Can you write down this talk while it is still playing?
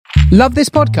Love this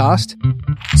podcast?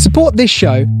 Support this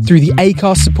show through the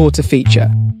Acast supporter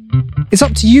feature. It's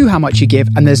up to you how much you give,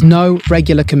 and there's no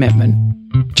regular commitment.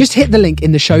 Just hit the link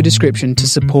in the show description to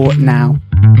support now.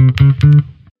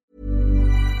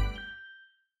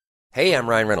 Hey, I'm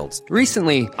Ryan Reynolds.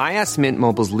 Recently, I asked Mint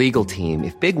Mobile's legal team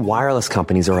if big wireless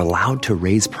companies are allowed to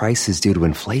raise prices due to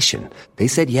inflation. They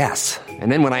said yes.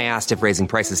 And then when I asked if raising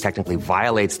prices technically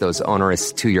violates those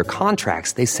onerous two-year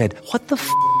contracts, they said, "What the f***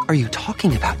 are you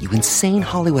talking about, you insane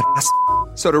Hollywood ass?"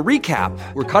 So to recap,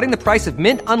 we're cutting the price of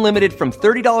Mint Unlimited from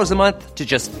 $30 a month to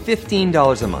just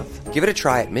 $15 a month. Give it a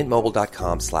try at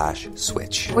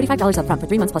mintmobile.com/switch. $45 up front for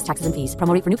 3 months plus taxes and fees.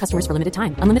 Promo rate for new customers for limited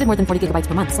time. Unlimited more than 40 gigabytes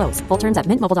per month. Slows full terms at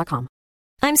mintmobile.com.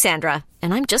 I'm Sandra,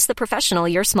 and I'm just the professional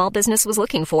your small business was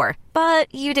looking for.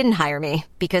 But you didn't hire me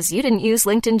because you didn't use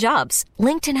LinkedIn Jobs.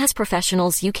 LinkedIn has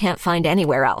professionals you can't find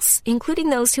anywhere else, including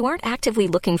those who aren't actively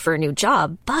looking for a new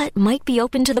job, but might be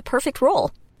open to the perfect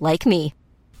role, like me.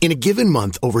 In a given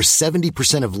month, over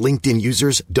 70% of LinkedIn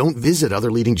users don't visit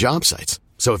other leading job sites.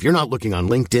 So if you're not looking on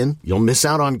LinkedIn, you'll miss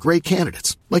out on great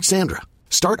candidates like Sandra.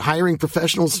 Start hiring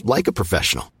professionals like a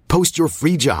professional. Post your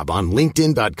free job on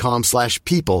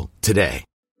linkedin.com/people today.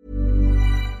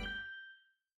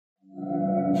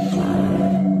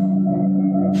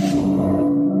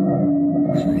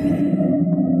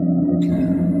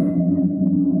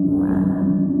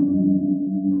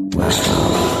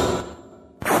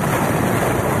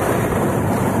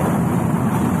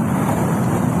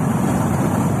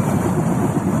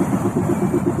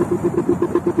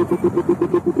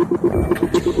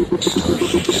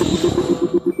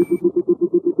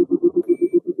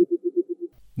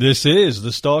 This is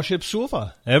the Starship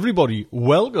Sofa. Everybody,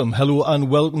 welcome, hello, and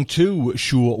welcome to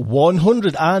show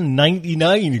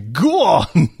 199. Go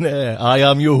on! I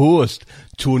am your host,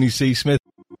 Tony C. Smith.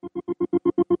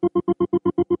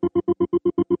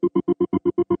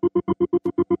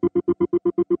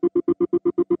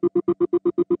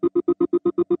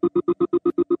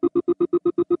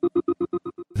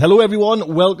 Hello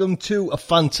everyone, welcome to a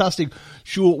fantastic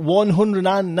show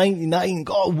 199,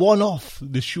 got one off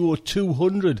the show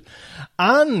 200,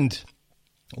 and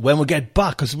when we get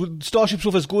back, because Starship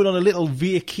Sofa is going on a little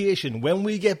vacation, when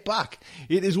we get back,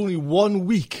 it is only 1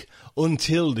 week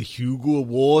until the Hugo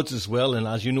Awards as well, and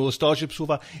as you know, Starship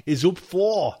Sofa is up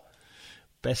for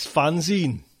Best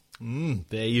Fanzine.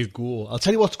 There you go. I'll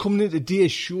tell you what's coming in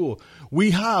today's show. We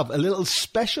have a little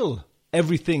special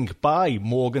Everything by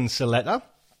Morgan Saletta.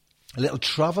 A little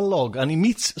travelogue, and he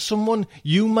meets someone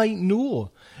you might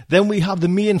know. Then we have the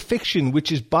main fiction,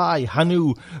 which is by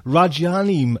Hanu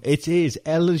Rajani. It is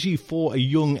Elegy for a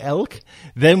Young Elk.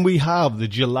 Then we have the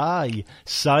July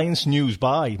Science News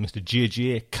by Mr.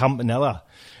 J.J. Campanella.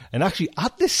 And actually,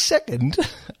 at this second,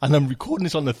 and I'm recording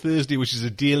this on the Thursday, which is a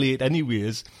day late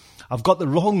anyways, I've got the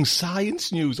wrong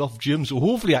science news off Jim, so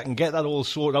hopefully I can get that all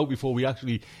sorted out before we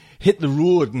actually hit the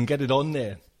road and get it on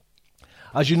there.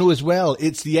 As you know as well,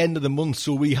 it's the end of the month,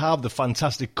 so we have the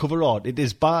fantastic cover art. It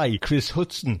is by Chris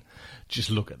Hudson. Just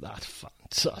look at that.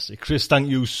 Fantastic. Chris, thank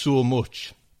you so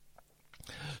much.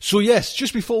 So yes,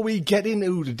 just before we get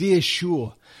into today's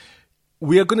show,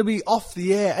 we are going to be off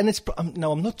the air, and it's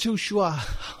now I'm not too sure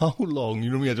how long, you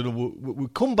know what I mean? I don't know, we'll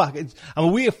come back. I'm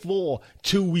away for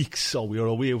 2 weeks, so we are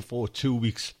away for 2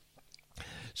 weeks.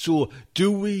 So,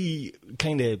 do we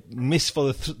kind of miss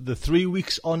for the 3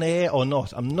 weeks on air or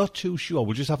not? I'm not too sure.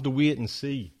 We'll just have to wait and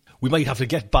see. We might have to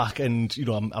get back and, you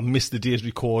know, I missed the day's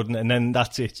recording and then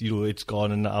that's it. You know, it's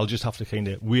gone and I'll just have to kind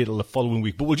of wait till the following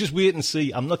week. But we'll just wait and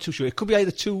see. I'm not too sure. It could be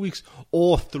either 2 weeks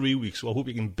or 3 weeks. So I hope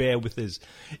you can bear with us.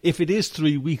 If it is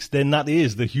 3 weeks, then that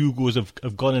is the Hugos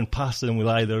have gone and passed and we'll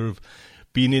either have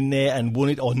been in there and won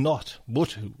it or not.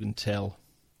 But who can tell?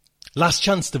 Last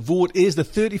chance to vote is the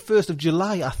 31st of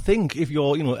July, I think, if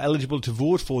you're, you know, eligible to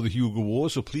vote for the Hugo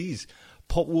Awards. So please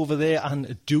pop over there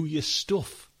and do your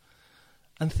stuff.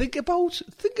 And think about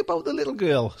the little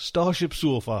girl, Starship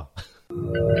Sofa.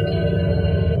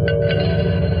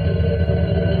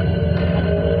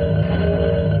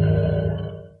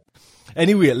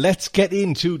 Anyway, let's get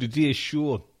into today's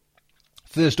show.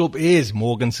 First up is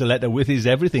Morgan Saletta with his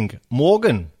Everything.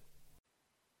 Morgan.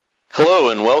 Hello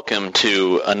and welcome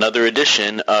to another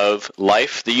edition of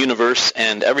Life, the Universe,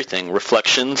 and Everything,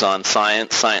 Reflections on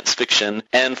Science, Science Fiction,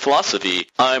 and Philosophy.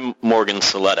 I'm Morgan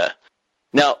Saletta.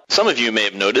 Now, some of you may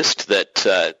have noticed that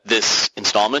this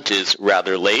installment is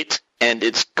rather late, and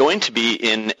it's going to be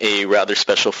in a rather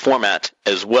special format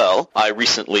as well. I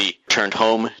recently returned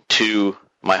home to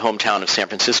my hometown of San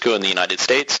Francisco in the United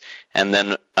States, and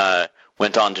then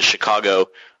went on to Chicago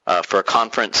for a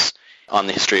conference on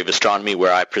the history of astronomy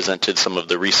where I presented some of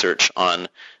the research on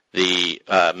the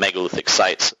megalithic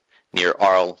sites near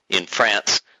Arles in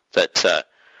France that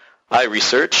I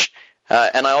research.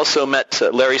 And I also met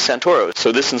Larry Santoro.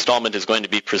 So this installment is going to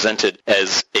be presented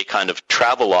as a kind of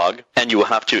travelogue, and you will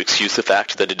have to excuse the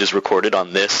fact that it is recorded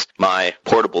on this, my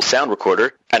portable sound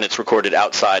recorder, and it's recorded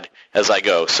outside as I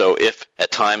go. So if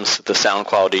at times the sound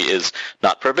quality is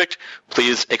not perfect,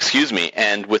 please excuse me.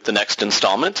 And with the next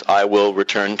installment, I will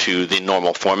return to the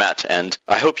normal format, and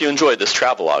I hope you enjoy this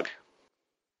travelogue.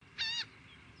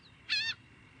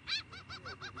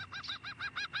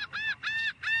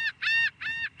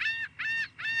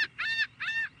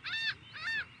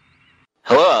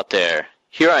 Hello out there.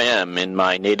 Here I am in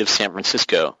my native San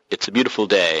Francisco. It's a beautiful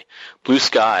day, blue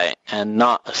sky, and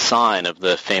not a sign of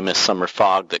the famous summer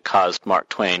fog that caused Mark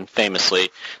Twain famously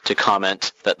to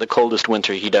comment that the coldest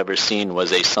winter he'd ever seen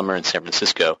was a summer in San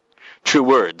Francisco. True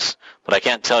words, but I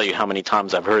can't tell you how many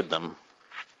times I've heard them.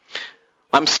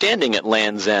 I'm standing at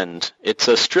Land's End. It's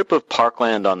a strip of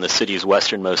parkland on the city's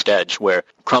westernmost edge where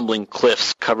crumbling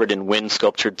cliffs covered in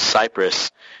wind-sculptured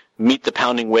cypress meet the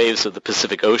pounding waves of the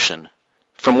Pacific Ocean.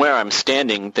 From where I'm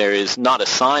standing, there is not a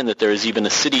sign that there is even a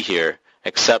city here,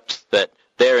 except that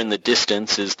there in the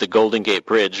distance is the Golden Gate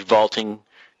Bridge vaulting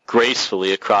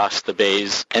gracefully across the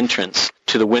bay's entrance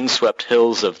to the windswept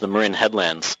hills of the Marin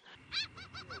Headlands.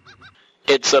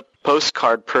 It's a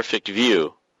postcard-perfect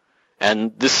view,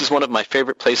 and this is one of my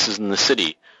favorite places in the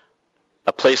city,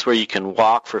 a place where you can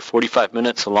walk for 45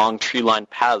 minutes along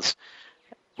tree-lined paths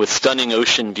with stunning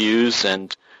ocean views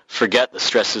and forget the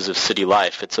stresses of city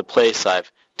life. It's a place I've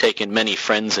taken many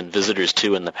friends and visitors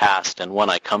to in the past, and one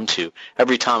I come to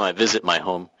every time I visit my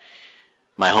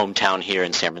hometown here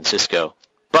in San Francisco.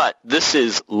 But this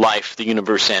is life, the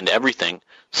universe, and everything,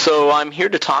 so I'm here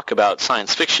to talk about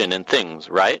science fiction and things,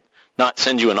 right? Not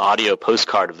send you an audio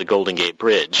postcard of the Golden Gate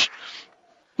Bridge.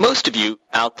 Most of you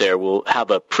out there will have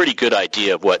a pretty good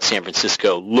idea of what San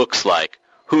Francisco looks like.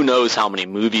 Who knows how many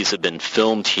movies have been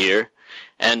filmed here?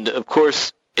 And, of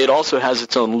course, it also has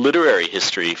its own literary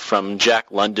history, from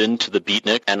Jack London to the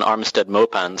Beatnik and Armistead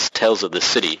Maupin's Tales of the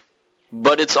City.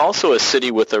 But it's also a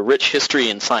city with a rich history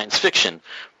in science fiction,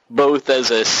 both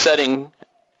as a setting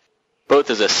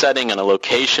and a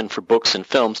location for books and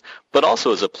films, but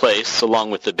also as a place,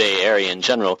 along with the Bay Area in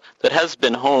general, that has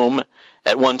been home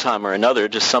at one time or another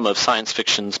to some of science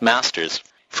fiction's masters,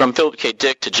 from Philip K.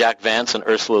 Dick to Jack Vance and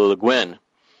Ursula Le Guin.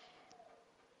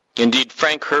 Indeed,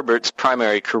 Frank Herbert's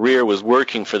primary career was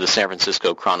working for the San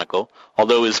Francisco Chronicle,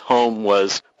 although his home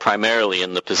was primarily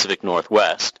in the Pacific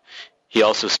Northwest. He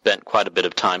also spent quite a bit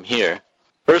of time here.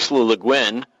 Ursula Le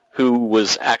Guin, who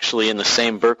was actually in the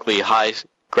same Berkeley High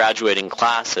graduating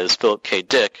class as Philip K.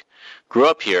 Dick, grew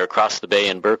up here across the bay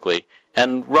in Berkeley,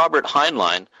 and Robert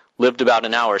Heinlein lived about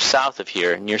an hour south of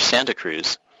here near Santa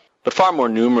Cruz. But far more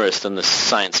numerous than the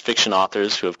science fiction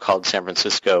authors who have called San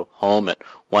Francisco home at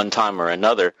one time or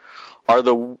another are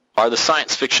the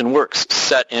science fiction works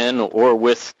set in or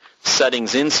with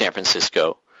settings in San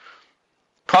Francisco.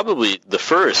 Probably the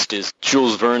first is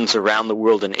Jules Verne's Around the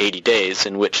World in 80 Days,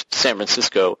 in which San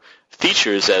Francisco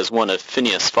features as one of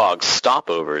Phineas Fogg's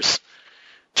stopovers.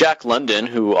 Jack London,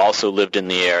 who also lived in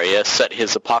the area, set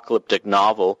his apocalyptic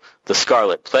novel The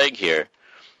Scarlet Plague here.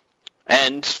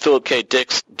 And Philip K.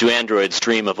 Dick's Do Androids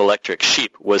Dream of Electric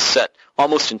Sheep was set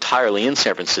almost entirely in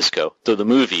San Francisco, though the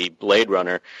movie, Blade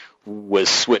Runner, was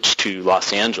switched to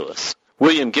Los Angeles.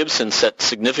 William Gibson set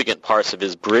significant parts of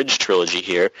his Bridge trilogy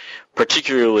here,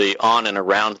 particularly on and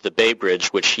around the Bay Bridge,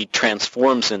 which he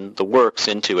transforms in the works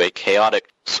into a chaotic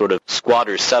sort of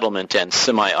squatter settlement and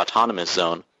semi-autonomous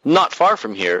zone. Not far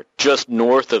from here, just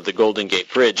north of the Golden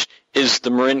Gate Bridge, is the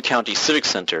Marin County Civic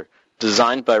Center,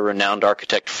 designed by renowned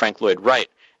architect Frank Lloyd Wright,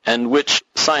 and which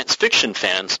science fiction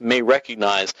fans may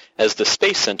recognize as the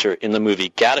Space Center in the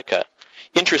movie Gattaca.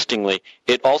 Interestingly,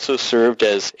 it also served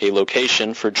as a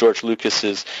location for George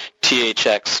Lucas's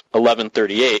THX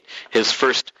 1138, his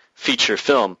first feature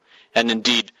film, and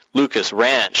indeed Lucas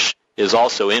Ranch is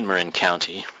also in Marin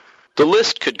County. The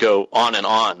list could go on and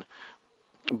on,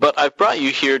 but I've brought you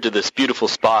here to this beautiful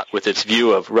spot with its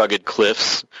view of rugged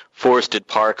cliffs, forested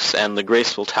parks, and the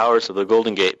graceful towers of the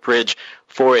Golden Gate Bridge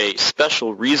for a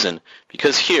special reason,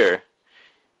 because here,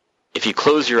 if you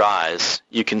close your eyes,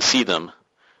 you can see them,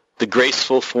 the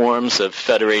graceful forms of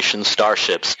Federation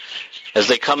starships as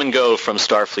they come and go from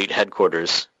Starfleet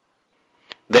headquarters.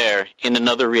 There, in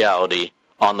another reality,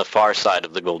 on the far side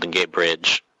of the Golden Gate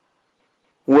Bridge.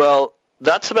 Well,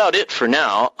 that's about it for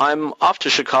now. I'm off to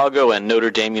Chicago and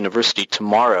Notre Dame University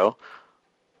tomorrow.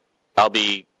 I'll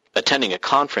be attending a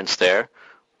conference there,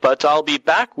 but I'll be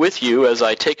back with you as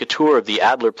I take a tour of the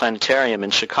Adler Planetarium in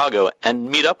Chicago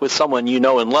and meet up with someone you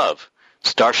know and love,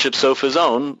 Starship Sofa's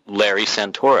own Larry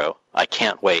Santoro. I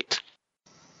can't wait.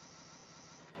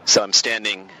 So I'm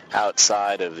standing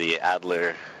outside of the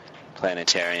Adler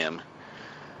Planetarium,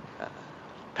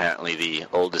 apparently the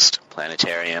oldest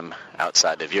planetarium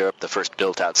outside of Europe, the first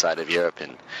built outside of Europe in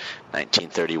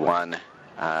 1931.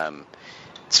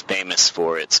 It's famous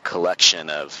for its collection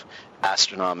of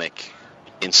astronomical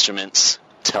instruments,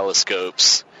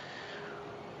 telescopes,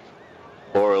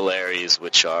 orolaries,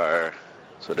 which are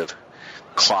sort of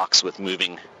clocks with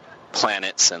moving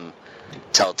planets and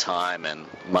tell time and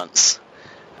months,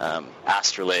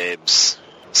 astrolabes,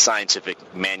 scientific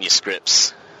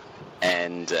manuscripts,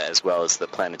 and as well as the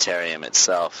planetarium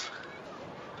itself.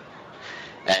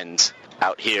 And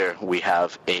out here we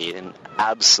have an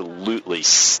absolutely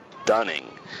stunning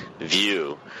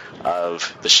view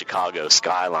of the Chicago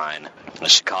skyline.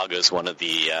 Chicago is one of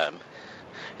the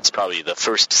it's probably the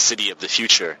first city of the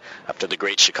future after the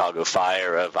Great Chicago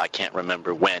Fire of I can't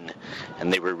remember when,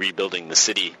 and they were rebuilding the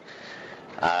city.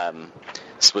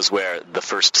 This was where the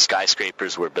first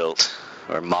skyscrapers were built,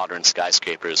 or modern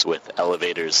skyscrapers with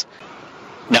elevators.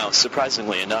 Now,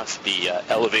 surprisingly enough, the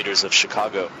elevators of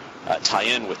Chicago tie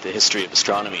in with the history of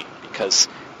astronomy because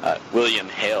William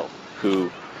Hale,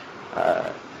 who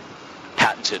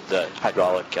patented the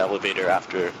hydraulic elevator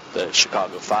after the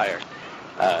Chicago Fire,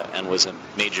 and was a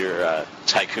major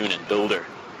tycoon and builder,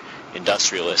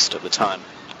 industrialist of the time,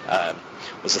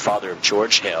 was the father of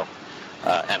George Hale,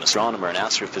 an astronomer and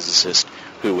astrophysicist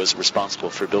who was responsible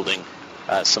for building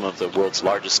some of the world's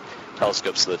largest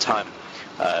telescopes of the time.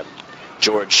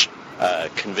 George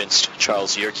convinced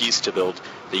Charles Yerkes to build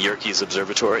the Yerkes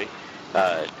Observatory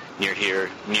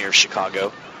near Chicago,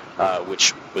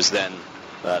 which was then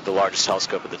the largest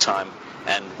telescope at the time,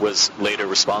 and was later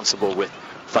responsible with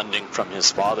funding from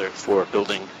his father for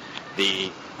building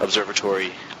the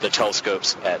observatory, the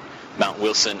telescopes at Mount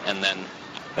Wilson, and then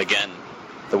again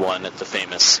the one at the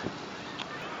famous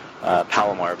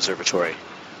Palomar Observatory,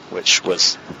 which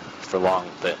was for long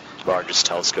the largest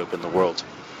telescope in the world.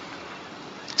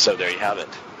 So there you have it.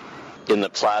 In the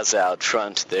plaza out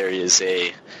front there is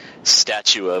a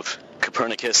statue of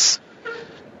Copernicus,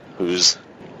 whose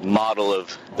model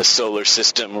of the solar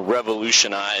system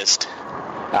revolutionized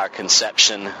our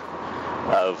conception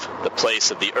of the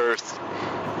place of the Earth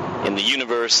in the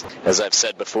universe. As I've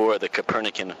said before, the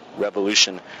Copernican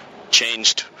revolution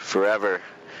changed forever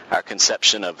our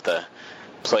conception of the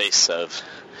place of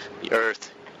the Earth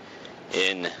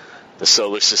in the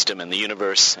solar system and the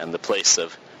universe, and the place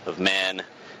of man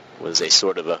was a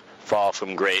sort of a fall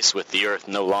from grace, with the Earth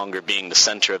no longer being the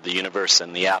center of the universe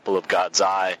and the apple of God's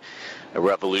eye, a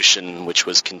revolution which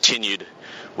was continued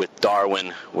with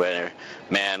Darwin, where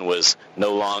man was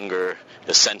no longer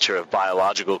the center of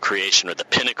biological creation or the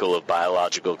pinnacle of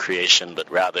biological creation, but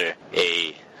rather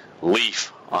a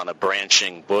leaf on a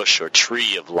branching bush or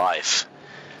tree of life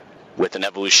with an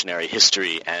evolutionary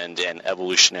history and an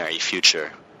evolutionary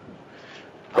future,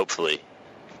 hopefully.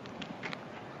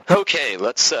 Okay,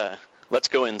 let's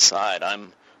go inside.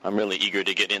 I'm really eager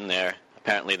to get in there.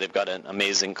 Apparently they've got an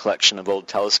amazing collection of old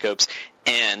telescopes,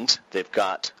 and they've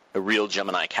got a real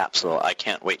Gemini capsule. I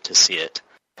can't wait to see it.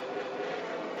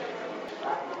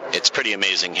 It's pretty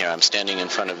amazing here. I'm standing in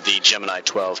front of the Gemini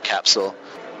 12 capsule,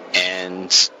 and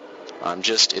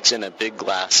it's in a big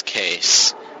glass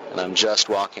case, and I'm just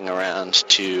walking around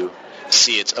to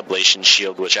see its ablation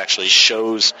shield, which actually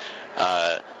shows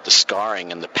the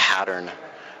scarring and the pattern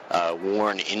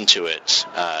worn into it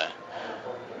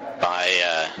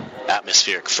by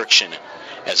atmospheric friction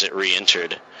as it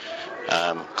re-entered.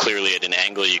 Clearly at an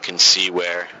angle you can see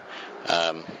where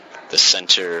the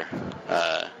center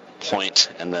point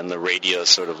and then the radio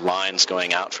sort of lines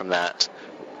going out from that,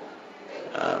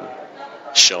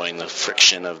 showing the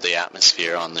friction of the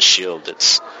atmosphere on the shield.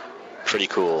 It's pretty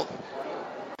cool.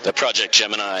 The Project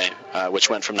Gemini, which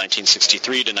went from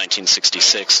 1963 to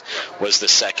 1966, was the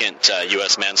second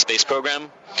U.S. manned space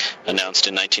program, announced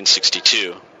in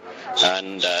 1962.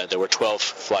 And there were 12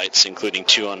 flights, including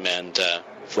 2 unmanned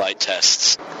flight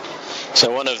tests.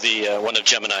 So one of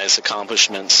Gemini's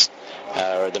accomplishments,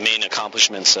 or the main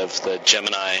accomplishments of the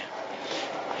Gemini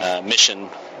mission,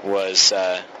 was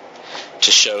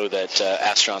to show that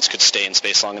astronauts could stay in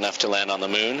space long enough to land on the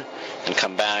moon and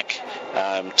come back,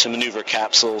 to maneuver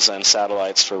capsules and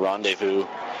satellites for rendezvous,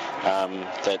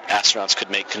 that astronauts could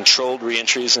make controlled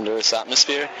re-entries into Earth's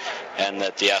atmosphere, and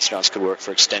that the astronauts could work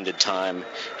for extended time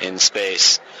in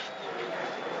space.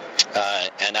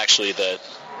 And actually the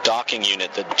docking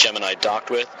unit that Gemini docked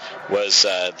with was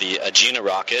the Agena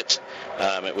rocket.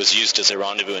 It was used as a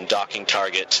rendezvous and docking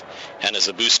target and as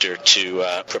a booster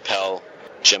to propel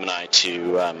Gemini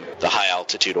to the high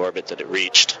altitude orbit that it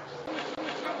reached.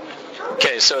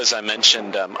 Okay, so as I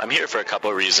mentioned, I'm here for a couple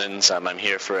of reasons. I'm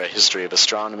here for a History of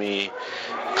Astronomy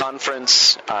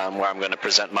conference where I'm going to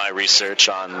present my research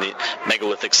on the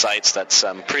megalithic sites. That's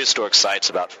prehistoric sites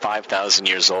about 5,000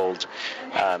 years old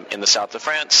in the south of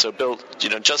France, so built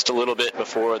just a little bit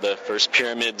before the first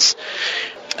pyramids.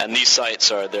 And these sites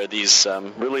they're these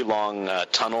really long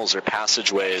tunnels or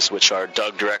passageways which are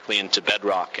dug directly into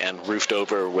bedrock and roofed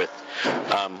over with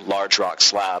large rock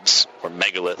slabs or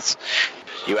megaliths.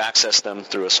 You access them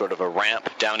through a sort of a ramp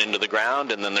down into the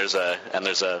ground, and then there's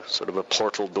a sort of a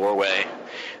portal doorway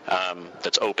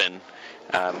that's open.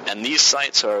 And these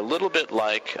sites are a little bit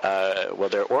like,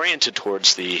 they're oriented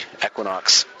towards the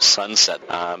equinox sunset.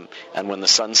 And when the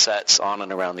sun sets on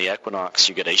and around the equinox,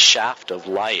 you get a shaft of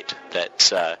light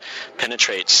that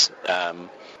penetrates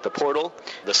the portal.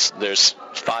 There's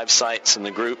 5 sites in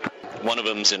the group. One of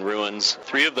them's in ruins.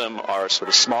 3 of them are sort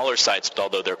of smaller sites, but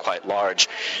although they're quite large,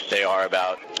 they are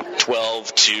about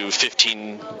 12 to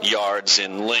 15 yards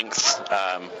in length.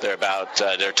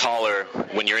 They're taller.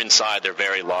 When you're inside, they're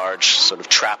very large, sort of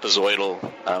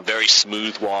trapezoidal, very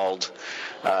smooth-walled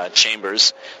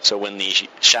chambers. So when the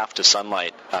shaft of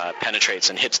sunlight penetrates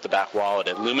and hits the back wall, it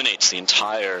illuminates the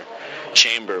entire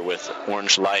chamber with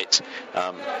orange light.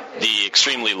 The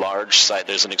extremely large site,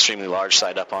 there's an extremely large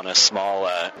site up on a small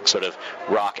sort of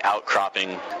rock outcropping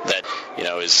that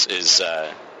is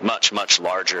much, much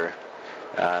larger.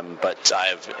 But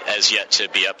I've as yet to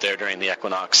be up there during the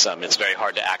equinox. It's very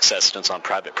hard to access and it's on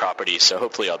private property, so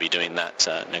hopefully I'll be doing that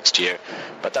next year.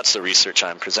 But that's the research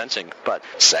I'm presenting. But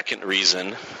second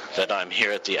reason that I'm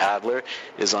here at the Adler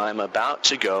is I'm about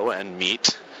to go and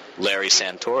meet Larry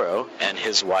Santoro and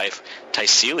his wife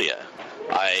Tycelia.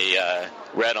 I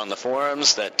read on the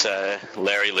forums that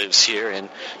Larry lives here in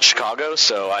Chicago,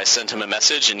 so I sent him a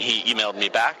message and he emailed me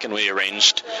back and we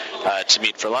arranged to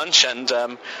meet for lunch, and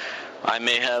I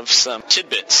may have some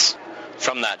tidbits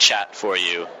from that chat for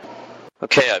you.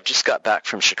 Okay, I've just got back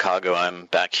from Chicago. I'm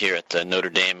back here at the Notre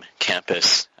Dame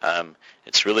campus.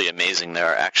 It's really amazing. There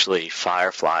are actually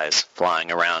fireflies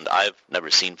flying around. I've never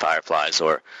seen fireflies,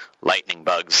 or lightning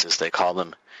bugs as they call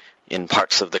them, in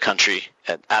parts of the country.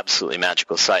 An absolutely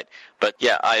magical sight. But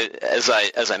yeah, as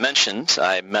I mentioned,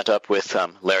 I met up with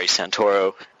Larry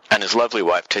Santoro and his lovely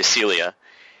wife Tycelia,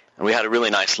 and we had a really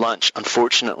nice lunch.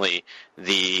 Unfortunately,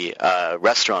 the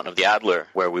restaurant of the Adler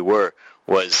where we were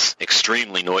was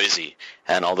extremely noisy,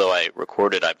 and although I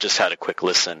recorded, I've just had a quick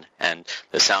listen, and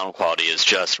the sound quality is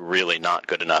just really not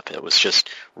good enough. It was just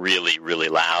really, really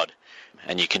loud,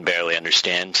 and you can barely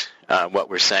understand what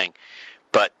we're saying.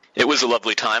 But it was a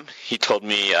lovely time. He told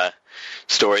me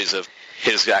stories of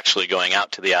his actually going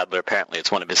out to the Adler. Apparently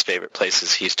it's one of his favorite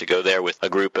places. He used to go there with a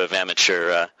group of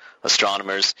amateur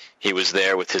astronomers. He was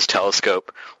there with his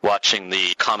telescope watching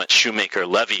the comet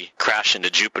Shoemaker-Levy crash into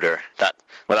Jupiter. That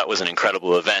was an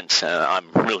incredible event. I'm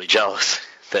really jealous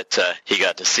that he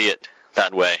got to see it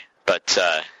that way. But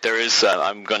there is,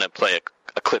 I'm going to play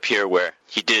a clip here where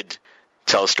he did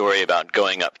tell a story about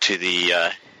going up to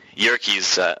the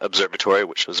Yerkes Observatory,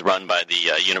 which was run by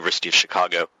the University of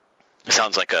Chicago. It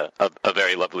sounds like a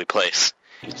very lovely place.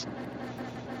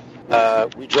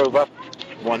 We drove up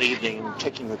one evening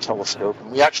taking the telescope,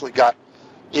 and we actually got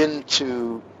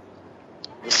into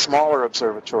the smaller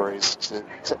observatories.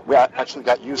 We actually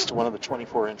got used to one of the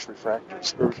 24-inch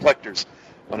reflectors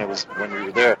when we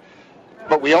were there.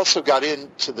 But we also got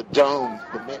into the dome,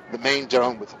 the main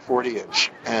dome with the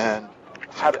 40-inch, and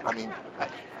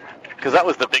because that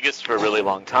was the biggest for a really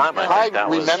long time. I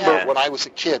remember when I was a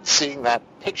kid seeing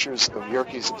pictures of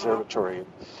Yerkes Observatory in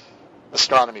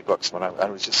astronomy books when I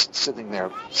was just sitting there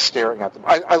staring at them.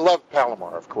 I loved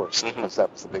Palomar, of course, because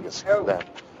that was the biggest then.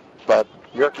 But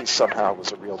Yerkes somehow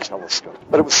was a real telescope.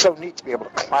 But it was so neat to be able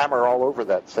to clamber all over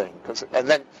that thing.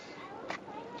 And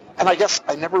I guess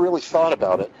I never really thought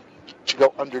about it, to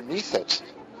go underneath it,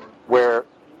 where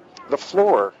the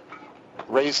floor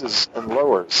raises and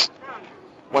lowers.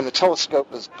 When the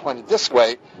telescope is pointed this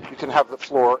way, you can have the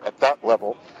floor at that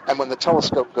level. And when the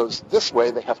telescope goes this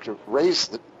way, they have to raise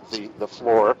the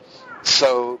floor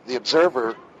so the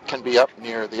observer can be up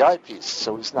near the eyepiece,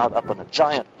 so he's not up on a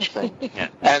giant thing. Yeah.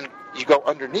 And you go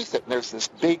underneath it, and there's this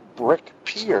big brick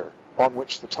pier on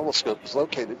which the telescope is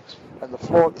located, and the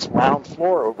floor, this round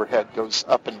floor overhead, goes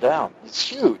up and down. It's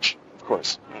huge, of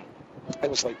course. I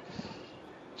was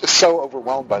just so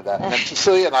overwhelmed by that. And then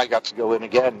Cecilia and I got to go in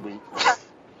again.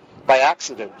 By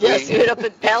accident. Yes, you went up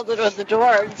and pounded on the door,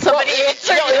 and somebody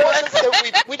answered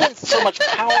it. We didn't so much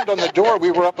pound on the door. We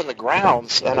were up on the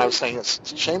grounds, and I was saying,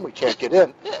 it's a shame we can't get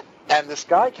in. And this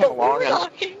guy came along,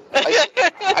 and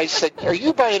I said, are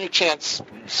you by any chance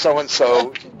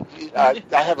so-and-so? I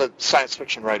have a science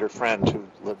fiction writer friend who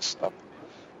lives up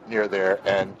near there,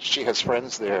 and she has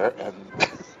friends there, and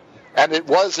and it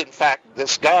was in fact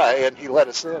this guy, and he let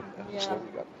us in. And so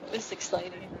we got it was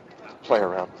exciting to play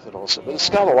around with it also. But it's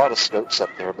got a lot of scopes up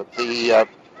there, but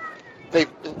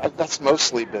that's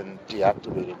mostly been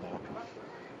deactivated now.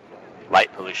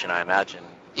 Light pollution, I imagine.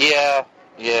 Yeah.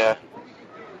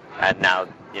 And now,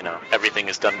 everything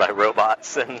is done by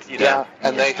robots, and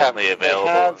and they have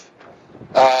available.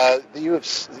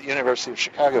 The University of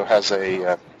Chicago has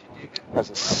a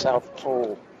South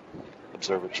Pole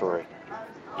observatory.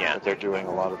 Yeah, that they're doing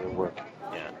a lot of their work.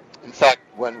 Yeah. In fact,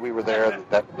 when we were there,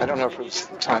 I don't know if it was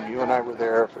the time you and I were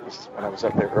there, if it was when I was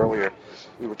up there earlier,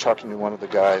 we were talking to one of the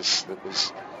guys that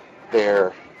was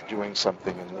there doing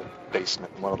something in the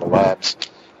basement in one of the labs,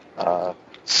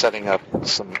 setting up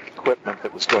some equipment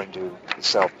that was going to the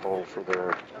South Pole for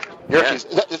their Yerkes.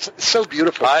 Yeah. It's so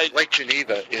beautiful. Lake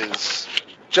Geneva is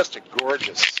just a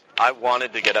gorgeous. I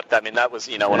wanted to get up there. I mean, that was,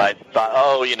 when I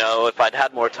thought, if I'd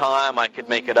had more time, I could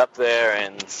make it up there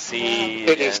and see.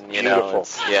 It is beautiful.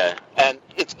 And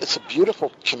it's a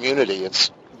beautiful community.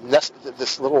 It's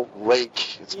this little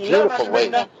lake. It's a beautiful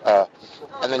lake.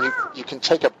 And then you can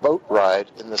take a boat ride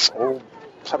in this old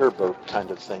putter boat kind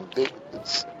of thing.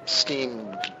 It's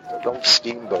an old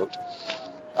steamboat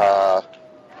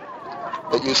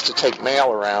that used to take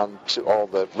mail around to all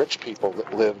the rich people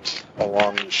that lived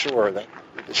along the shore.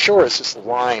 The shore is just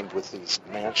lined with these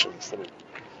mansions that are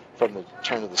from the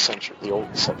turn of the century, the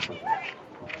old century.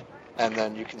 And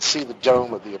then you can see the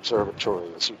dome of the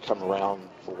observatory as you come around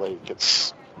the lake.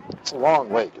 It's a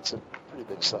long lake. It's a pretty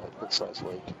good-sized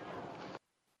lake.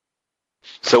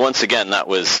 So once again, that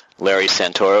was Larry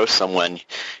Santoro, someone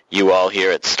you all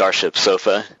here at Starship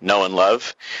Sofa know and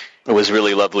love. It was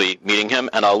really lovely meeting him,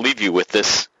 and I'll leave you with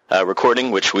this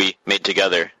recording, which we made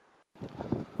together.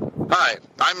 Hi,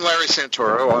 I'm Larry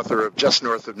Santoro, author of Just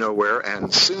North of Nowhere,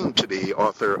 and soon-to-be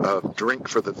author of Drink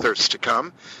for the Thirst to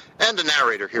Come, and a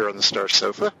narrator here on the Star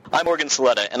Sofa. I'm Morgan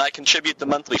Saletta, and I contribute the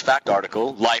monthly fact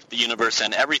article, Life, the Universe,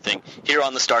 and Everything, here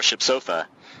on the Starship Sofa.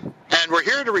 And we're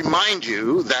here to remind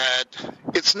you that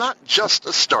it's not just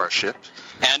a starship.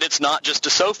 And it's not just a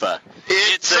sofa.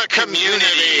 It's a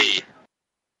community.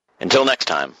 Until next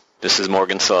time, this is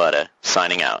Morgan Saletta,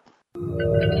 signing out.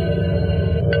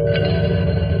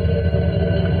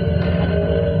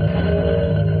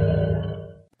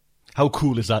 How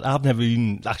cool is that? I've never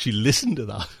even actually listened to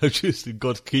that. I just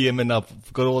came and I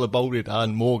forgot all about it.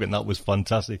 And Morgan, that was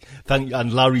fantastic. Thank you.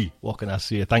 And Larry, what can I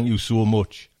say? Thank you so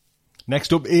much.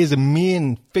 Next up is a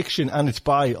main fiction, and it's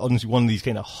by honestly one of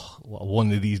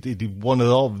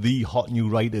the hot new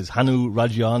writers, Hanu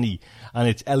Rajani, and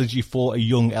it's Elegy for a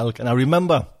Young Elk. And I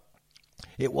remember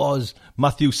it was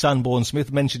Matthew Sanborn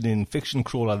Smith mentioned in Fiction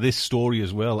Crawler this story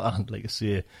as well, and like I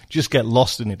say, just get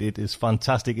lost in it. It is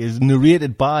fantastic. It is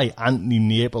narrated by Anthony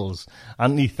Naples.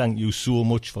 Anthony, thank you so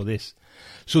much for this.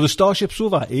 So the Starship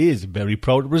Sofa is very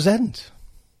proud to present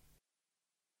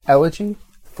Elegy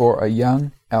for a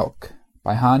Young Elk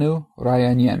by Hanu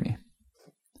Rajaniemi.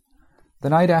 The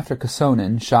night after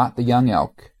Kasonin shot the young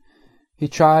elk, he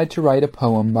tried to write a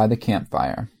poem by the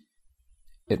campfire.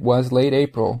 It was late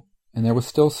April, and there was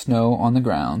still snow on the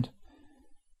ground.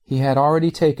 He had already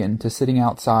taken to sitting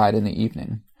outside in the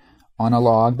evening, on a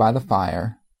log by the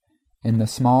fire, in the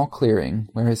small clearing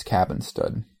where his cabin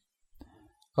stood.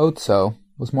 Otso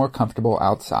was more comfortable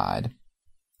outside,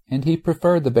 and he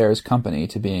preferred the bear's company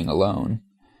to being alone.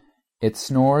 It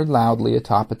snored loudly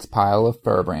atop its pile of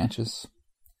fir branches.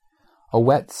 A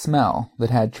wet smell that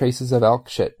had traces of elk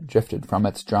shit drifted from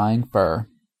its drying fur.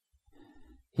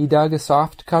 He dug a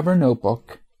soft-cover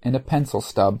notebook and a pencil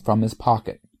stub from his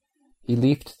pocket. He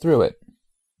leafed through it.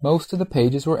 Most of the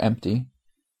pages were empty.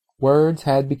 Words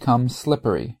had become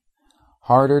slippery,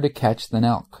 harder to catch than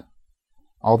elk,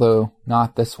 although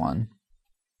not this one.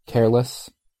 Careless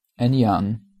and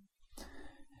young.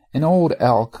 An old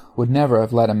elk would never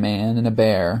have let a man and a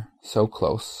bear so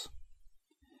close.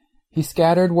 He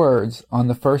scattered words on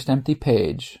the first empty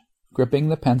page, gripping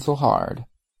the pencil hard.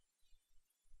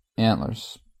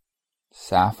 Antlers.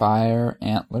 Sapphire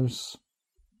antlers.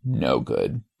 No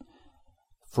good.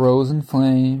 Frozen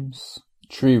flames.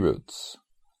 Tree roots.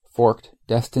 Forked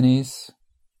destinies.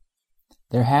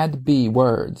 There had to be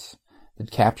words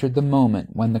that captured the moment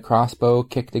when the crossbow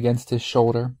kicked against his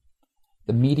shoulder,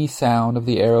 the meaty sound of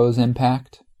the arrow's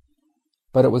impact,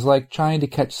 but it was like trying to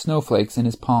catch snowflakes in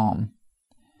his palm.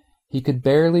 He could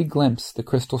barely glimpse the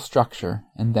crystal structure,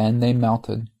 and then they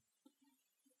melted.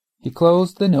 He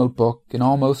closed the notebook and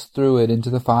almost threw it into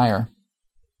the fire,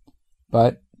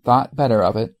 but thought better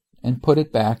of it and put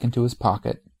it back into his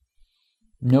pocket.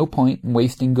 No point in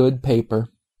wasting good paper.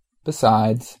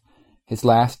 Besides, his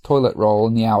last toilet roll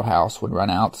in the outhouse would run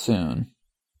out soon.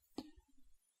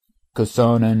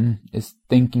 Kosonen is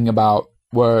thinking about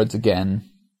words again,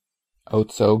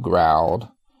 Otso growled.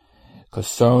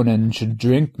 Kosonen should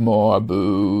drink more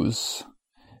booze.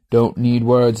 Don't need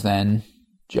words then,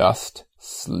 just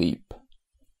sleep.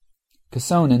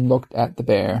 Kosonen looked at the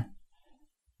bear.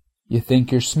 You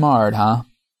think you're smart, huh?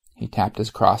 He tapped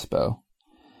his crossbow.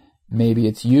 Maybe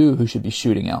it's you who should be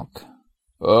shooting elk.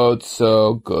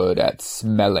 Otso good at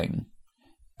smelling.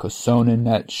 Kosonen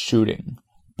at shooting.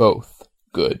 Both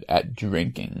good at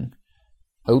drinking.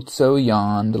 Otso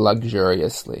yawned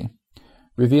luxuriously,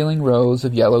 revealing rows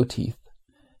of yellow teeth.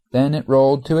 Then it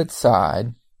rolled to its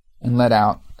side and let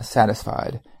out a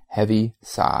satisfied, heavy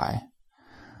sigh.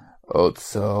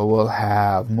 Otso will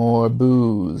have more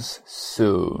booze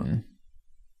soon.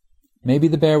 Maybe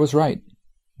the bear was right.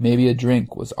 Maybe a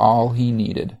drink was all he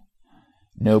needed.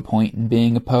 No point in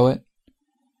being a poet.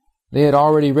 They had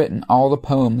already written all the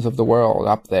poems of the world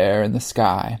up there in the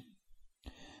sky.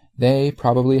 They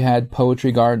probably had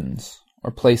poetry gardens,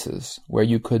 or places where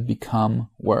you could become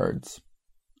words.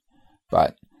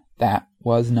 But that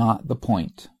was not the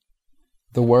point.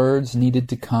 The words needed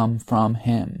to come from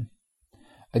him,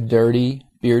 a dirty,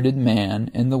 bearded man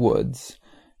in the woods,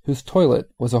 whose toilet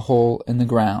was a hole in the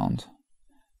ground.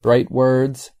 Bright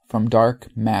words from dark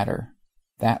matter.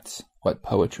 That's what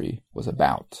poetry was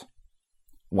about.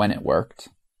 When it worked.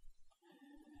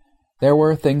 There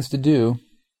were things to do.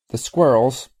 The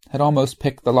squirrels had almost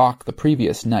picked the lock the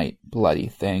previous night, bloody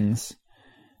things.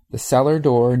 The cellar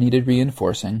door needed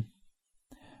reinforcing.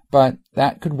 But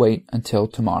that could wait until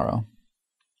tomorrow.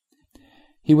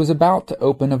 He was about to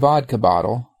open a vodka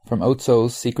bottle from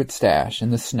Otso's secret stash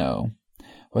in the snow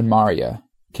when Marya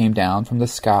came down from the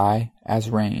sky as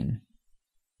rain.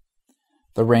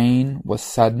 The rain was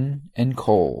sudden and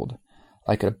cold,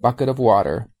 like a bucket of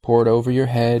water poured over your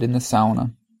head in the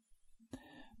sauna.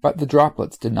 But the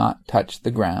droplets did not touch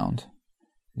the ground.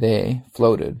 They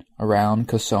floated around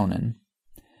Kosonen.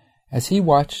 As he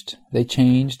watched, they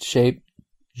changed shape,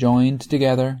 joined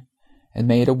together, and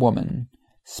made a woman,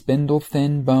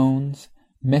 spindle-thin bones,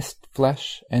 mist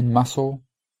flesh and muscle.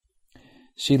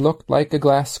 She looked like a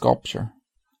glass sculpture.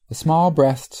 The small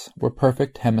breasts were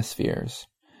perfect hemispheres,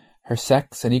 her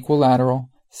sex an equilateral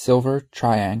silver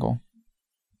triangle.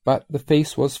 But the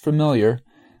face was familiar,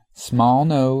 small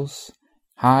nose,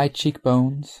 high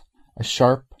cheekbones, a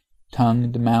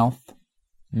sharp-tongued mouth.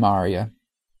 Marya.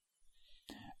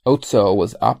 Otso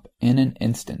was up in an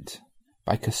instant,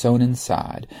 by Kosonen's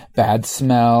side. Bad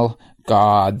smell,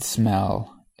 God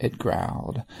smell, it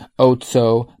growled.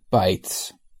 Otso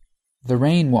bites. The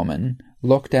rain woman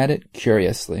looked at it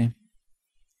curiously.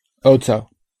 Otso,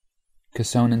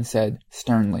 Kosonen said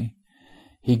sternly.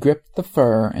 He gripped the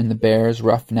fur in the bear's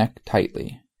rough neck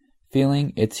tightly,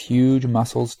 feeling its huge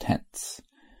muscles tense.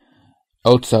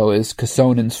 Otso is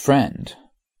Kosonen's friend.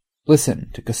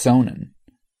 Listen to Kosonen.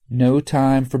 No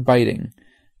time for biting,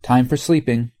 time for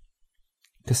sleeping.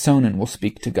 Kosonen will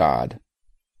speak to God.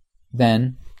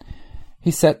 Then he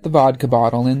set the vodka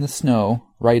bottle in the snow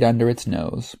right under its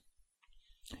nose.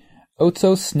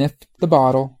 Otso sniffed the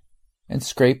bottle and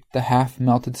scraped the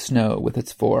half-melted snow with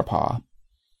its forepaw.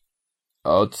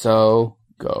 Otso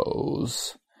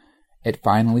goes, it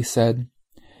finally said.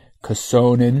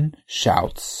 Kosonen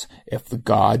shouts if the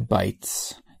god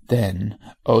bites. Then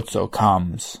Otso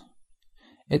comes.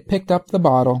 It picked up the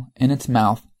bottle in its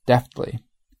mouth deftly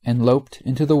and loped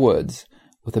into the woods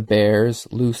with a bear's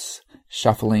loose,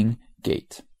 shuffling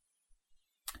gait.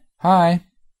 Hi,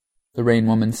 the rain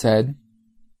woman said.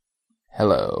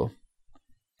 Hello,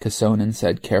 Kosonen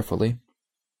said carefully.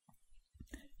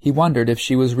 He wondered if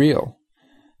she was real.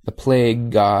 The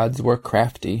plague gods were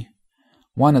crafty.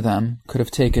 One of them could have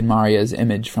taken Marya's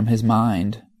image from his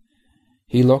mind.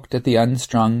 He looked at the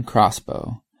unstrung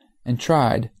crossbow and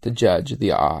tried to judge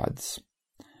the odds.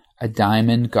 A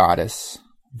diamond goddess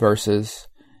versus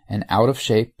an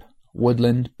out-of-shape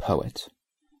woodland poet.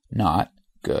 Not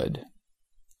good.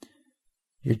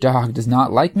 Your dog does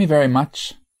not like me very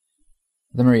much,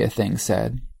 the Maria thing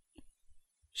said.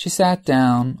 She sat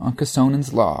down on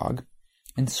Kosonen's log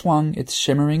and swung its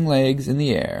shimmering legs in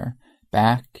the air,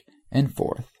 back and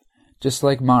forth, just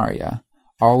like Marya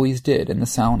always did in the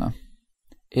sauna.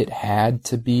 It had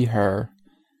to be her,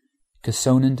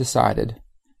 Kosonen decided,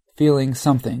 feeling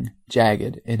something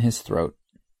jagged in his throat.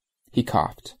 He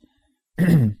coughed.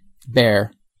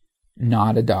 Bear,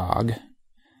 not a dog.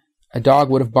 A dog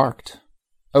would have barked.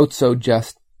 Otso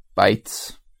just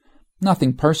bites.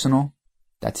 Nothing personal.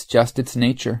 That's just its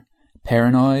nature,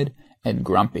 paranoid and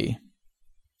grumpy.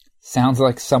 Sounds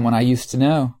like someone I used to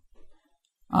know.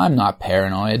 I'm not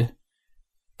paranoid.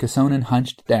 Kosonen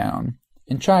hunched down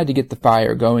and tried to get the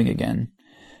fire going again.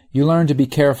 You learn to be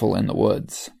careful in the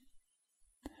woods.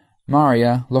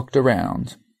 Marya looked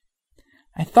around.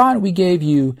 I thought we gave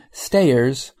you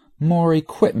stayers more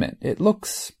equipment. It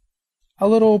looks a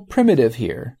little primitive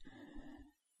here.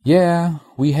 Yeah,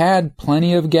 we had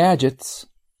plenty of gadgets,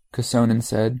 Kosonen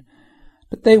said,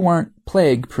 but they weren't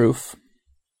plague-proof.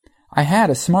 I had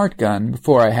a smart gun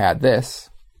before I had this.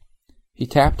 He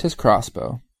tapped his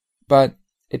crossbow, but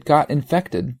it got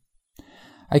infected.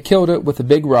 I killed it with a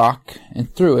big rock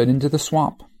and threw it into the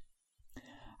swamp.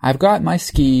 I've got my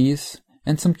skis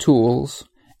and some tools,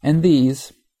 and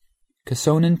these.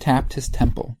 Kosonen tapped his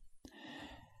temple.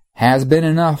 Has been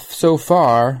enough so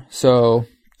far, so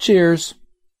cheers.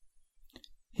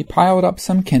 He piled up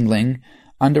some kindling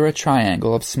under a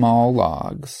triangle of small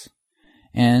logs,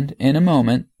 and in a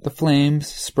moment the flames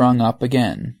sprung up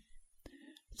again.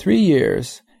 3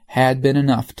 years had been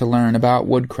enough to learn about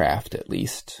woodcraft, at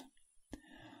least.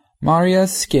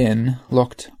 Marya's skin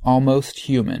looked almost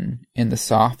human in the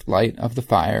soft light of the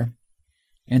fire,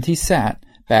 and he sat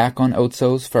back on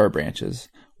Otso's fir branches,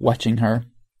 watching her.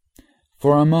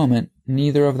 For a moment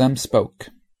neither of them spoke.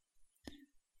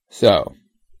 So,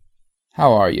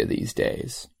 how are you these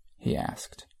days? He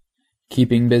asked.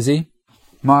 Keeping busy?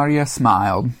 Marya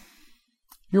smiled.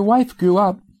 Your wife grew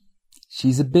up.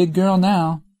 She's a big girl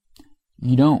now.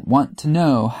 You don't want to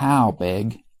know how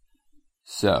big.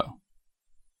 So,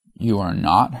 you are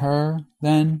not her,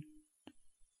 then?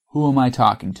 Who am I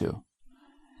talking to?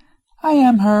 I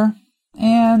am her,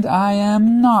 and I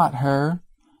am not her.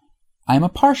 I am a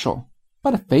partial,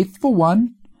 but a faithful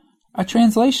one, a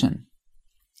translation.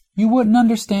 You wouldn't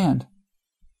understand.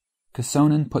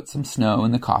 Kosonen put some snow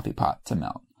in the coffee pot to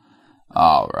melt.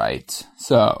 All right,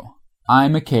 so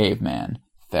I'm a caveman,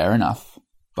 fair enough,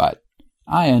 but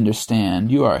I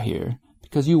understand you are here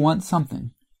because you want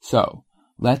something. So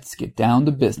let's get down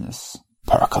to business.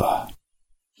 Perkala,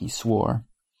 he swore.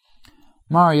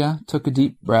 Marya took a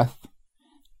deep breath.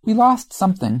 We lost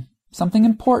something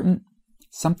important,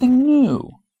 something new.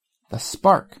 The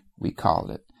spark, we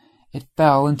called it. It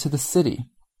fell into the city.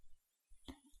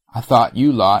 I thought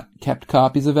you lot kept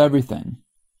copies of everything.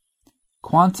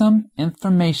 Quantum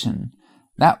information.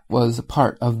 That was a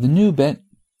part of the new bit.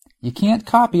 You can't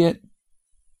copy it.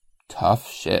 Tough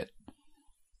shit.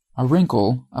 A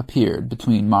wrinkle appeared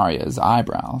between Marya's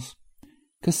eyebrows.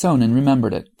 Kosonen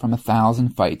remembered it from 1,000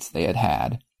 fights they had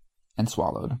had, and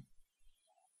swallowed.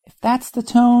 If that's the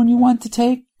tone you want to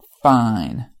take,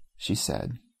 fine, she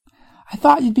said. I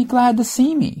thought you'd be glad to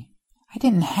see me. I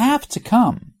didn't have to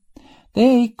come.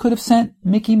 They could have sent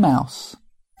Mickey Mouse,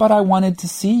 but I wanted to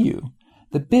see you.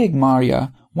 The big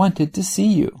Marya wanted to see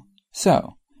you.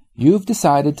 So, you've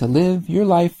decided to live your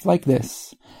life like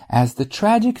this, as the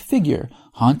tragic figure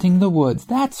haunting the woods.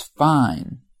 That's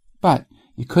fine. But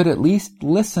you could at least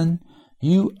listen.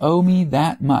 You owe me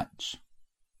that much.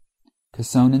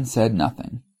 Kosonen said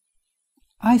nothing.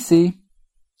 I see,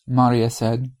 Marya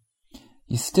said.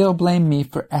 You still blame me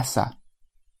for Essa.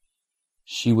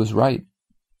 She was right.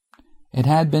 It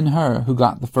had been her who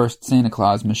got the first Santa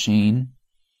Claus machine.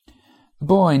 The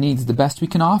boy needs the best we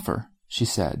can offer, she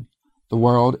said. The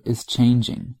world is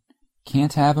changing.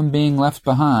 Can't have him being left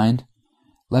behind.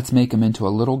 Let's make him into a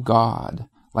little god,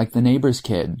 like the neighbor's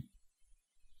kid.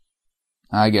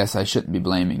 I guess I shouldn't be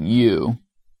blaming you,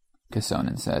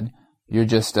 Kosonen said. You're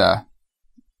just,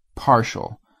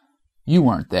 partial. You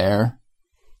weren't there.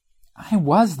 I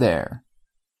was there,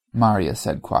 Marya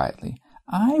said quietly.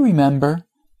 I remember.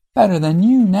 Better than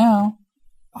you now.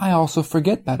 I also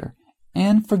forget better,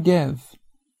 and forgive.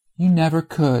 You never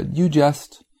could. You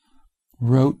just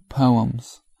wrote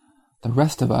poems. The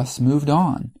rest of us moved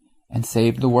on and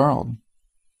saved the world.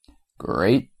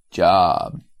 Great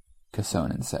job,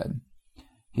 Kosonen said.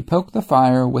 He poked the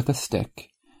fire with a stick,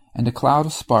 and a cloud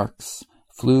of sparks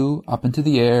flew up into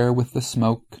the air with the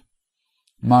smoke.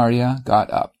 Marya got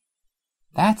up.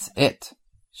 That's it,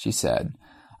 she said.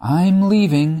 I'm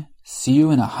leaving. See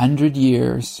you in 100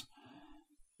 years.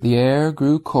 The air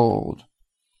grew cold.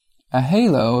 A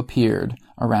halo appeared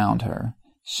around her,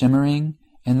 shimmering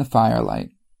in the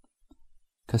firelight.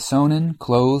 Kosonen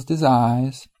closed his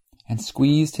eyes and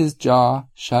squeezed his jaw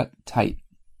shut tight.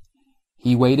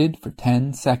 He waited for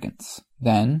 10 seconds.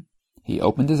 Then he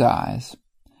opened his eyes.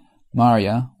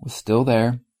 Marya was still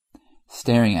there,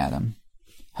 staring at him,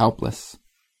 helpless.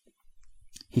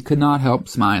 He could not help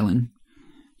smiling.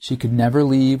 She could never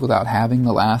leave without having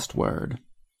the last word.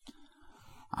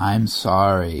 I'm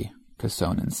sorry,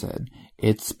 Kosonen said.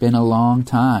 It's been a long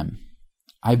time.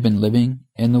 I've been living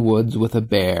in the woods with a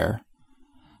bear.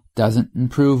 Doesn't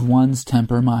improve one's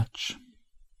temper much."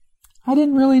 "I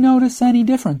didn't really notice any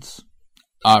difference."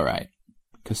 "All right,"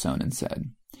 Kosonen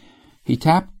said. He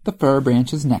tapped the fir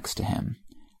branches next to him.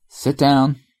 "Sit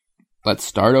down. Let's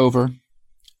start over.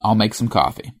 I'll make some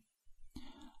coffee."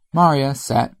 Marya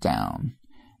sat down,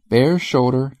 Bear's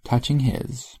shoulder touching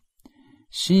his.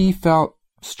 She felt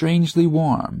strangely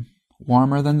warm,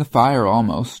 warmer than the fire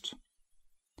almost.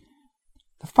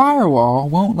 "The firewall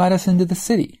won't let us into the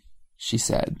city," she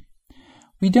said.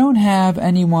 "We don't have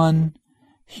anyone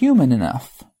human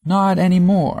enough, not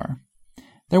anymore.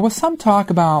 There was some talk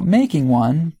about making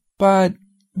one, but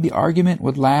the argument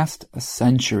would last a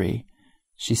century,"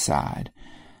 she sighed.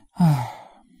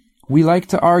 "We like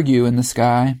to argue in the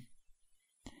sky."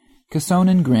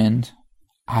 Kosonen grinned.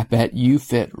 "I bet you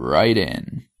fit right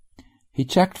in." He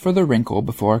checked for the wrinkle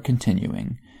before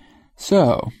continuing.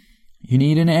 "So, you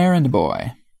need an errand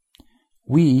boy."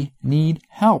 "We need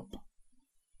help."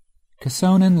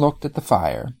 Kosonen looked at the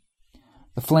fire.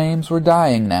 The flames were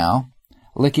dying now,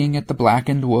 licking at the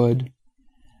blackened wood.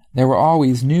 There were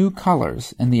always new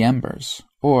colors in the embers,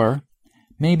 or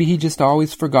maybe he just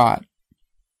always forgot.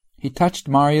 He touched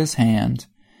Marya's hand.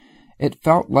 It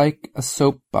felt like a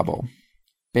soap bubble,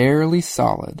 barely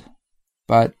solid,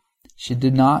 but she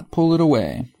did not pull it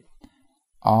away.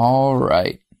 "All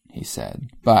right," he said,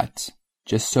 "but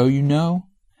just so you know,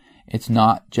 it's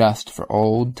not just for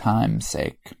old time's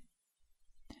sake."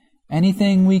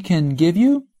 "Anything we can give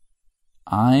you?"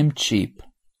 "I'm cheap,"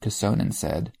 Kosonen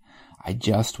said. "I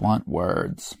just want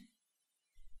words."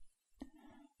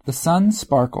 The sun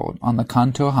sparkled on the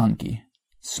Kantohanki,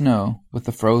 snow with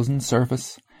a frozen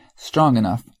surface strong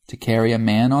enough to carry a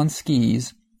man on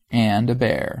skis and a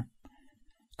bear.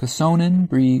 Kosonen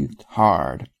breathed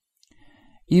hard.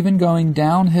 Even going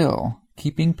downhill,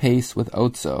 keeping pace with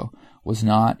Otso, was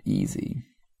not easy.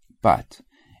 But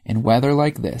in weather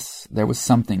like this, there was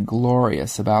something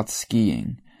glorious about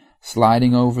skiing,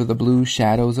 sliding over the blue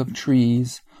shadows of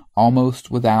trees,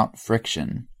 almost without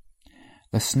friction.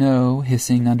 The snow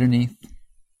hissing underneath.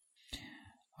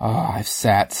 I've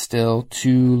sat still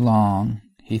too long,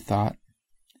 he thought.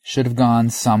 Should have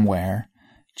gone somewhere,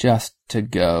 just to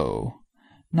go,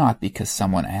 not because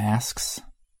someone asks.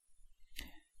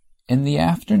 In the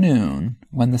afternoon,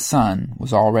 when the sun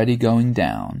was already going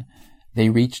down, they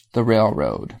reached the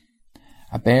railroad.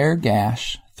 A bare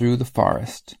gash through the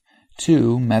forest,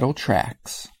 2 metal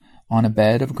tracks on a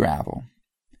bed of gravel.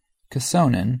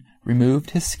 Kosonen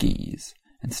removed his skis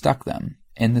and stuck them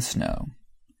in the snow.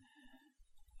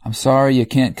 "I'm sorry you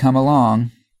can't come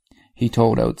along," he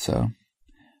told Otso,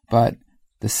 "but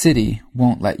the city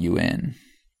won't let you in."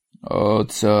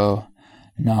 "Otso,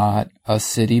 not a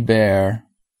city bear,"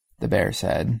 the bear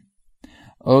said.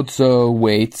 "Otso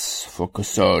waits for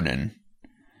Kosonen.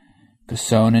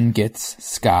 Kosonen gets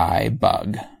sky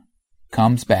bug.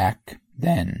 Comes back,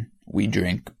 then we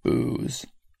drink booze."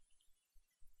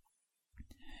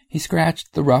 He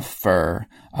scratched the rough fur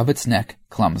of its neck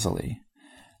clumsily.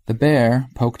 The bear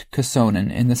poked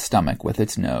Kosonen in the stomach with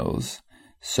its nose,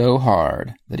 so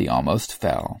hard that he almost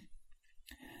fell.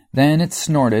 Then it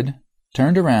snorted,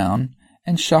 turned around,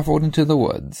 and shuffled into the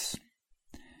woods.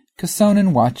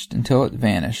 Kosonen watched until it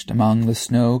vanished among the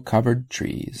snow-covered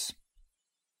trees.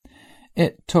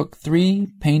 It took 3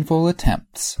 painful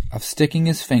attempts of sticking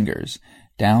his fingers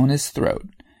down his throat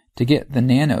to get the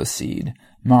nano-seed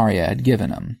Marya had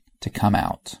given him to come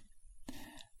out.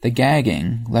 The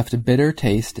gagging left a bitter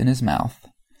taste in his mouth.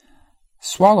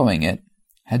 Swallowing it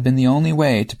had been the only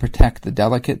way to protect the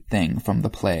delicate thing from the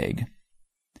plague.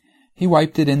 He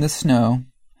wiped it in the snow,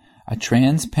 a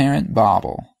transparent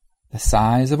bauble, the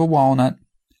size of a walnut,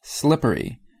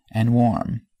 slippery and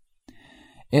warm.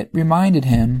 It reminded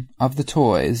him of the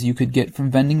toys you could get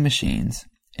from vending machines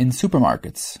in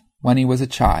supermarkets when he was a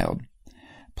child,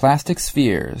 plastic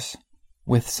spheres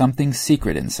with something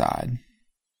secret inside.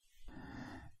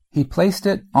 He placed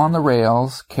it on the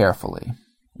rails carefully,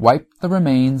 wiped the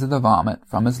remains of the vomit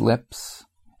from his lips,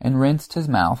 and rinsed his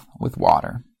mouth with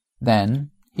water.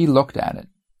 Then he looked at it.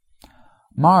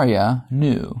 Marya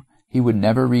knew he would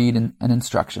never read an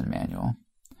instruction manual,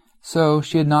 so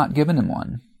she had not given him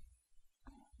one.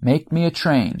 "Make me a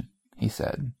train," he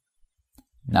said.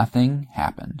 Nothing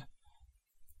happened.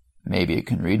 Maybe it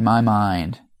can read my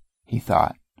mind, he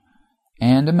thought,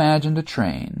 and imagined a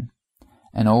train,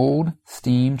 an old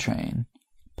steam train,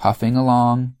 puffing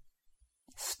along.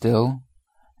 Still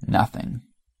nothing.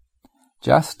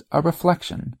 Just a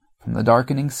reflection from the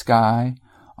darkening sky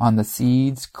on the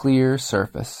seed's clear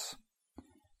surface.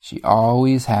 She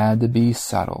always had to be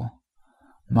subtle.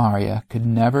 Marya could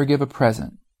never give a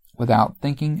present without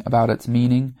thinking about its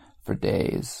meaning for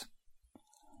days.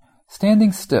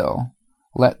 Standing still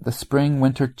let the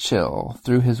spring-winter chill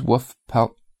through his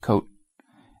woof-pelt coat,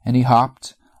 and he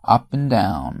hopped up and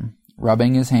down,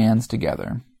 rubbing his hands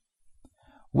together.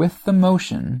 With the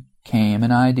motion came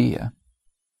an idea.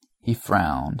 He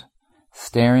frowned,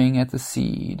 staring at the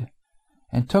seed,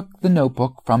 and took the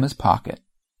notebook from his pocket.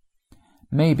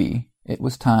 Maybe it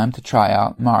was time to try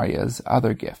out Maria's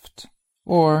other gift,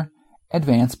 or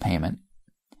advance payment,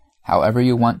 however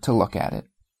you want to look at it.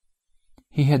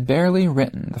 He had barely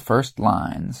written the first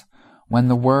lines when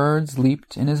the words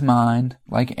leaped in his mind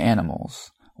like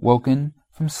animals woken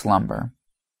from slumber.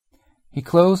 He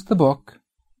closed the book,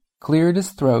 cleared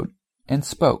his throat, and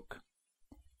spoke.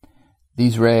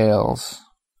 These rails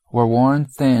were worn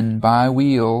thin by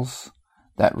wheels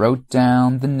that wrote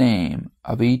down the name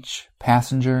of each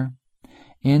passenger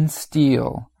in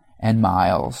steel and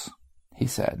miles, he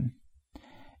said.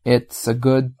 It's a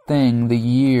good thing the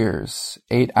years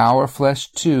ate our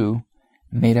flesh too,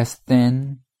 made us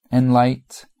thin and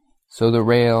light, so the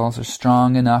rails are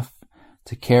strong enough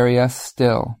to carry us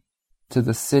still to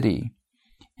the city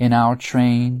in our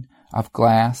train of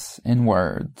glass and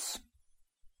words.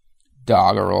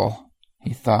 Doggerel,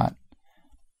 he thought,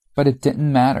 but it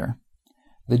didn't matter.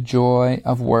 The joy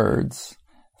of words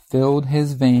filled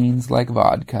his veins like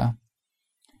vodka.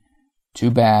 Too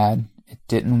bad it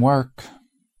didn't work.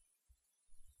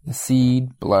 The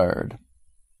seed blurred.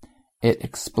 It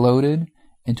exploded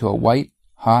into a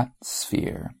white-hot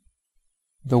sphere.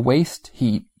 The waste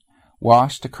heat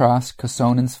washed across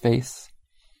Kosonen's face.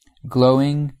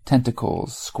 Glowing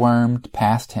tentacles squirmed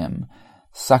past him,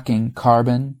 sucking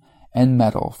carbon and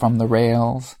metal from the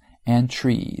rails and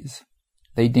trees.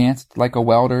 They danced like a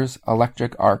welder's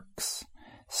electric arcs,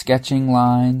 sketching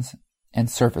lines and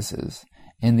surfaces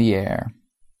in the air.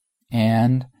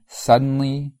 And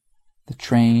suddenly the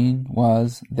train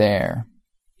was there.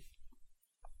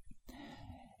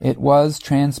 It was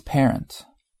transparent,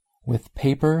 with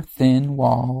paper-thin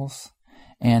walls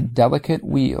and delicate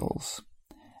wheels,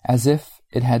 as if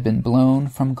it had been blown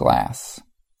from glass.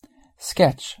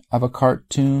 Sketch of a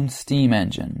cartoon steam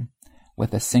engine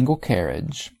with a single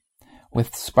carriage,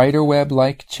 with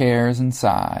spiderweb-like chairs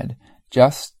inside,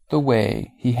 just the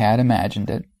way he had imagined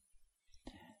it.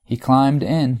 He climbed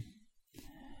in,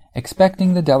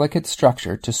 expecting the delicate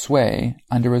structure to sway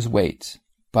under his weight,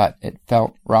 but it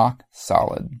felt rock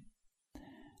solid.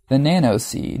 The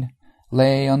nano-seed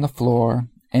lay on the floor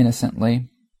innocently,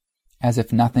 as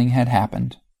if nothing had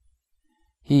happened.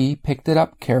 He picked it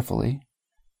up carefully,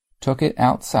 took it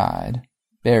outside,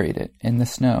 buried it in the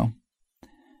snow,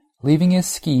 leaving his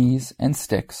skis and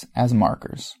sticks as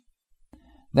markers.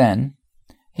 Then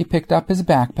he picked up his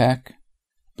backpack,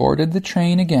 boarded the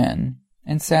train again,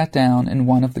 and sat down in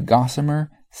one of the gossamer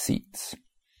seats.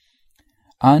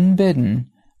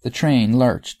 Unbidden, the train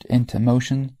lurched into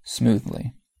motion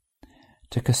smoothly.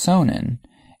 To Kosonen,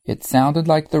 it sounded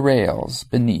like the rails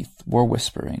beneath were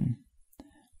whispering,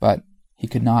 but he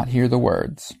could not hear the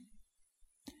words.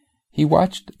 He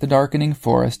watched the darkening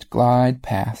forest glide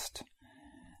past.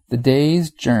 The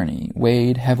day's journey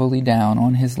weighed heavily down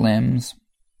on his limbs.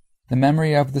 The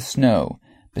memory of the snow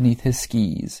beneath his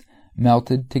skis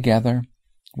melted together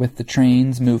with the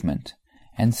train's movement,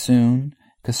 and soon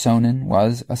Kosonen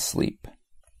was asleep.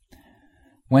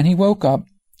 When he woke up,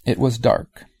 it was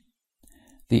dark.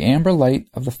 The amber light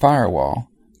of the firewall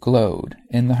glowed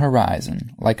in the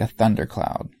horizon like a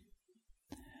thundercloud.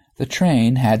 The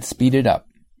train had speeded up.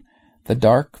 The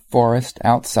dark forest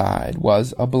outside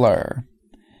was a blur,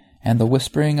 and the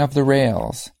whispering of the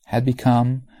rails had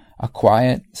become a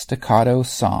quiet staccato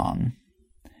song.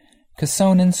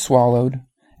 Kosonen swallowed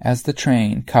as the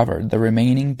train covered the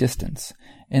remaining distance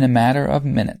in a matter of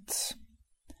minutes.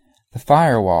 The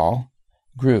firewall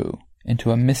grew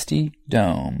into a misty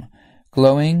dome,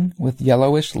 glowing with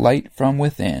yellowish light from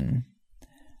within.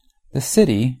 The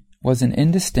city was an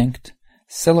indistinct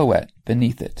silhouette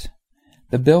beneath it.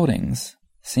 The buildings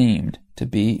seemed to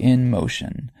be in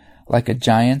motion, like a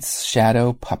giant's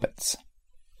shadow puppets.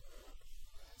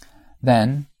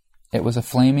 Then it was a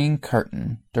flaming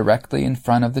curtain directly in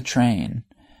front of the train,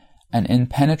 an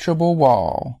impenetrable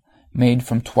wall made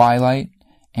from twilight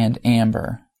and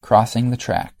amber crossing the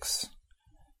tracks.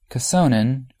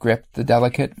 Kosonen gripped the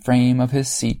delicate frame of his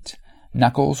seat,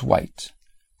 knuckles white.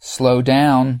 "Slow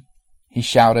down," he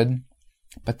shouted,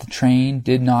 but the train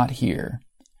did not hear.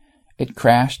 It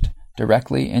crashed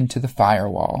directly into the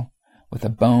firewall with a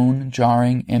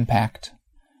bone-jarring impact.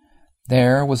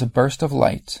 There was a burst of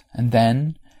light, and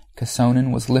then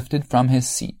Kosonen was lifted from his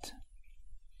seat.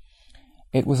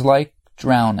 It was like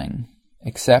drowning,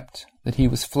 except that he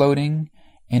was floating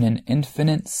in an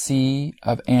infinite sea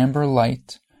of amber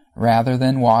light rather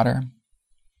than water.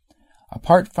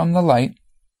 Apart from the light,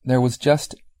 there was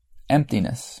just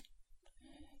emptiness.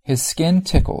 His skin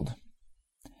tickled.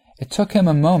 It took him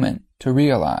a moment to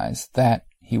realize that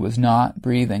he was not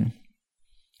breathing.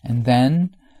 And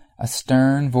then a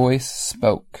stern voice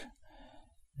spoke.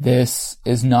 "This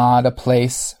is not a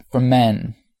place for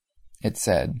men," it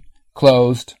said.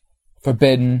 "Closed.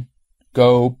 Forbidden.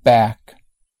 Go back."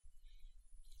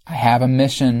 "I have a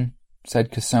mission,"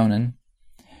 said Kusonin.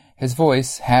 His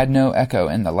voice had no echo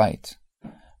in the light.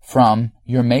 "From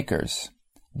your makers.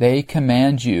 They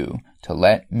command you to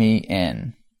let me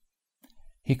in."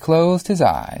 He closed his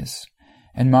eyes,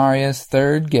 and Maria's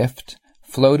third gift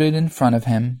floated in front of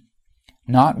him.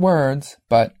 Not words,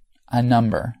 but a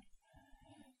number.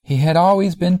 He had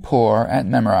always been poor at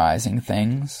memorizing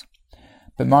things,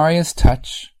 but Maria's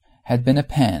touch had been a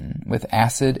pen with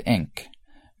acid ink,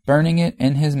 burning it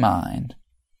in his mind.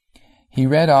 He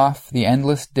read off the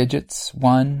endless digits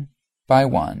one by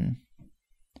one.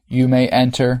 "You may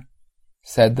enter,"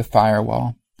 said the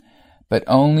firewall, "but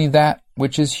only that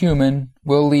which is human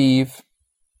will leave."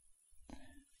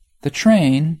 The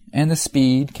train and the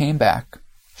speed came back,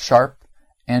 sharp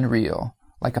and real,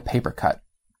 like a paper cut.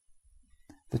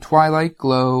 The twilight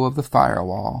glow of the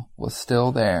firewall was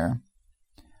still there,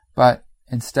 but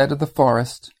instead of the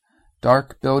forest,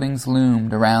 dark buildings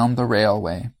loomed around the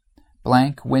railway,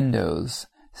 blank windows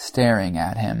staring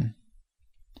at him.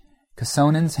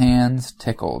 Kusonin's hands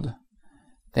tickled.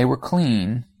 They were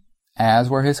clean, as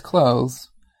were his clothes.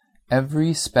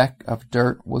 Every speck of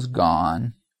dirt was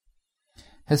gone.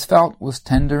 His felt was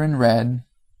tender and red,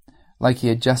 like he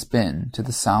had just been to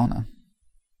the sauna.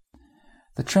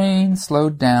 The train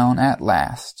slowed down at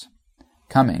last,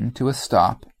 coming to a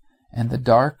stop in the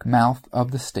dark mouth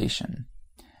of the station,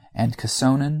 and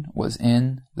Kusonin was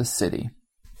in the city.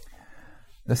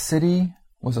 The city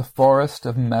was a forest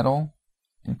of metal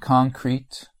and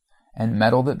concrete and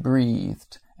metal that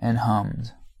breathed and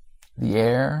hummed. The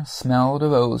air smelled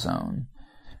of ozone.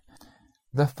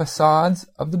 The facades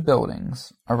of the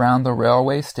buildings around the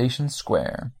railway station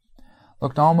square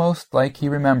looked almost like he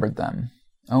remembered them,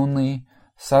 only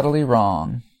subtly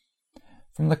wrong.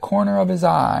 From the corner of his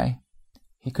eye,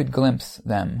 he could glimpse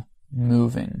them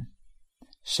moving,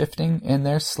 shifting in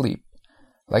their sleep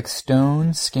like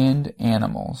stone-skinned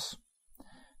animals.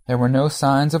 There were no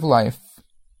signs of life,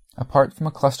 apart from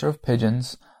a cluster of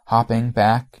pigeons hopping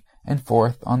back and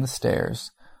forth on the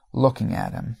stairs, looking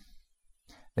at him.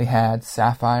 They had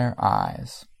sapphire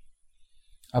eyes.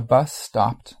 A bus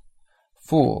stopped,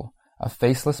 full of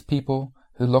faceless people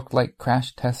who looked like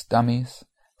crash test dummies,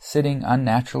 sitting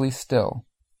unnaturally still.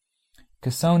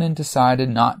 Kusonin decided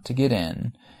not to get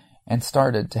in and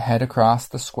started to head across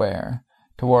the square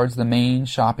towards the main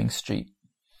shopping street.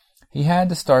 He had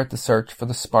to start the search for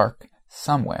the spark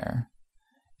somewhere.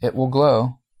 "It will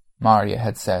glow," Maria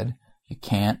had said. "You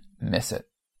can't miss it."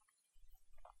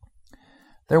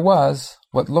 There was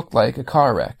what looked like a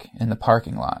car wreck in the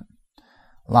parking lot.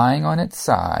 Lying on its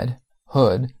side,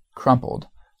 hood crumpled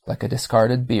like a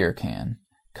discarded beer can,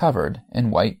 covered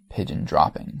in white pigeon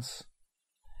droppings.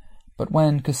 But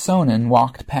when Kusonin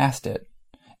walked past it,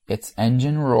 its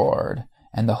engine roared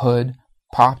and the hood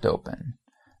popped open.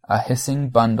 A hissing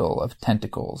bundle of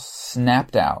tentacles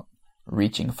snapped out,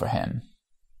 reaching for him.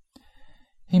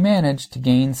 He managed to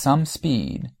gain some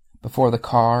speed before the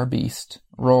car beast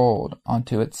rolled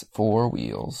onto its four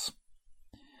wheels.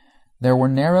 There were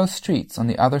narrow streets on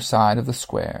the other side of the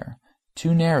square,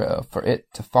 too narrow for it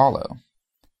to follow.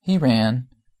 He ran,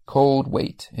 cold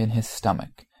weight in his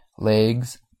stomach,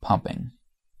 legs pumping.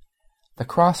 The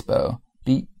crossbow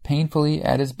beat painfully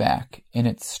at his back in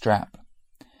its strap,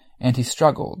 and he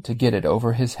struggled to get it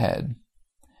over his head.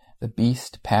 The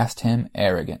beast passed him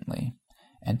arrogantly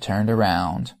and turned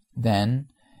around. Then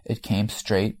it came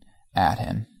straight at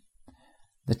him.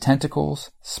 The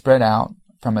tentacles spread out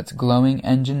from its glowing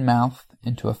engine mouth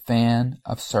into a fan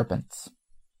of serpents.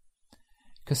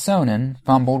 Kusonin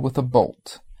fumbled with a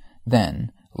bolt,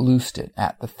 then loosed it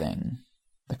at the thing.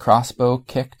 The crossbow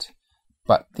kicked,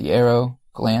 but the arrow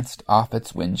glanced off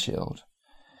its windshield.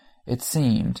 It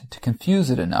seemed to confuse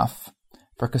it enough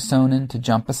for Kusonin to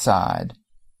jump aside.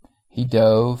 He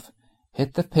dove,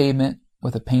 hit the pavement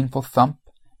with a painful thump,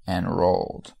 and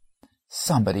rolled.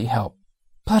 "Somebody help!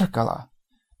 Perkala!"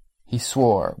 He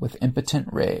swore with impotent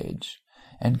rage,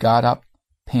 and got up,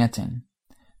 panting,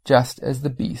 just as the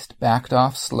beast backed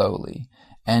off slowly,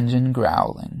 engine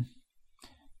growling.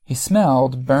 He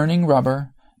smelled burning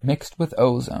rubber mixed with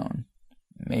ozone.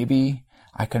 "Maybe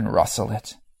I can rustle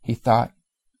it," he thought,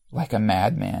 like a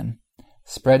madman,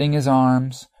 spreading his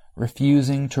arms,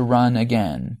 refusing to run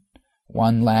again,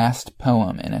 one last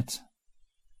poem in it.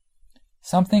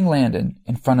 Something landed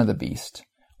in front of the beast,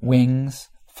 wings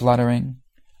fluttering,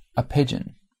 a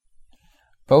pigeon.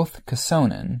 Both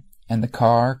Casonin and the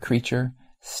car creature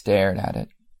stared at it.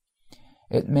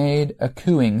 It made a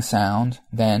cooing sound,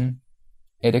 then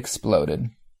it exploded.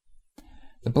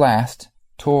 The blast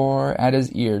tore at his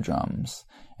eardrums,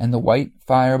 and the white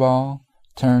fireball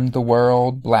turned the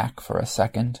world black for a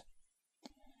second.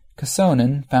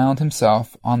 Casonin found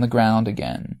himself on the ground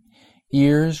again,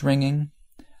 ears ringing,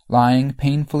 lying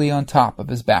painfully on top of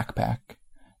his backpack.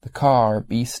 The car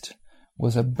beast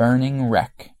was a burning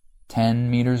wreck 10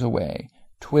 meters away,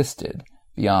 twisted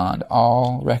beyond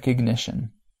all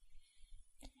recognition.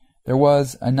 There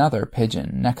was another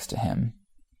pigeon next to him,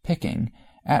 picking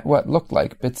at what looked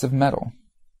like bits of metal.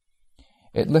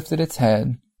 It lifted its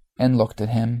head and looked at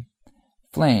him,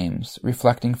 flames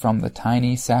reflecting from the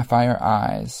tiny sapphire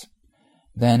eyes.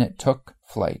 Then it took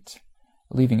flight,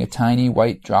 leaving a tiny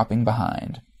white dropping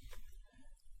behind.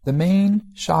 The main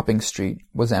shopping street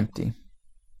was empty.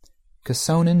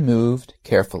 Casonin moved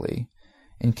carefully,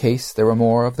 in case there were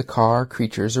more of the car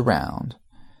creatures around,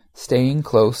 staying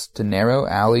close to narrow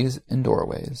alleys and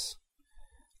doorways.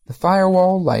 The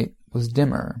firewall light was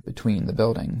dimmer between the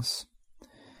buildings,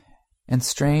 and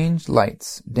strange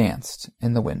lights danced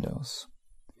in the windows.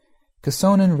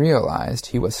 Casonin realized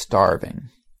he was starving.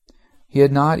 He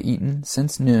had not eaten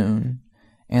since noon,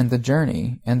 and the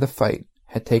journey and the fight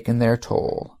had taken their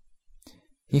toll.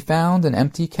 He found an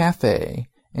empty cafe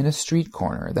in a street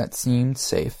corner that seemed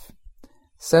safe,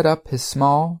 set up his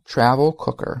small travel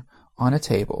cooker on a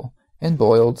table, and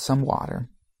boiled some water.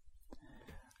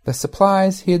 The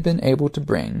supplies he had been able to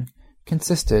bring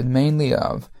consisted mainly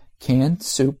of canned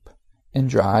soup and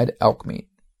dried elk meat,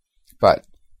 but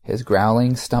his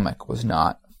growling stomach was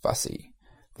not fussy.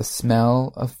 The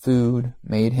smell of food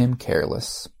made him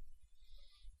careless.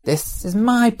 "This is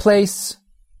my place,"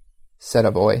 said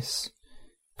a voice.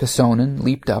 Casonin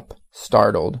leaped up,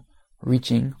 startled,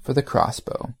 reaching for the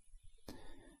crossbow.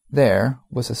 There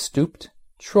was a stooped,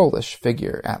 trollish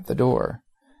figure at the door,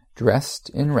 dressed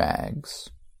in rags.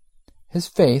 His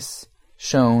face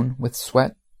shone with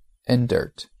sweat and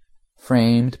dirt,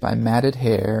 framed by matted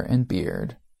hair and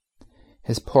beard.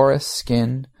 His porous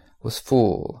skin was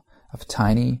full of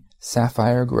tiny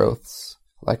sapphire growths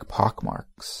like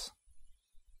pockmarks.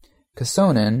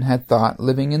 Casonin had thought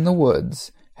living in the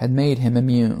woods had made him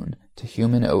immune to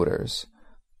human odors,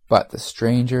 but the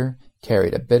stranger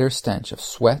carried a bitter stench of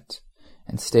sweat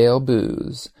and stale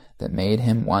booze that made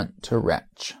him want to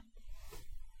retch.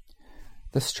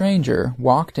 The stranger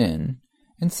walked in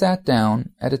and sat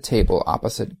down at a table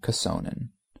opposite Casonin.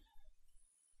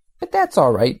 "But that's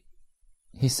all right,"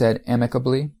 he said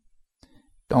amicably.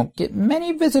 "Don't get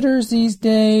many visitors these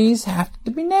days. Have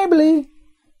to be neighborly.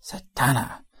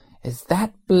 Satana, is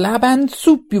that blaban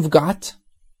soup you've got?"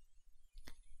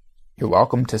 "You're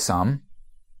welcome to some,"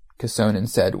 Casonin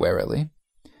said warily.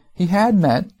 He had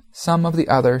met some of the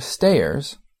other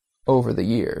stayers over the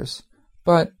years,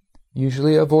 but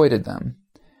usually avoided them.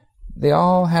 They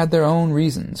all had their own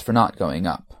reasons for not going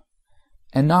up,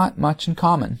 and not much in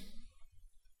common.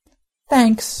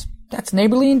 "Thanks, that's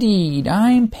neighborly indeed.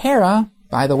 I'm Para,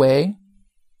 by the way."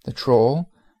 The troll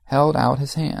held out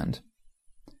his hand.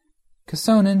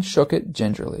 Casonin shook it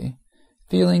gingerly,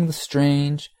 feeling the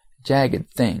strange, jagged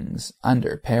things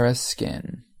under Para's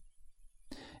skin.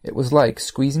 It was like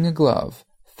squeezing a glove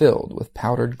filled with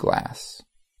powdered glass.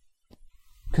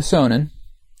 "Casonin,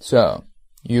 so,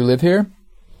 you live here?"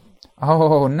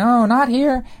 "Oh, no, not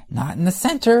here. Not in the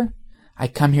center. I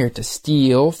come here to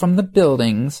steal from the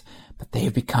buildings, but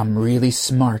they've become really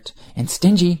smart and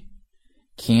stingy.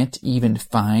 Can't even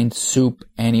find soup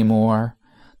anymore.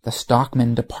 The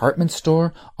Stockman department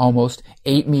store almost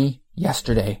ate me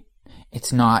yesterday.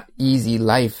 It's not easy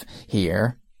life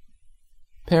here."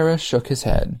 Para shook his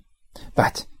head.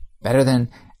 "But better than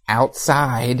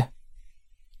outside."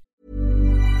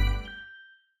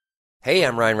 Hey,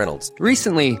 I'm Ryan Reynolds.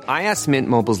 Recently, I asked Mint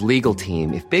Mobile's legal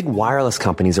team if big wireless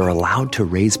companies are allowed to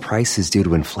raise prices due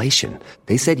to inflation.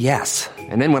 They said yes.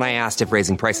 And then when I asked if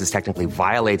raising prices technically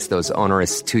violates those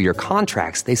onerous 2-year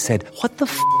contracts, they said, "What the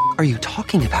f*** are you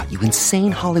talking about, you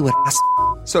insane Hollywood ass?"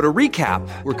 So to recap,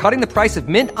 we're cutting the price of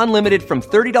Mint Unlimited from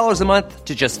 $30 a month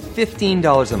to just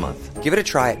 $15 a month. Give it a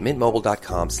try at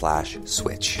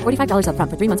mintmobile.com/switch. $45 up front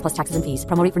for 3 months plus taxes and fees.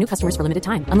 Promo rate for new customers for limited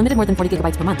time. Unlimited more than 40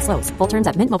 gigabytes per month. Slows full terms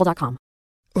at mintmobile.com.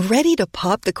 Ready to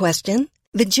pop the question?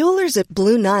 The jewelers at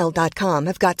BlueNile.com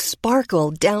have got sparkle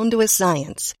down to a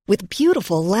science with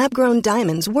beautiful lab-grown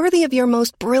diamonds worthy of your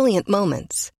most brilliant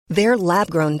moments. Their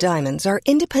lab-grown diamonds are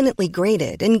independently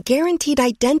graded and guaranteed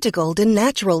identical to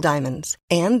natural diamonds.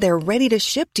 And they're ready to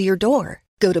ship to your door.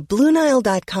 Go to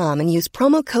BlueNile.com and use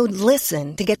promo code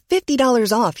LISTEN to get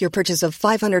 $50 off your purchase of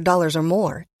 $500 or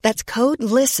more. That's code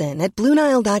LISTEN at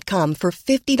BlueNile.com for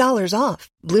 $50 off.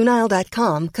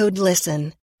 BlueNile.com, code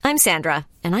LISTEN. I'm Sandra,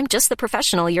 and I'm just the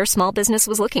professional your small business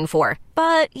was looking for.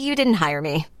 But you didn't hire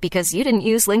me because you didn't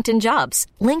use LinkedIn Jobs.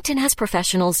 LinkedIn has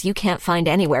professionals you can't find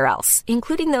anywhere else,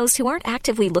 including those who aren't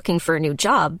actively looking for a new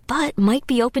job, but might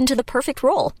be open to the perfect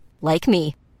role, like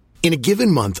me. In a given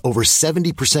month, over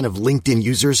 70% of LinkedIn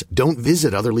users don't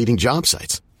visit other leading job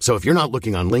sites. So if you're not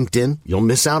looking on LinkedIn, you'll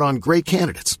miss out on great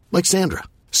candidates like Sandra.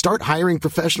 Start hiring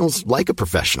professionals like a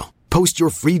professional. Post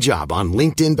your free job on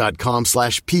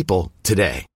linkedin.com/people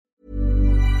today.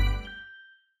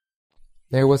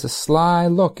 There was a sly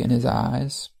look in his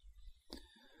eyes.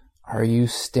 "Are you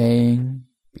staying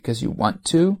because you want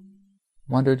to?"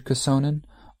 wondered Kusonin,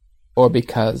 "or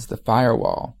because the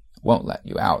firewall won't let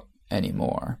you out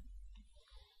anymore?"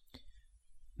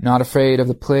 "Not afraid of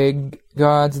the plague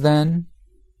gods, then?"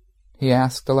 he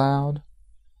asked aloud.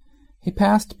 He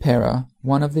passed Para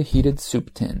one of the heated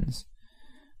soup tins.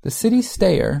 The city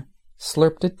stayer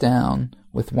slurped it down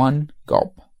with one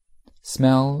gulp,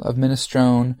 smell of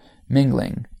minestrone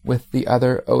mingling with the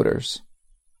other odors.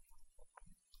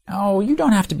 "Oh, you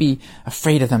don't have to be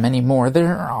afraid of them any more.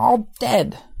 They're all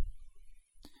dead."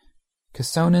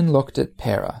 Kusonin looked at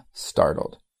Para,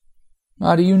 startled.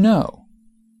 "How do you know?"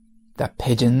 "The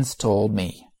pigeons told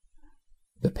me."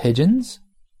 "The pigeons?"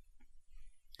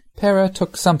 Para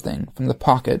took something from the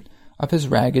pocket of his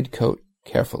ragged coat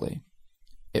carefully.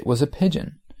 It was a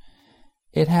pigeon.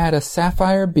 It had a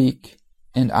sapphire beak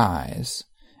and eyes,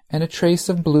 and a trace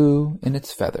of blue in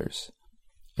its feathers.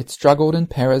 It struggled in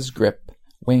Para's grip,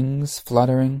 wings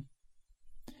fluttering.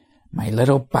 "My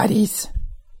little buddies,"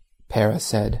 Para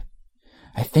said.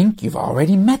 "I think you've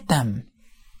already met them."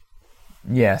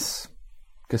 "Yes,"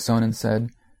 Kusonin said.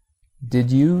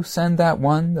 "Did you send that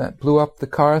one that blew up the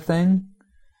car thing?"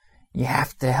 "You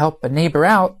have to help a neighbor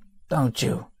out, don't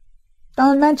you?"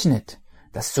 "Don't mention it.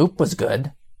 The soup was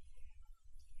good."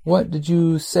 "What did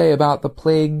you say about the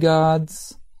plague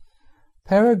gods?"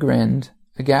 Para grinned,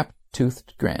 a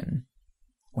gap-toothed grin.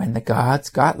 "When the gods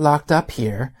got locked up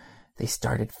here, they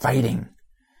started fighting.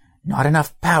 Not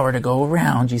enough power to go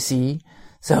around, you see.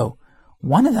 So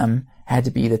one of them had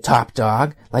to be the top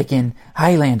dog, like in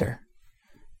Highlander.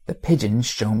 The pigeons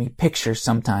show me pictures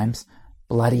sometimes.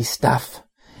 Bloody stuff.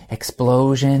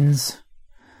 Explosions.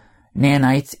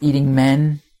 Nanites eating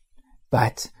men.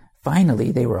 But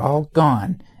finally they were all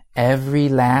gone. Every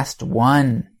last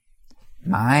one.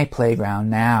 My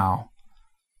playground now."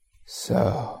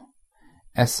 "So,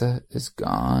 Essa is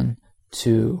gone,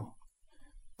 too."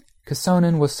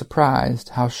 Kusonin was surprised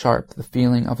how sharp the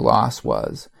feeling of loss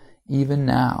was, even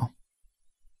now.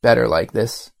 "Better like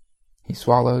this," he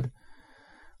swallowed.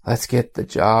 "Let's get the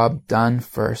job done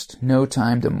first. No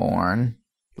time to mourn.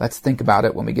 Let's think about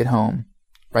it when we get home.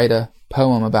 Write a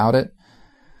poem about it.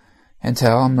 And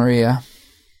tell Maria."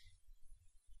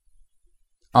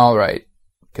 "All right,"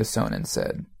 Kusonin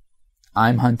said.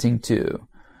 "I'm hunting too.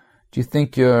 Do you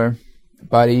think your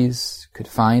buddies could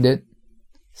find it?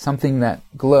 Something that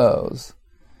glows.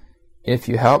 If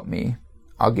you help me,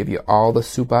 I'll give you all the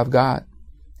soup I've got,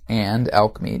 and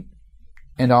elk meat,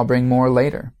 and I'll bring more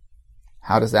later.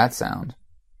 How does that sound?"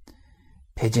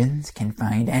 "Pigeons can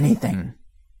find anything,"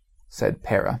 said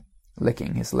Para,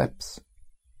 licking his lips.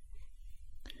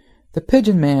 The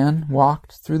pigeon man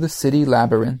walked through the city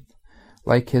labyrinth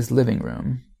like his living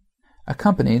room,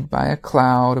 accompanied by a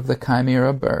cloud of the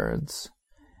chimera birds.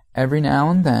 Every now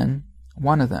and then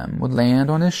one of them would land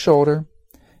on his shoulder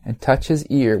and touch his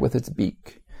ear with its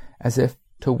beak, as if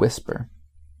to whisper.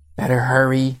 "Better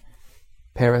hurry,"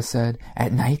 Para said.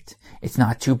 "At night it's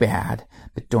not too bad,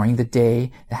 but during the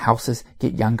day the houses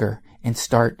get younger and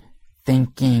start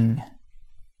thinking."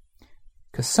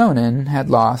 Kusonin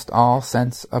had lost all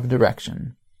sense of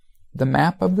direction. The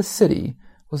map of the city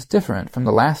was different from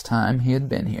the last time he had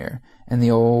been here in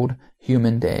the old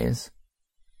human days.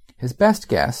 His best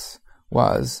guess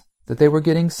was that they were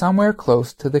getting somewhere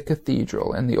close to the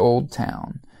cathedral in the old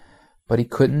town, but he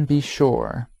couldn't be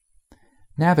sure.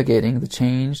 Navigating the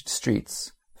changed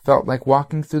streets felt like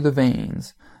walking through the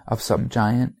veins of some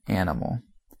giant animal,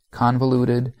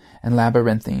 convoluted and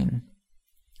labyrinthine.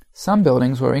 Some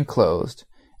buildings were enclosed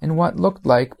in what looked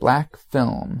like black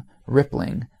film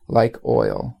rippling like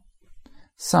oil.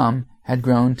 Some had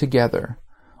grown together,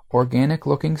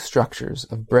 organic-looking structures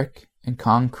of brick and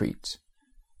concrete,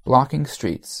 blocking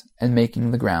streets and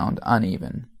making the ground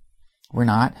uneven. "We're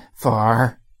not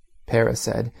far," Para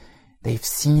said. "They've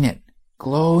seen it,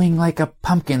 glowing like a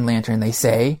pumpkin lantern, they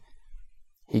say."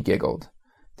 He giggled.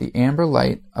 The amber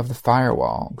light of the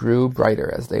firewall grew brighter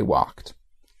as they walked.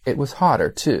 It was hotter,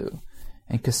 too,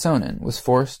 and Kasonen was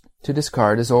forced to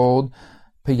discard his old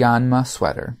pyjama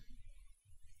sweater.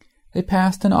 They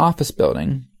passed an office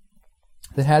building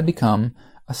that had become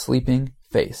a sleeping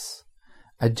face,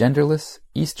 a genderless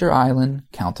Easter Island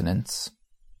countenance.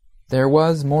 There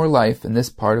was more life in this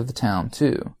part of the town,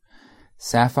 too.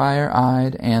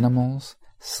 Sapphire-eyed animals,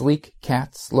 sleek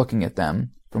cats looking at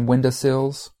them from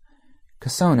windowsills.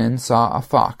 Kasonen saw a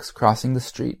fox crossing the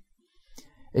street.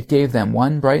 It gave them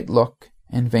one bright look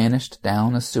and vanished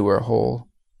down a sewer hole.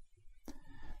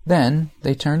 Then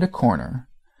they turned a corner,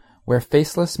 where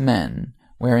faceless men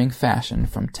wearing fashion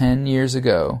from 10 years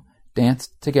ago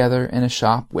danced together in a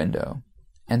shop window,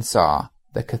 and saw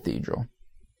the cathedral.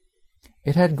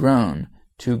 It had grown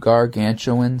to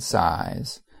gargantuan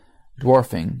size,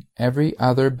 dwarfing every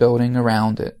other building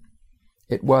around it.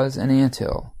 It was an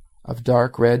anthill of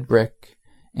dark red brick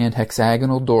and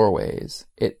hexagonal doorways.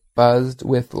 It buzzed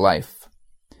with life.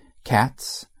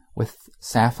 Cats with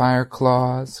sapphire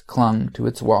claws clung to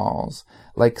its walls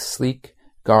like sleek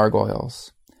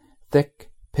gargoyles.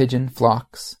 Thick pigeon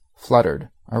flocks fluttered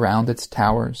around its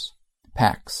towers.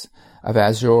 Packs of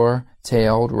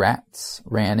azure-tailed rats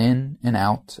ran in and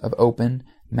out of open,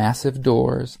 massive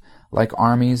doors like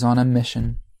armies on a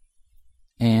mission.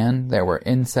 And there were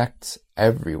insects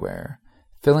everywhere,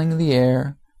 filling the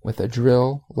air with a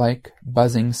drill-like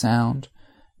buzzing sound,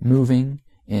 moving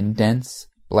in dense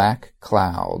black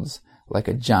clouds like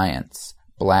a giant's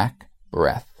black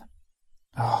breath.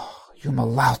 "Oh,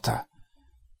 Jumalauta,"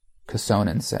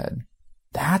 Kasonen said.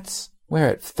 "That's where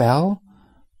it fell?"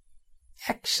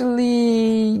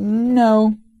 "Actually,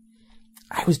 no.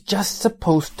 I was just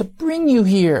supposed to bring you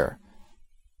here,"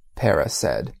 Para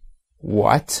said.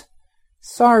 "What?"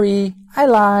 "Sorry, I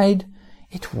lied.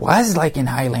 It was like in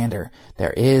Highlander.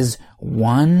 There is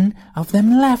one of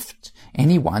them left, and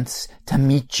he wants to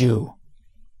meet you."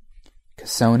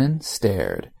 Kasonen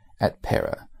stared at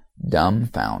Para,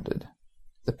 dumbfounded.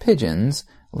 The pigeons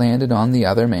landed on the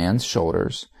other man's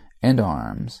shoulders and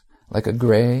arms like a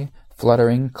gray,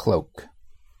 fluttering cloak.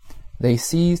 They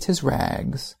seized his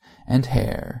rags and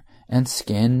hair and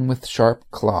skin with sharp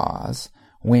claws.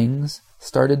 Wings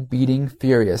started beating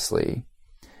furiously.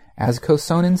 As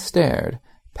Kasonen stared,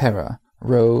 Para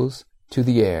rose to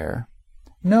the air.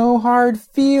 "No hard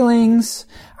feelings.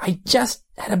 I just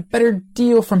had a better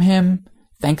deal from him.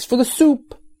 Thanks for the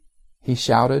soup," he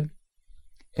shouted.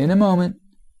 In a moment,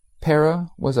 Para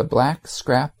was a black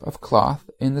scrap of cloth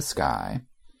in the sky.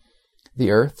 The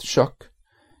earth shook.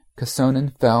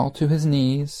 Kasonen fell to his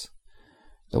knees.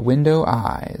 The window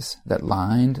eyes that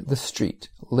lined the street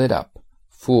lit up,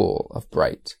 full of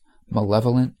bright,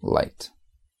 malevolent light.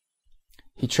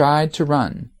 He tried to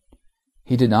run.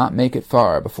 He did not make it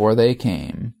far before they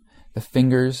came, the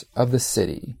fingers of the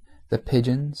city, the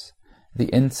pigeons, the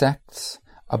insects,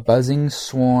 a buzzing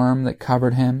swarm that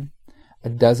covered him. A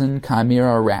dozen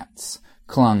chimera rats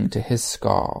clung to his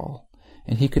skull,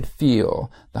 and he could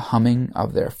feel the humming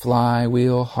of their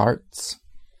flywheel hearts.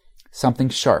 Something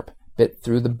sharp bit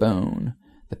through the bone.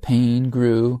 The pain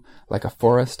grew like a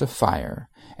forest of fire,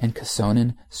 and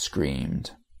Kasonen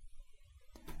screamed.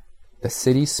 The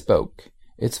city spoke.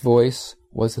 Its voice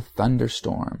was a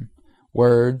thunderstorm,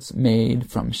 words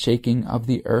made from shaking of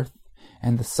the earth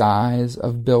and the size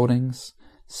of buildings,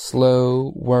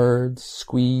 slow words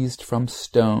squeezed from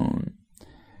stone.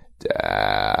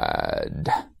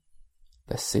 "Dad,"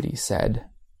 the city said.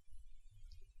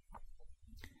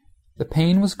 The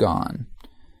pain was gone.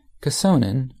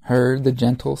 Kasonen heard the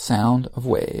gentle sound of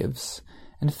waves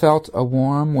and felt a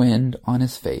warm wind on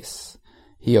his face.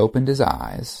 He opened his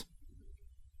eyes.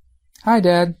 "Hi,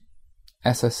 Dad,"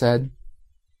 Essa said.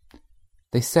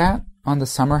 They sat on the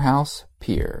summer house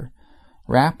pier,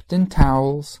 wrapped in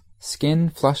towels, skin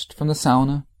flushed from the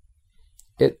sauna.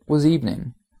 It was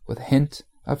evening, with a hint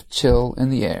of chill in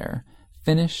the air,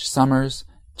 Finnish summer's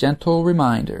gentle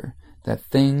reminder that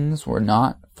things were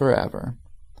not forever.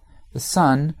 The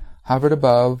sun hovered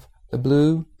above the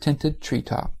blue-tinted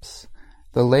treetops.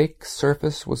 The lake's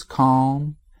surface was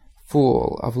calm,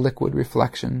 full of liquid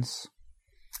reflections.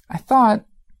 "I thought,"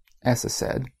 Essa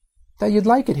said, "that you'd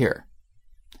like it here."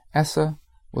 Essa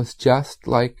was just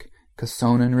like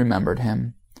Kasonen remembered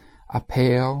him. A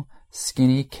pale,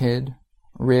 skinny kid,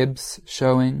 ribs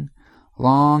showing,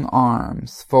 long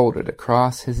arms folded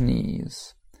across his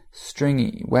knees,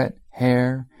 stringy, wet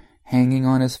hair hanging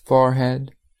on his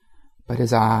forehead. But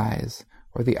his eyes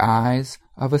were the eyes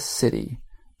of a city,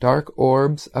 dark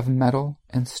orbs of metal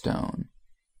and stone.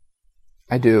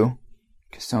 I do,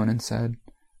 Kisonin said.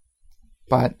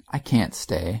 But I can't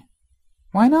stay.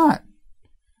 Why not?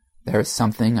 There is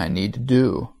something I need to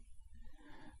do.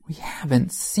 We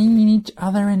haven't seen each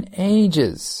other in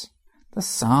ages. The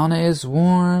sauna is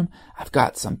warm. I've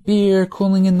got some beer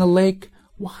cooling in the lake.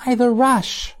 Why the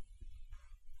rush?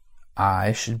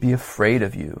 I should be afraid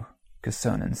of you,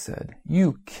 Kisonin said.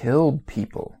 You killed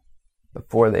people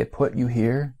before they put you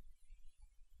here.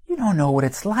 You don't know what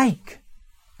it's like,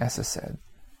 Essa said.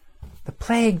 The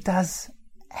plague does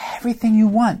everything you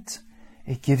want.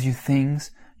 It gives you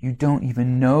things you don't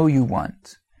even know you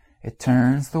want. It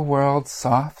turns the world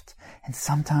soft, and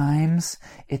sometimes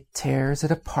it tears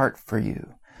it apart for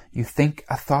you. You think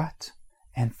a thought,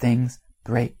 and things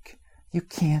break. You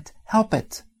can't help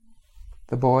it.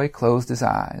 The boy closed his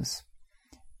eyes.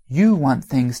 You want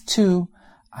things too.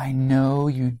 I know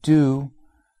you do.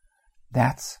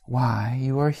 That's why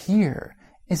you are here,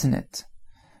 isn't it?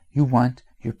 You want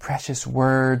your precious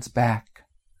words back.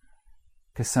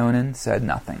 Kisonin said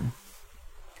nothing.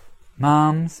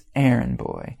 Mom's errand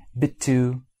boy,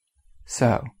 Bitu.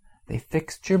 So, they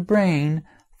fixed your brain,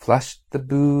 flushed the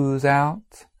booze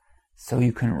out, so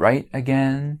you can write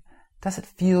again. Does it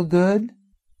feel good?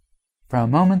 For a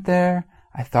moment there,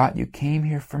 I thought you came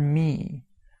here for me.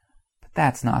 But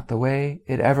that's not the way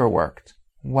it ever worked,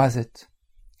 was it?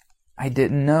 I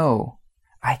didn't know.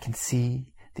 I can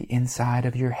see the inside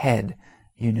of your head,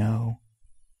 you know,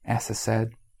 Essa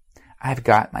said. I've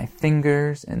got my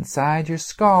fingers inside your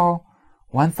skull.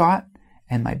 One thought,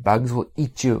 and my bugs will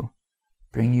eat you.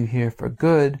 Bring you here for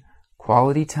good,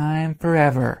 quality time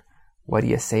forever. What do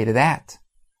you say to that?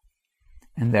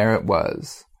 And there it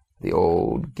was, the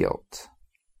old guilt.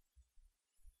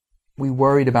 We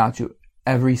worried about you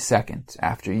every second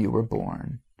after you were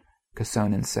born,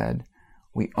 Kisonin said.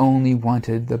 We only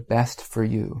wanted the best for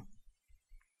you.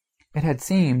 It had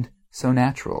seemed so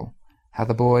natural, how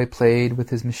the boy played with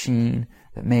his machine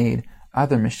that made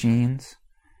other machines,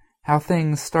 how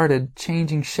things started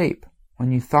changing shape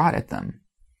when you thought at them,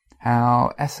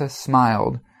 how Essa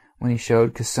smiled when he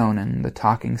showed Kisonin the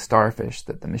talking starfish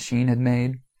that the machine had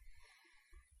made.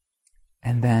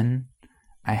 And then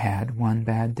I had one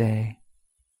bad day.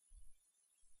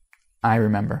 I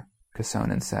remember,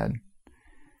 Kisonin said.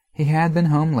 He had been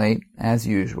home late, as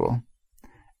usual.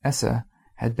 Essa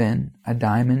had been a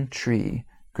diamond tree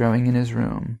growing in his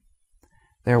room.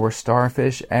 There were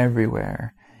starfish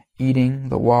everywhere, eating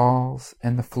the walls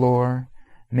and the floor,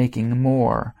 making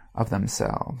more of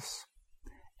themselves.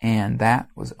 And that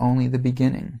was only the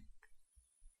beginning.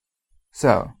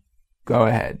 So, go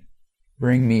ahead.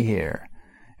 Bring me here.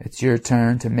 It's your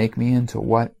turn to make me into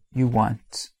what you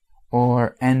want.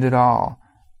 Or end it all.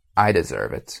 I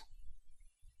deserve it.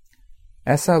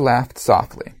 Essa laughed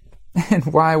softly. And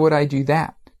why would I do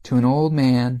that to an old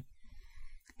man?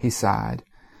 He sighed.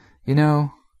 You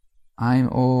know, I'm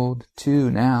old too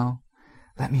now.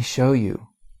 Let me show you.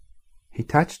 He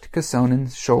touched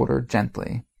Kisonin's shoulder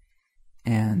gently,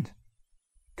 and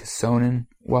Kisonin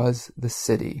was the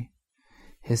city.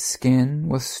 His skin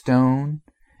was stone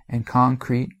and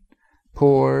concrete,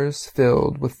 pores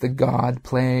filled with the god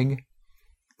plague.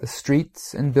 The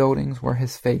streets and buildings were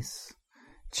his face,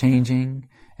 changing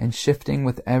and shifting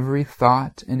with every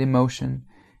thought and emotion.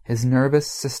 His nervous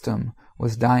system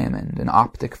was diamond and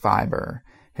optic fiber.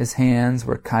 His hands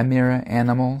were chimera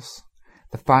animals.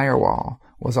 The firewall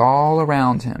was all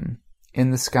around him,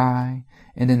 in the sky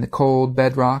and in the cold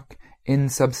bedrock,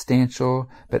 insubstantial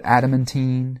but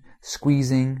adamantine,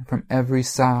 squeezing from every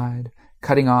side,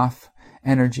 cutting off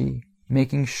energy,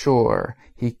 making sure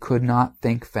he could not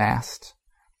think fast.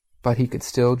 But he could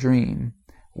still dream,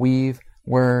 weave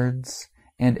words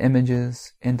and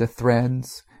images into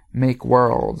threads, make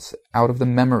worlds out of the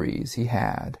memories he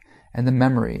had, and the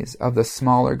memories of the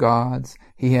smaller gods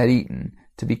he had eaten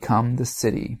to become the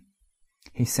city.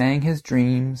 He sang his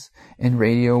dreams in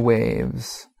radio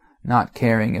waves, not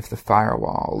caring if the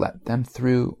firewall let them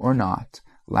through or not,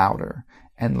 louder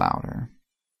and louder.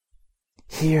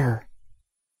 Here,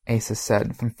 Asa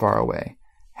said from far away,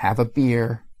 have a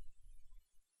beer.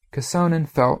 Kisonin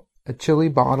felt a chilly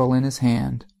bottle in his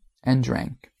hand and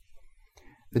drank.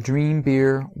 The dream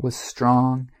beer was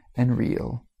strong and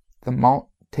real. The malt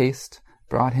taste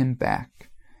brought him back.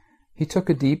 He took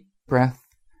a deep breath,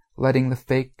 letting the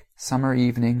fake summer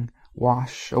evening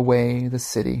wash away the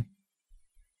city.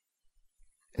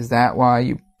 Is that why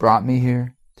you brought me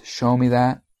here, to show me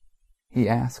that? He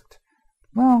asked.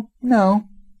 Well, no,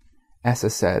 Essa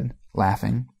said,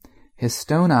 laughing. His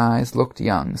stone eyes looked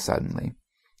young suddenly.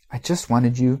 I just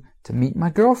wanted you to meet my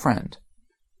girlfriend.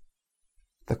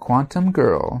 The quantum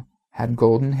girl had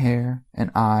golden hair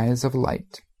and eyes of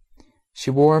light. She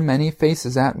wore many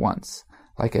faces at once,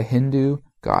 like a Hindu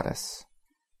goddess.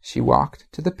 She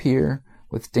walked to the pier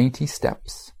with dainty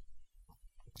steps.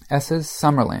 Essa's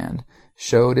Summerland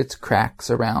showed its cracks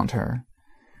around her.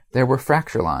 There were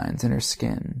fracture lines in her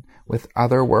skin, with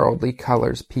otherworldly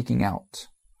colors peeking out.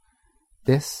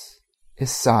 "This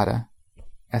is Sada,"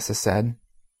 Essa said.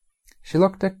 She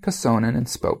looked at Kosonen and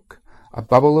spoke, a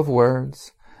bubble of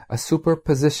words, a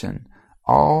superposition,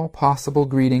 all possible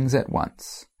greetings at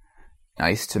once.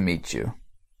 "Nice to meet you,"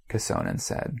 Kosonen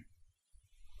said.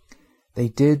 "They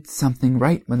did something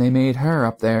right when they made her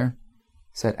up there,"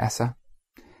 said Essa.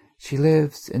 "She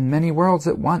lives in many worlds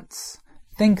at once,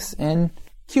 thinks in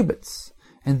cubits,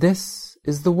 and this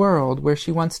is the world where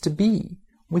she wants to be,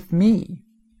 with me."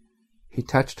 He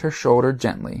touched her shoulder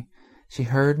gently. "She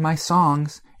heard my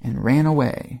songs and ran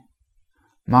away."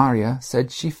 "Maria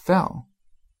said she fell,"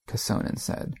 Kosonen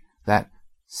said, "that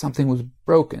something was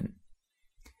broken."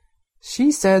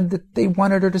 "She said that they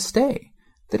wanted her to stay.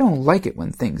 They don't like it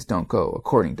when things don't go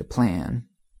according to plan."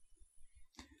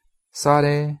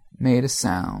 Sade made a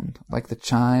sound like the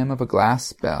chime of a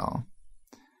glass bell.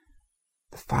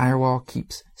 "The firewall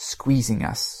keeps squeezing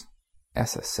us,"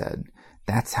 Essa said.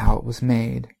 "That's how it was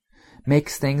made.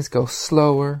 Makes things go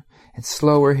slower and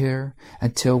slower here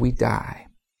until we die.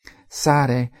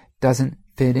 Sade doesn't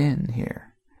fit in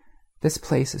here. This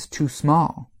place is too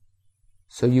small.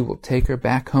 So you will take her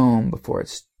back home before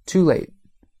it's too late."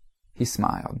 He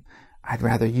smiled. "I'd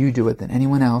rather you do it than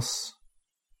anyone else."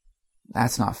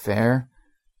 "That's not fair,"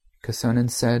 Kosonen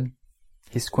said.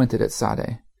 He squinted at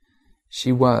Sade.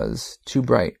 She was too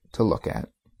bright to look at.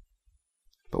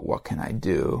 "But what can I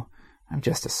do? I'm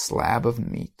just a slab of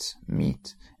meat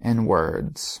and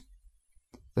words."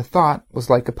 The thought was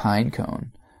like a pine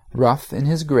cone, rough in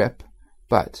his grip,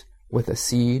 but with a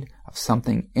seed of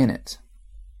something in it.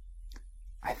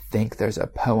 "I think there's a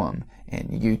poem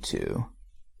in you two,"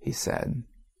 he said.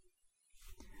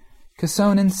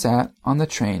 Kosonen sat on the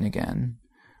train again,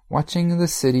 watching the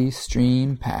city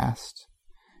stream past.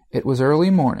 It was early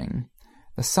morning.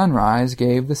 The sunrise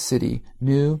gave the city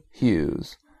new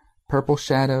hues, purple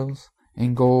shadows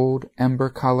and gold ember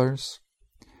colors.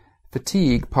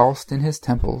 Fatigue pulsed in his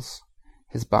temples.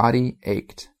 His body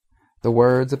ached. The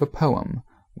words of a poem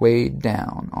weighed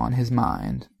down on his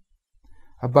mind.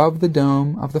 Above the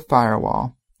dome of the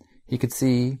firewall, he could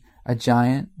see a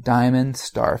giant diamond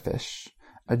starfish,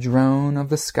 a drone of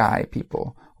the sky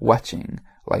people watching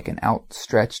like an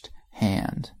outstretched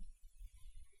hand.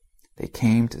 "They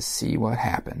came to see what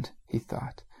happened," he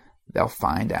thought. "They'll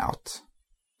find out."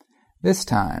 This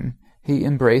time he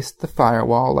embraced the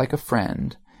firewall like a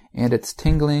friend, and its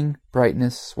tingling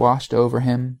brightness washed over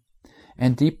him,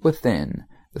 and deep within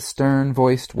the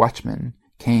stern-voiced watchman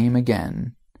came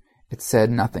again. It said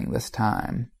nothing this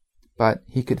time, but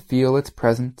he could feel its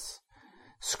presence,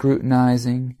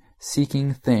 scrutinizing,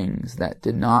 seeking things that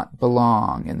did not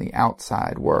belong in the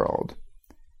outside world.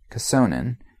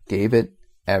 Kosonen gave it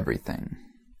everything.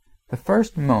 The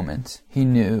first moment he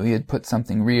knew he had put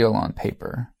something real on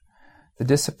paper. The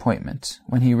disappointment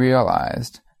when he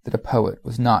realized that a poet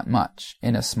was not much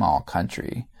in a small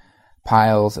country.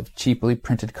 Piles of cheaply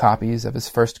printed copies of his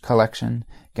first collection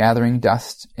gathering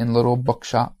dust in little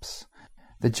bookshops.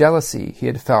 The jealousy he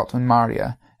had felt when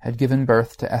Maria had given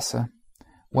birth to Essa.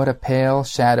 What a pale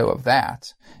shadow of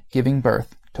that giving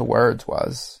birth to words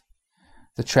was.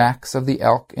 The tracks of the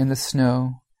elk in the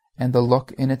snow, and the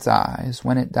look in its eyes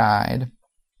when it died.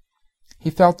 He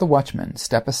felt the watchman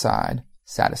step aside,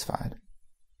 satisfied.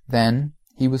 Then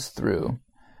he was through.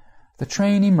 The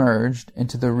train emerged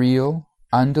into the real,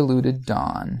 undiluted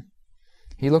dawn.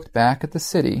 He looked back at the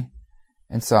city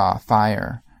and saw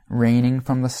fire raining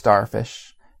from the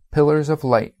starfish, pillars of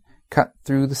light cut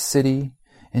through the city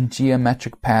in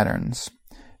geometric patterns,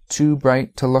 too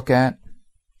bright to look at,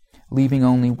 leaving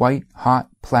only white, hot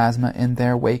plasma in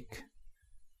their wake.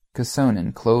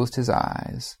 Kosonen closed his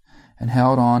eyes and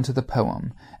held on to the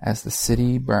poem as the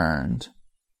city burned.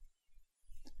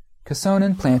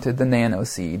 Kosonen planted the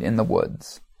nano-seed in the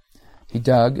woods. He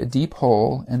dug a deep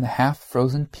hole in the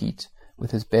half-frozen peat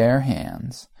with his bare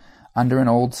hands, under an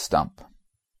old stump.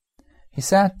 He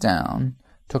sat down,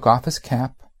 took off his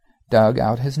cap, dug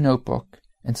out his notebook,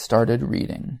 and started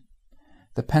reading.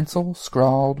 The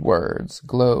pencil-scrawled words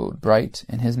glowed bright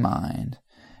in his mind,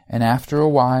 and after a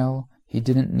while he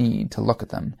didn't need to look at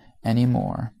them any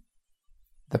more.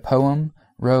 The poem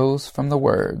rose from the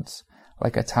words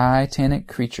like a titanic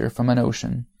creature from an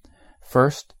ocean,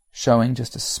 first showing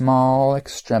just a small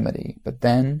extremity, but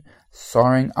then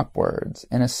soaring upwards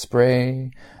in a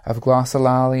spray of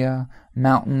glossolalia,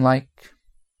 mountain-like.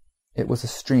 It was a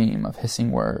stream of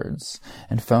hissing words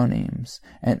and phonemes,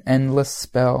 an endless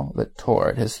spell that tore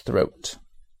at his throat.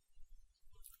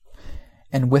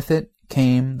 And with it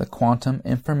came the quantum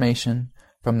information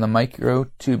from the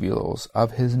microtubules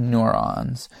of his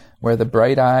neurons, where the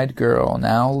bright-eyed girl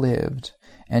now lived,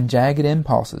 and jagged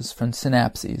impulses from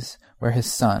synapses where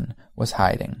his son was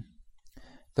hiding.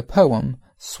 The poem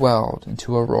swelled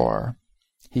into a roar.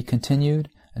 He continued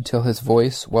until his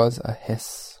voice was a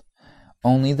hiss.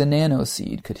 Only the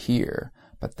nanoseed could hear,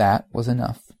 but that was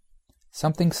enough.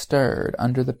 Something stirred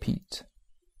under the peat.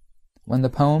 When the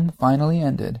poem finally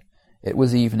ended, it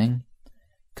was evening.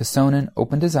 Casonin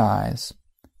opened his eyes.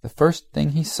 The first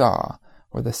thing he saw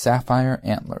were the sapphire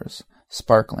antlers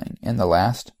sparkling in the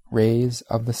last rays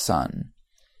of the sun.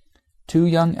 2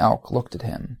 young elk looked at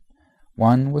him.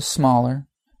 One was smaller,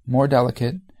 more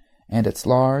delicate, and its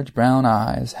large brown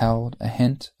eyes held a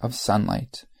hint of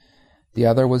sunlight. The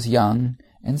other was young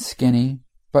and skinny,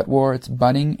 but wore its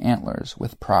budding antlers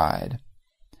with pride.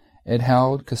 It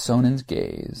held Casonin's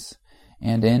gaze,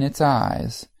 and in its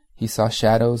eyes he saw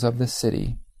shadows of the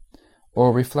city,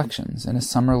 or reflections in a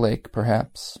summer lake,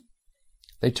 perhaps.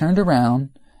 They turned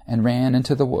around and ran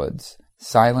into the woods,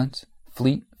 silent,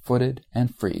 fleet-footed,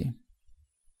 and free.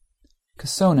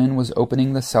 Casonin was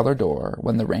opening the cellar door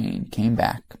when the rain came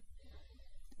back.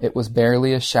 It was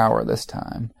barely a shower this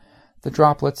time. The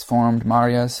droplets formed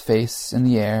Maria's face in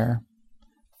the air.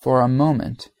 For a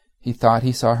moment he thought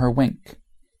he saw her wink.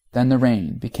 Then the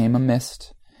rain became a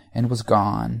mist and was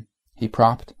gone. He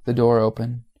propped the door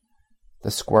open.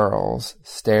 The squirrels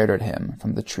stared at him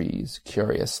from the trees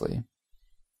curiously.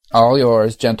 "All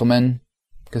yours, gentlemen,"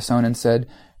 Casonin said.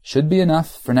 "Should be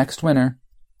enough for next winter.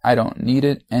 I don't need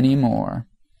it any more."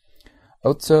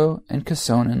 Otso and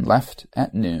Casonin left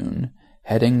at noon,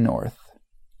 heading north.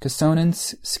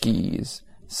 Casonin's skis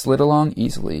slid along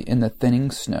easily in the thinning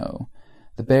snow.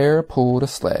 The bear pulled a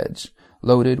sledge,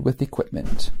 loaded with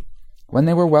equipment. When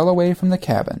they were well away from the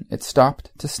cabin, it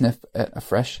stopped to sniff at a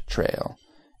fresh trail.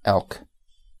 "Elk,"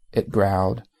 it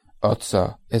growled.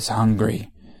 "Otso is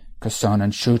hungry.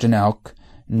 Casonin shoot an elk.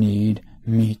 Need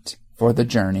meat for the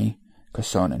journey.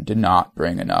 Casonin did not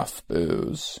bring enough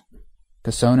booze."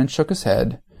 Casonin shook his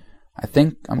head. "I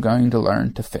think I'm going to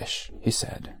learn to fish," he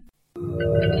said.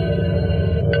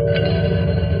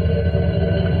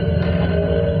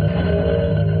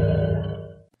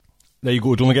 There you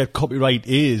go. Don't forget, copyright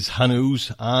is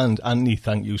Hanu's. And Anthony,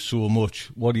 thank you so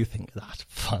much. What do you think of that?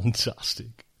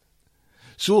 Fantastic.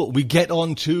 So we get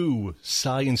on to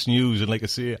science news, and like I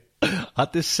say,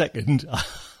 at this second, I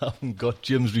haven't got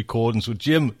Jim's recording. So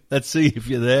Jim, let's see if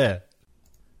you're there.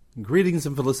 Greetings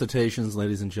and felicitations,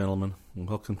 ladies and gentlemen, and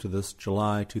welcome to this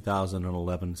July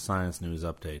 2011 Science News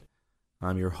Update.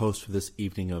 I'm your host for this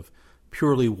evening of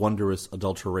purely wondrous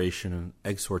adulteration and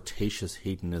exhortatious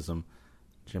hedonism,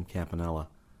 Jim Campanella.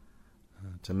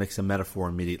 To mix a metaphor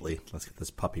immediately, let's get this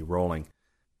puppy rolling.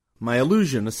 My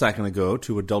allusion a second ago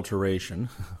to adulteration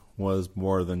was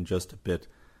more than just a bit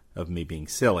of me being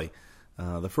silly.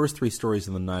 The first 3 stories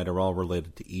of the night are all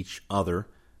related to each other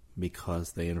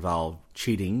because they involve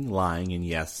cheating, lying, and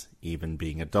yes, even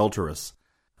being adulterous.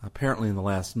 Apparently in the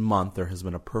last month there has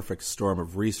been a perfect storm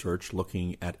of research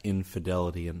looking at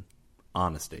infidelity and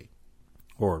honesty.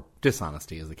 Or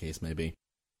dishonesty, as the case may be.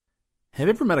 Have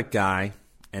you ever met a guy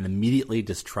and immediately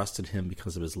distrusted him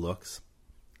because of his looks?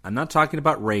 I'm not talking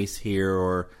about race here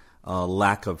or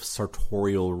lack of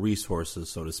sartorial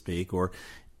resources, so to speak, or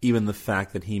even the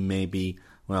fact that he may be,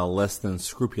 less than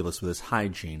scrupulous with his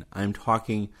hygiene. I'm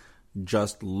talking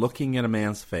just looking at a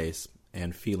man's face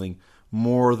and feeling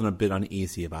more than a bit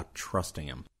uneasy about trusting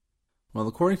him. Well,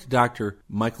 according to Dr.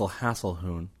 Michael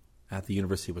Hasselhoon at the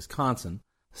University of Wisconsin,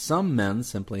 some men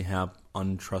simply have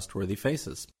untrustworthy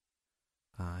faces.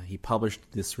 He published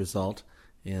this result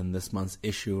in this month's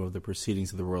issue of the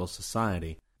Proceedings of the Royal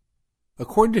Society.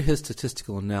 According to his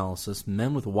statistical analysis,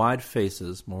 men with wide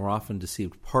faces more often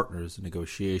deceived partners in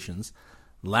negotiations,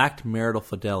 lacked marital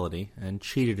fidelity, and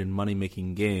cheated in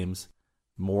money-making games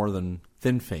more than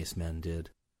thin-faced men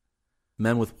did.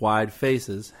 Men with wide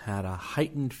faces had a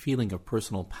heightened feeling of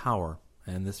personal power,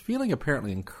 and this feeling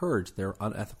apparently encouraged their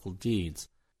unethical deeds.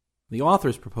 The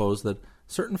authors propose that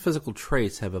certain physical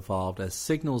traits have evolved as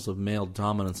signals of male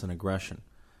dominance and aggression,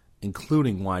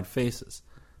 including wide faces.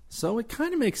 So it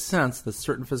kind of makes sense that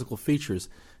certain physical features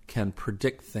can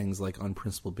predict things like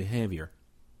unprincipled behavior.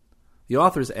 The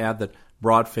authors add that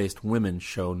broad-faced women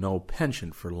show no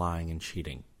penchant for lying and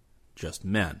cheating, just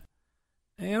men.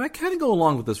 And I kind of go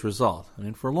along with this result.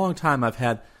 For a long time I've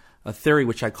had a theory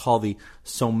which I call the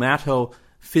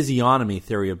somatophysiognomy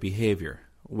theory of behavior,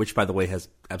 which, by the way, has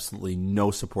absolutely no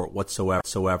support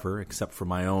whatsoever except for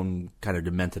my own kind of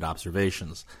demented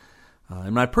observations.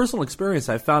 In my personal experience,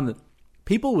 I've found that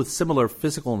people with similar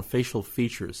physical and facial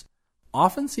features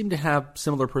often seem to have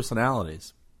similar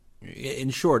personalities. In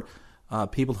short,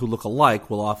 people who look alike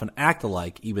will often act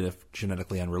alike, even if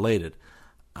genetically unrelated.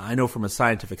 I know from a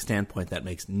scientific standpoint that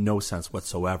makes no sense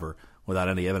whatsoever without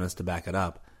any evidence to back it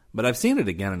up, but I've seen it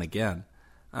again and again.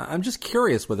 I'm just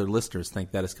curious whether listeners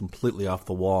think that is completely off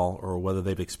the wall or whether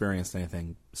they've experienced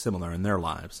anything similar in their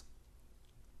lives.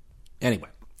 Anyway,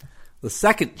 the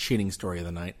second cheating story of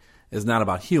the night is not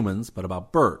about humans, but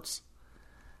about birds.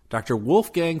 Dr.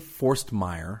 Wolfgang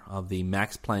Forstmeier of the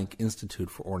Max Planck Institute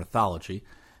for Ornithology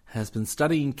has been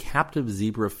studying captive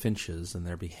zebra finches and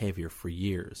their behavior for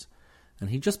years, and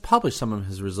he just published some of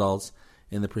his results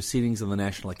in the Proceedings of the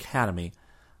National Academy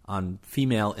on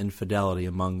female infidelity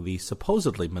among the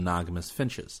supposedly monogamous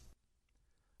finches.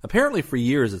 Apparently for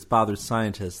years it's bothered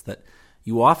scientists that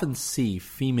you often see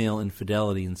female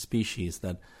infidelity in species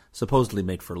that supposedly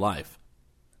mate for life.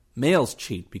 Males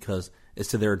cheat because it's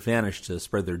to their advantage to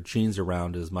spread their genes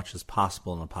around as much as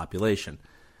possible in a population.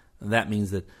 And that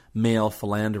means that male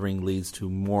philandering leads to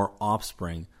more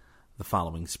offspring the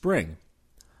following spring.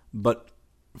 But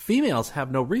females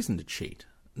have no reason to cheat.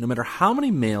 No matter how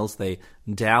many males they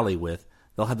dally with,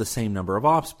 they'll have the same number of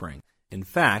offspring. In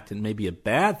fact, it may be a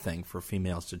bad thing for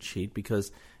females to cheat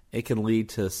because it can lead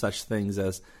to such things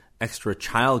as extra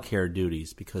childcare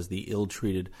duties because the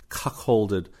ill-treated,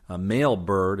 cuckolded male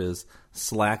bird is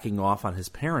slacking off on his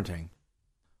parenting.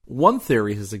 One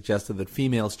theory has suggested that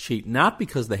females cheat not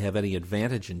because they have any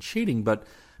advantage in cheating, but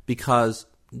because,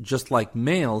 just like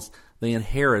males, they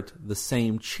inherit the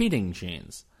same cheating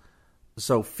genes.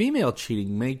 So female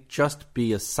cheating may just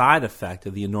be a side effect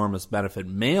of the enormous benefit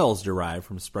males derive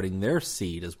from spreading their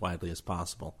seed as widely as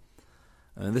possible.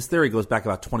 And this theory goes back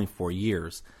about 24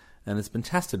 years, and it's been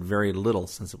tested very little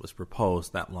since it was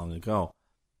proposed that long ago.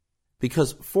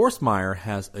 Because Forstmeier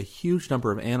has a huge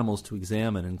number of animals to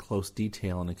examine in close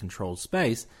detail in a controlled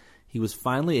space, he was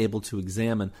finally able to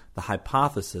examine the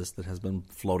hypothesis that has been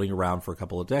floating around for a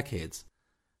couple of decades.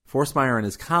 Forstmeier and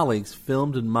his colleagues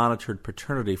filmed and monitored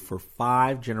paternity for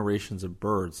 5 generations of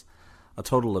birds, a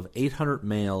total of 800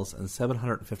 males and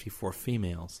 754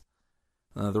 females.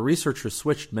 The researchers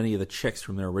switched many of the chicks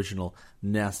from their original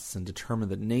nests and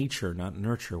determined that nature, not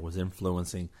nurture, was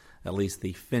influencing at least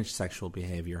the finch sexual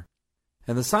behavior.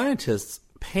 And the scientists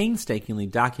painstakingly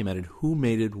documented who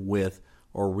mated with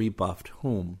or rebuffed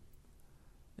whom.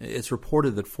 It's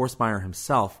reported that Forstmeier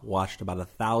himself watched about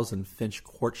 1,000 finch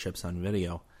courtships on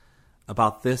video.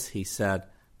 About this, he said,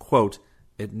 quote,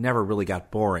 "It never really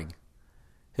got boring."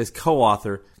 His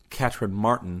co-author, Katrin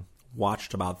Martin,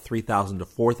 watched about 3,000 to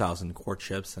 4,000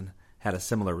 courtships and had a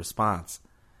similar response.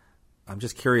 I'm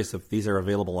just curious if these are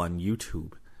available on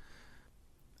YouTube.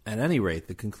 At any rate,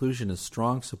 the conclusion is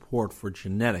strong support for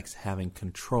genetics having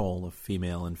control of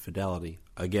female infidelity,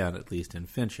 again, at least in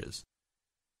finches.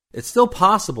 It's still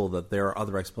possible that there are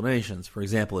other explanations. For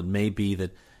example, it may be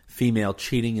that female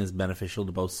cheating is beneficial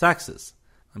to both sexes.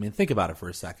 I mean, think about it for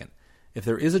a second. If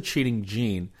there is a cheating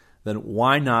gene, then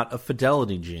why not a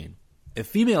fidelity gene? If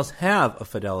females have a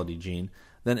fidelity gene,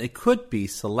 then it could be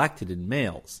selected in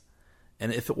males.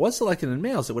 And if it was selected in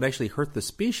males, it would actually hurt the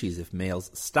species if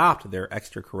males stopped their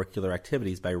extracurricular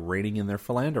activities by reining in their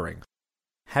philandering.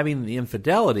 Having the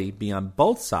infidelity be on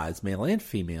both sides, male and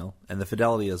female, and the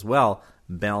fidelity as well,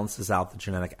 balances out the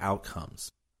genetic outcomes.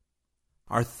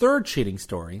 Our third cheating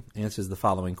story answers the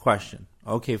following question.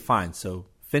 Okay, fine, so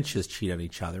finches cheat on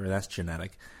each other, and that's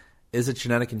genetic. Is it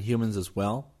genetic in humans as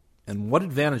well? And what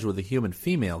advantage would the human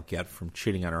female get from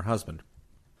cheating on her husband?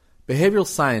 Behavioral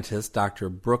scientist Dr.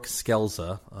 Brooke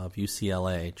Scelza of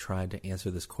UCLA tried to answer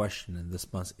this question in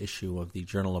this month's issue of the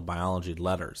Journal of Biology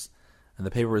Letters, and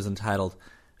the paper is entitled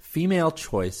Female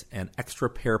Choice and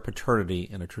Extra-Pair Paternity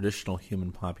in a Traditional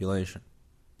Human Population.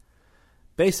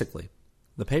 Basically,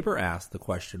 the paper asked the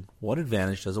question, what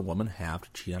advantage does a woman have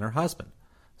to cheat on her husband?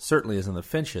 Certainly, as in the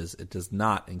finches, it does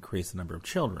not increase the number of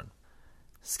children.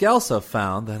 Scelza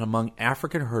found that among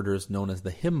African herders known as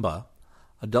the Himba,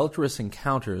 adulterous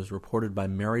encounters reported by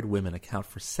married women account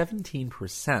for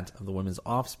 17% of the women's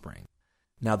offspring.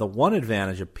 Now, the one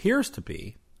advantage appears to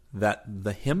be that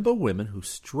the Himba women who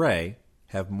stray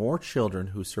have more children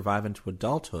who survive into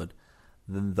adulthood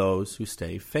than those who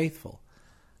stay faithful.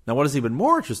 Now, what is even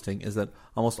more interesting is that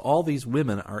almost all these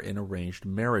women are in arranged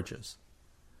marriages.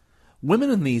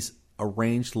 Women in these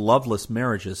arranged loveless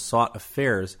marriages sought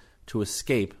affairs to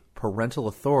escape parental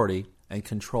authority and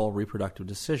control reproductive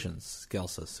decisions,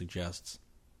 Scelza suggests.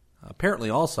 Apparently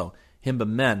also, Himba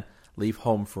men leave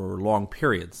home for long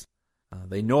periods.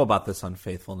 They know about this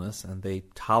unfaithfulness, and they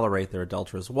tolerate their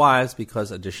adulterous wives because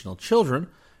additional children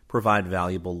provide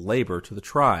valuable labor to the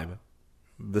tribe.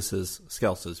 This is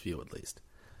Schelse's view, at least.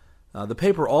 The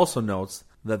paper also notes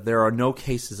that there are no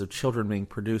cases of children being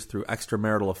produced through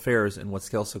extramarital affairs in what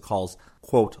Schelse calls,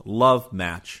 quote, love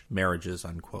match marriages,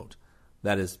 unquote.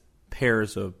 That is,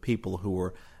 pairs of people who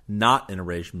were not in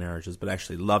arranged marriages but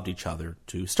actually loved each other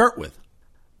to start with.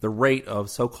 The rate of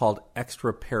so-called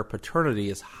extra-pair paternity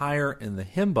is higher in the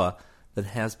Himba than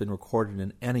has been recorded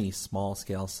in any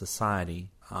small-scale society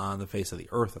on the face of the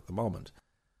earth at the moment.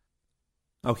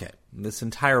 Okay, this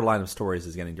entire line of stories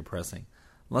is getting depressing.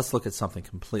 Let's look at something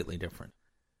completely different.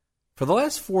 For the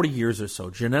last 40 years or so,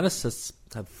 geneticists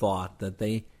have thought that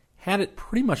they had it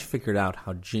pretty much figured out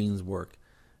how genes work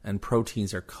and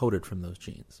proteins are coded from those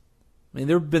genes. I mean,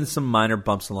 there have been some minor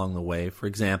bumps along the way. For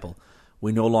example,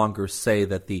 we no longer say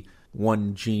that the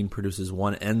one gene produces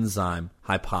one enzyme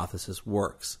hypothesis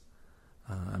works.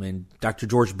 Dr.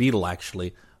 George Beadle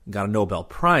actually got a Nobel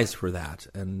Prize for that,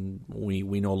 and we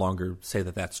no longer say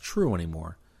that that's true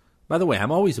anymore. By the way,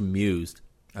 I'm always amused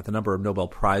at the number of Nobel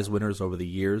Prize winners over the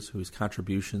years whose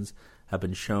contributions have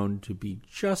been shown to be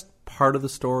just part of the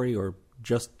story or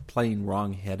just plain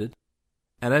wrong-headed.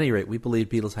 At any rate, we believed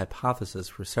Beadle's hypothesis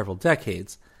for several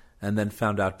decades, and then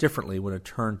found out differently when it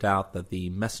turned out that the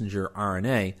messenger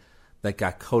RNA that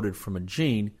got coded from a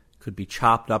gene could be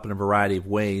chopped up in a variety of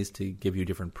ways to give you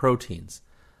different proteins.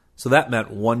 So that meant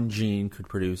one gene could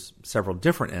produce several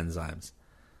different enzymes.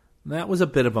 That was a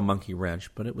bit of a monkey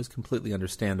wrench, but it was completely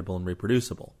understandable and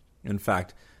reproducible. In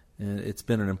fact, it's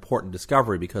been an important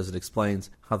discovery because it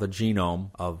explains how the genome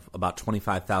of about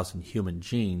 25,000 human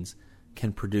genes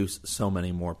can produce so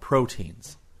many more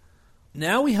proteins.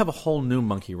 Now we have a whole new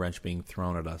monkey wrench being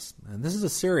thrown at us, and this is a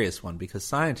serious one because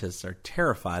scientists are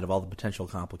terrified of all the potential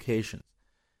complications.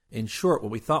 In short,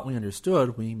 what we thought we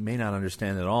understood, we may not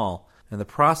understand at all, and the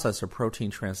process of protein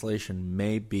translation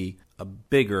may be a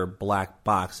bigger black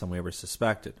box than we ever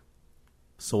suspected.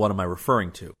 So what am I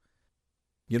referring to?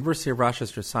 University of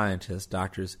Rochester scientists,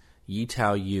 Drs.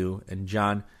 Yi-Tao Yu and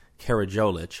John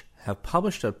Karajolich, have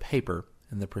published a paper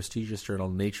in the prestigious journal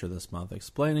Nature this month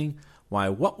explaining why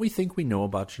what we think we know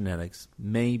about genetics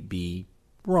may be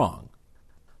wrong.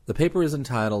 The paper is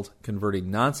entitled Converting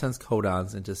Nonsense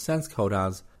Codons into Sense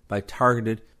Codons by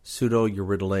Targeted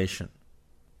Pseudouridylation.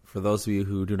 For those of you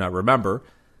who do not remember,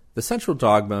 the central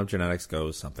dogma of genetics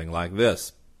goes something like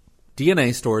this.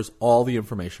 DNA stores all the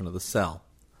information of the cell.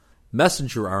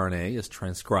 Messenger RNA is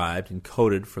transcribed and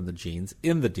coded from the genes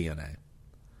in the DNA.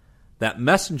 That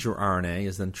messenger RNA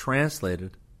is then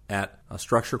translated at a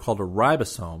structure called a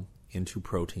ribosome into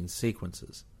protein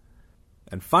sequences.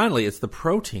 And finally, it's the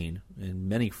protein in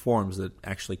many forms that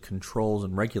actually controls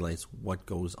and regulates what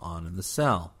goes on in the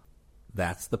cell.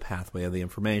 That's the pathway of the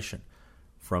information,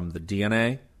 from the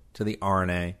DNA to the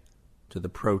RNA to the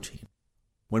protein.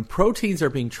 When proteins are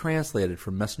being translated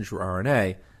from messenger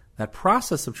RNA, that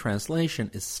process of translation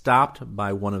is stopped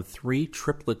by one of three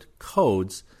triplet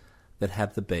codes that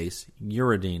have the base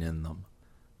uridine in them.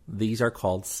 These are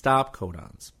called stop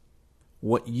codons.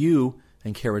 What you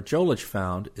and Karajolich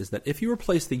found is that if you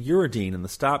replace the uridine in the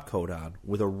stop codon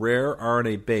with a rare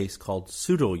RNA base called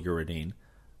pseudouridine,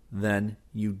 then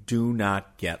you do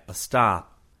not get a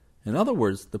stop. In other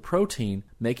words, the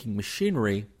protein-making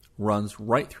machinery runs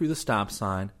right through the stop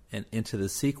sign and into the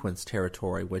sequence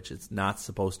territory, which it's not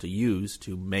supposed to use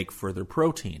to make further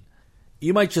protein.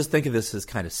 You might just think of this as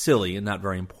kind of silly and not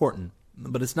very important,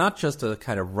 but it's not just a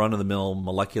kind of run-of-the-mill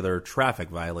molecular traffic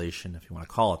violation, if you want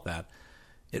to call it that.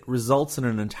 It results in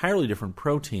an entirely different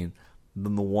protein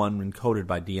than the one encoded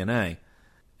by DNA.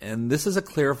 And this is a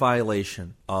clear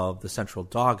violation of the central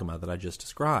dogma that I just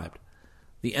described.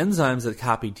 The enzymes that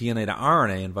copy DNA to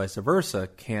RNA and vice versa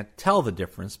can't tell the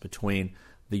difference between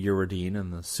the uridine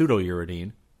and the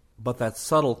pseudouridine, but that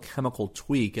subtle chemical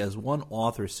tweak, as one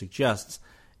author suggests,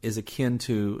 is akin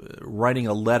to writing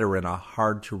a letter in a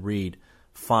hard-to-read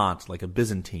font, like a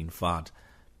Byzantine font,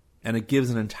 and it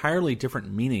gives an entirely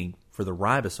different meaning for the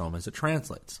ribosome as it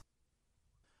translates.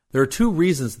 There are two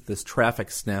reasons that this traffic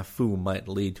snafu might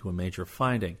lead to a major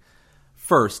finding.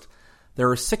 First, there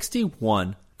are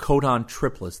 61 codon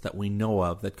triplets that we know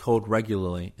of that code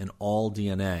regularly in all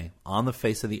DNA on the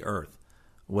face of the earth,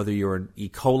 whether you're an E.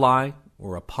 coli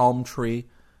or a palm tree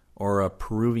or a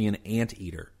Peruvian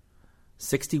anteater.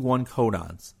 61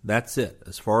 codons. That's it.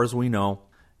 As far as we know,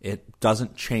 it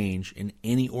doesn't change in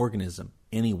any organism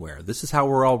anywhere. This is how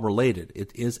we're all related.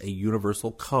 It is a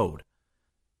universal code.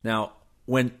 Now,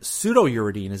 when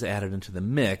pseudouridine is added into the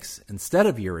mix instead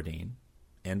of uridine,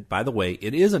 And by the way,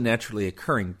 it is a naturally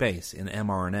occurring base in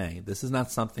mRNA. This is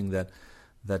not something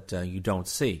that you don't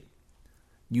see.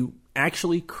 You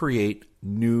actually create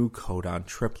new codon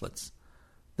triplets.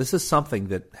 This is something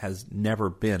that has never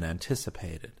been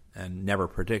anticipated and never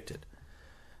predicted.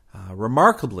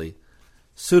 Remarkably,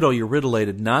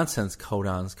 pseudouridylated nonsense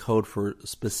codons code for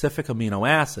specific amino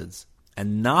acids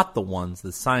and not the ones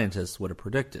that scientists would have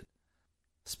predicted.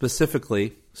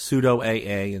 Specifically,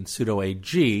 pseudo-AA and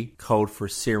pseudo-AG code for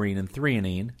serine and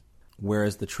threonine,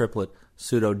 whereas the triplet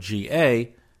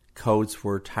pseudo-GA codes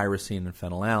for tyrosine and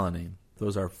phenylalanine.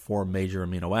 Those are 4 major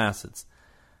amino acids.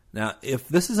 Now, if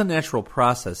this is a natural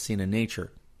process seen in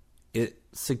nature, it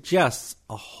suggests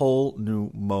a whole new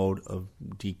mode of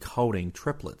decoding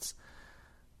triplets.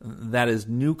 That is,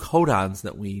 new codons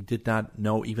that we did not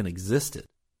know even existed.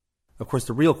 Of course,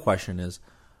 the real question is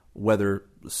whether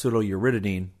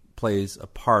pseudouridine plays a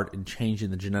part in changing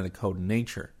the genetic code in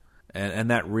nature, and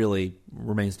that really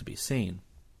remains to be seen.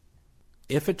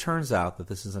 If it turns out that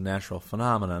this is a natural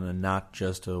phenomenon and not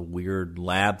just a weird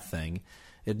lab thing,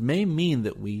 it may mean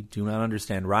that we do not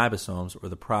understand ribosomes or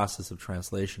the process of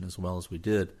translation as well as we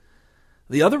did.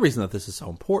 The other reason that this is so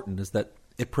important is that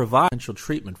it provides potential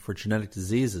treatment for genetic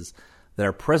diseases that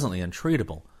are presently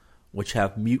untreatable, which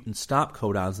have mutant stop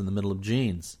codons in the middle of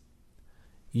genes.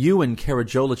 Ewan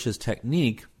Karajolich's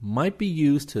technique might be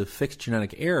used to fix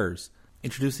genetic errors.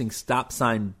 Introducing stop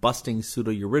sign busting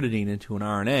pseudouridine into an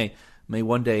RNA may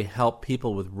one day help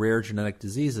people with rare genetic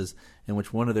diseases in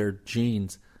which one of their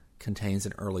genes contains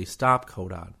an early stop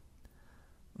codon.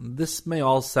 This may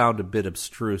all sound a bit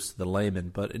abstruse to the layman,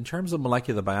 but in terms of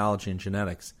molecular biology and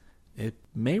genetics, it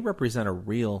may represent a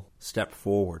real step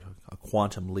forward, a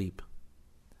quantum leap.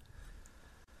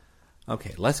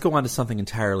 Okay, let's go on to something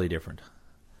entirely different.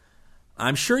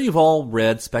 I'm sure you've all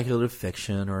read speculative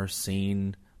fiction or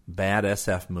seen bad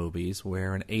SF movies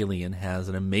where an alien has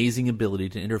an amazing ability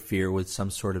to interfere with some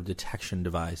sort of detection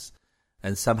device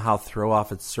and somehow throw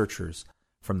off its searchers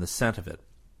from the scent of it.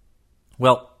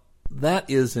 Well, that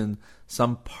is in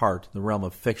some part the realm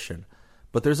of fiction,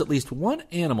 but there's at least one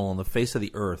animal on the face of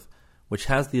the earth which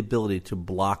has the ability to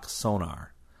block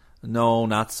sonar. No,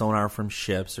 not sonar from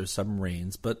ships or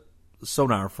submarines, but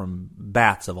sonar from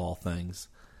bats of all things.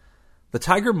 The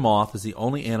tiger moth is the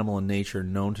only animal in nature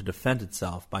known to defend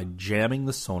itself by jamming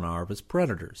the sonar of its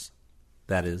predators,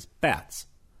 that is, bats.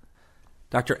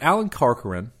 Dr. Alan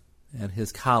Corcoran and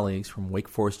his colleagues from Wake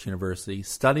Forest University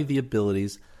studied the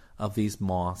abilities of these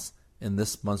moths in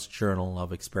this month's Journal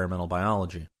of Experimental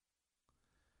Biology.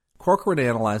 Corcoran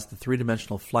analyzed the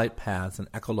three-dimensional flight paths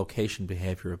and echolocation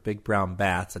behavior of big brown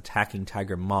bats attacking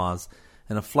tiger moths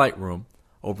in a flight room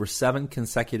over 7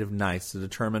 consecutive nights to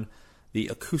determine the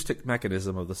acoustic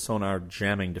mechanism of the sonar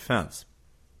jamming defense.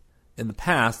 In the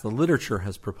past, the literature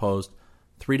has proposed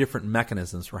 3 different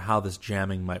mechanisms for how this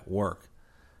jamming might work.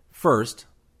 First,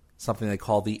 something they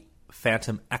call the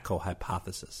phantom echo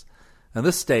hypothesis. And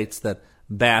this states that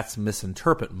bats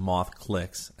misinterpret moth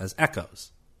clicks as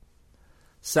echoes.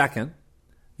 Second,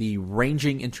 the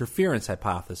ranging interference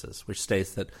hypothesis, which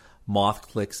states that moth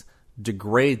clicks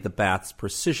degrade the bat's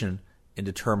precision in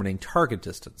determining target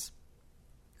distance.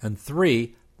 And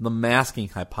 3, the masking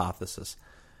hypothesis,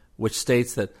 which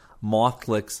states that moth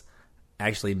clicks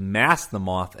actually mask the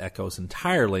moth echoes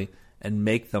entirely and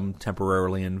make them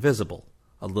temporarily invisible,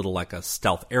 a little like a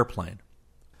stealth airplane.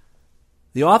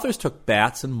 The authors took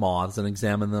bats and moths and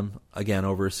examined them again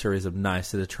over a series of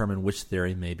nights to determine which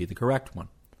theory may be the correct one.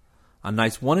 On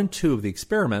nights 1 and 2 of the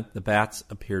experiment, the bats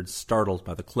appeared startled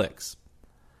by the clicks.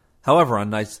 However, on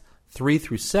nights 3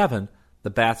 through 7, the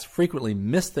bats frequently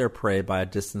missed their prey by a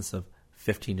distance of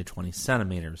 15 to 20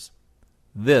 centimeters.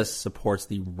 This supports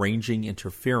the ranging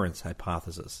interference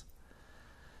hypothesis.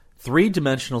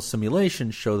 3-dimensional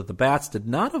simulations show that the bats did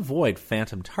not avoid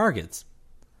phantom targets,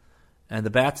 and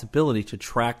the bats' ability to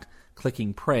track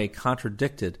clicking prey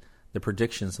contradicted the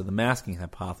predictions of the masking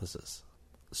hypothesis.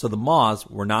 So the moths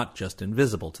were not just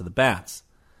invisible to the bats.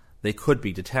 They could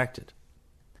be detected.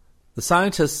 The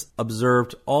scientists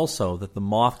observed also that the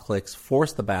moth clicks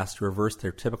forced the bats to reverse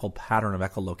their typical pattern of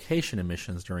echolocation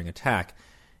emissions during attack,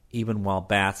 even while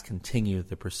bats continued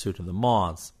the pursuit of the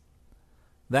moths.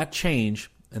 That change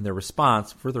in their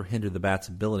response further hindered the bats'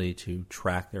 ability to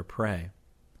track their prey.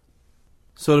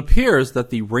 So it appears that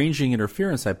the ranging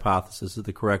interference hypothesis is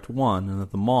the correct one, and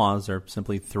that the moths are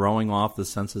simply throwing off the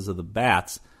senses of the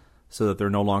bats so that they're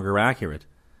no longer accurate.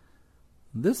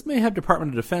 This may have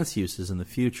Department of Defense uses in the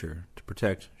future to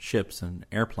protect ships and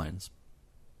airplanes.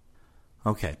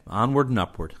 Okay, onward and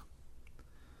upward.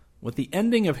 With the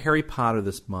ending of Harry Potter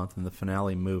this month and the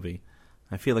finale movie,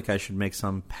 I feel like I should make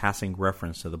some passing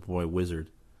reference to the boy wizard.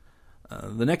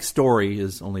 The next story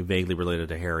is only vaguely related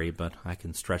to Harry, but I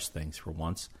can stretch things for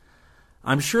once.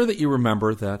 I'm sure that you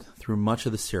remember that through much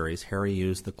of the series, Harry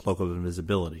used the Cloak of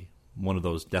Invisibility, one of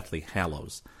those deathly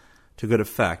hallows, to good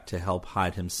effect to help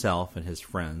hide himself and his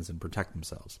friends and protect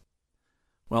themselves.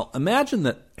 Well, imagine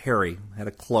that Harry had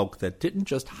a cloak that didn't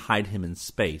just hide him in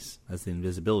space, as the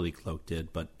invisibility cloak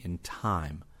did, but in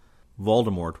time.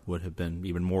 Voldemort would have been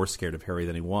even more scared of Harry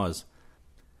than he was.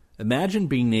 Imagine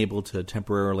being able to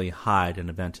temporarily hide an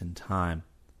event in time.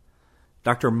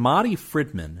 Dr. Matti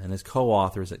Friedman and his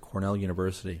co-authors at Cornell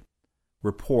University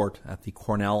report at the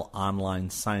Cornell Online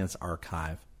Science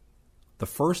Archive the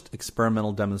first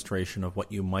experimental demonstration of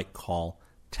what you might call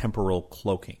temporal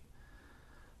cloaking.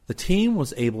 The team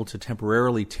was able to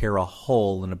temporarily tear a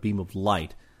hole in a beam of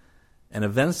light, and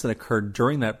events that occurred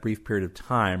during that brief period of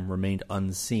time remained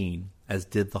unseen, as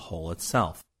did the hole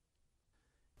itself.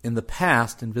 In the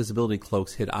past, invisibility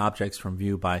cloaks hid objects from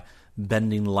view by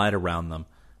bending light around them.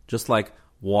 Just like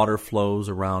water flows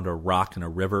around a rock in a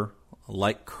river,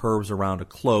 light curves around a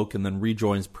cloak and then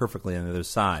rejoins perfectly on the other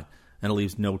side, and it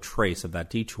leaves no trace of that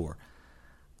detour.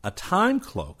 A time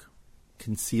cloak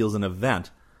conceals an event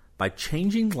by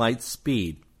changing light's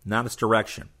speed, not its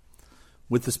direction.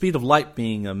 With the speed of light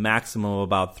being a maximum of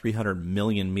about 300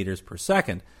 million meters per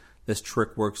second, this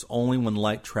trick works only when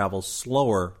light travels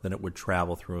slower than it would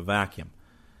travel through a vacuum.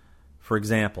 For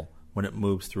example, when it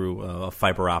moves through a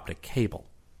fiber optic cable.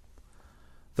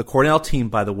 The Cornell team,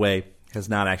 by the way, has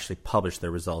not actually published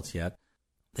their results yet.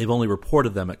 They've only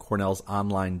reported them at Cornell's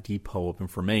online depot of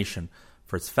information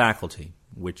for its faculty,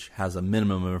 which has a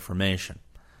minimum of information.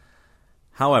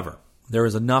 However, there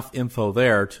is enough info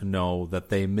there to know that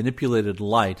they manipulated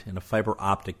light in a fiber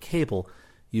optic cable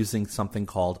using something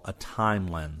called a time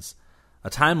lens. A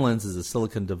time lens is a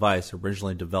silicon device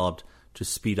originally developed to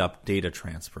speed up data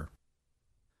transfer.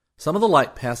 Some of the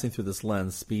light passing through this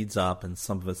lens speeds up and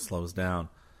some of it slows down.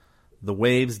 The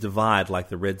waves divide like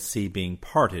the Red Sea being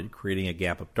parted, creating a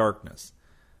gap of darkness.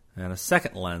 And a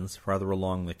second lens farther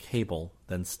along the cable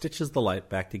then stitches the light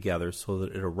back together so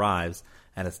that it arrives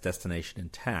at its destination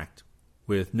intact,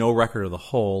 with no record of the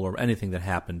hole or anything that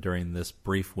happened during this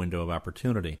brief window of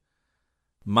opportunity.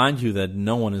 Mind you that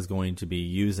no one is going to be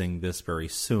using this very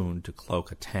soon to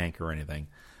cloak a tank or anything.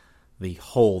 The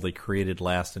hole they created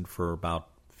lasted for about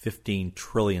 15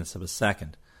 trillionths of a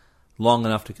second, long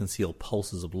enough to conceal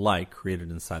pulses of light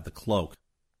created inside the cloak.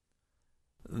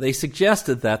 They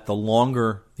suggested that the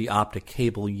longer the optic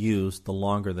cable used, the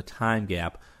longer the time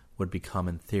gap would become,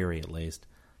 in theory at least.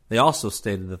 They also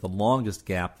stated that the longest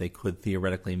gap they could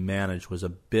theoretically manage was a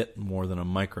bit more than a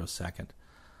microsecond.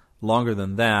 Longer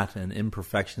than that, and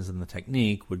imperfections in the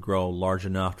technique would grow large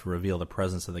enough to reveal the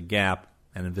presence of the gap,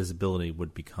 and invisibility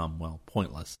would become, well,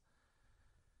 pointless.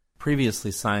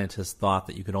 Previously, scientists thought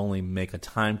that you could only make a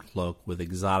time cloak with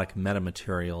exotic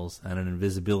metamaterials and an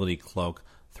invisibility cloak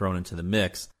thrown into the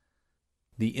mix.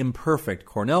 The imperfect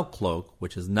Cornell cloak,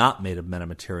 which is not made of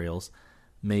metamaterials,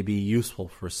 may be useful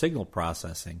for signal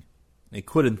processing. It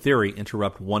could, in theory,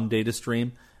 interrupt one data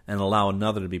stream and allow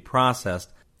another to be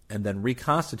processed, and then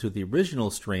reconstitute the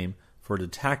original stream for a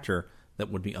detector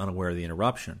that would be unaware of the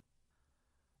interruption.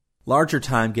 Larger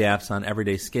time gaps on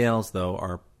everyday scales, though,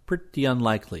 are pretty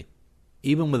unlikely.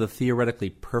 Even with a theoretically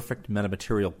perfect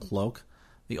metamaterial cloak,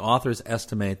 the authors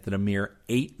estimate that a mere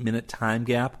 8-minute time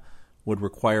gap would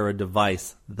require a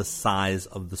device the size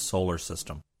of the solar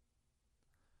system.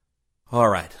 All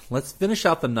right, let's finish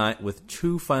out the night with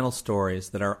two final stories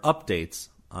that are updates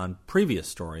on previous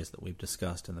stories that we've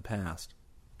discussed in the past.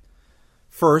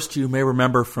 First, you may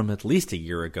remember from at least a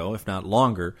year ago, if not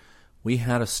longer, we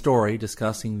had a story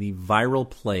discussing the viral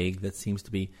plague that seems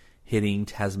to be hitting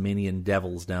Tasmanian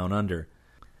devils down under.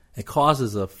 It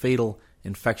causes a fatal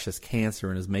infectious cancer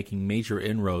and is making major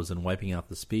inroads in wiping out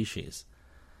the species.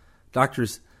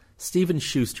 Doctors Stephen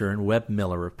Schuster and Webb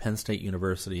Miller of Penn State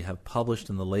University have published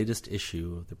in the latest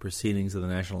issue of the Proceedings of the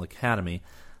National Academy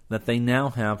that they now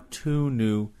have 2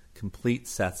 new complete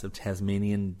sets of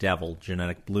Tasmanian devil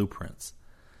genetic blueprints.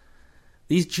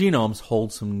 These genomes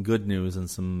hold some good news and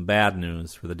some bad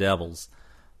news for the devils.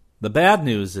 The bad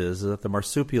news is that the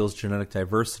marsupial's genetic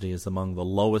diversity is among the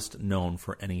lowest known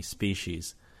for any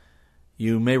species.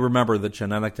 You may remember that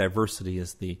genetic diversity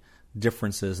is the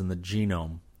differences in the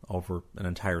genome over an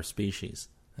entire species,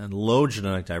 and low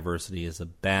genetic diversity is a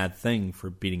bad thing for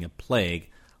beating a plague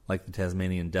like the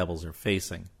Tasmanian devils are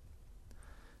facing.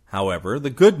 However, the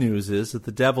good news is that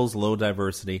the devil's low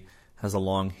diversity has a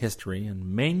long history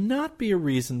and may not be a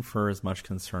reason for as much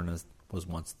concern as was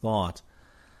once thought.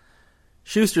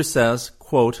 Schuster says,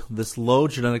 quote, "This low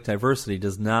genetic diversity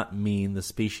does not mean the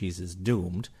species is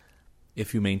doomed.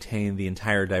 If you maintain the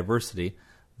entire diversity,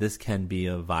 this can be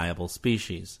a viable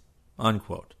species,"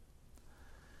 unquote.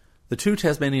 The two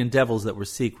Tasmanian devils that were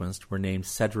sequenced were named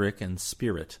Cedric and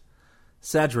Spirit.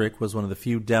 Cedric was one of the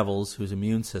few devils whose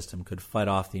immune system could fight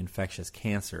off the infectious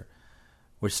cancer,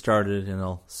 which started in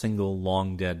a single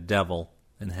long-dead devil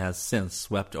and has since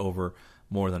swept over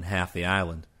more than half the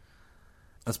island.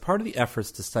 As part of the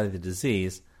efforts to study the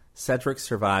disease, Cedric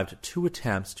survived 2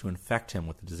 attempts to infect him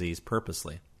with the disease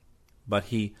purposely, but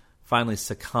he finally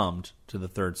succumbed to the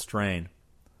 3rd strain.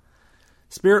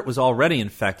 Spirit was already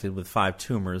infected with 5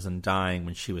 tumors and dying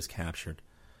when she was captured.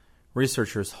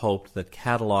 Researchers hoped that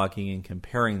cataloging and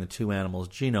comparing the 2 animals'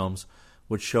 genomes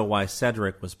would show why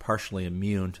Cedric was partially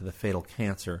immune to the fatal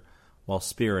cancer, while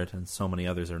Spirit and so many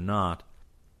others are not.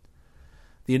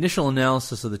 The initial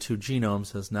analysis of the 2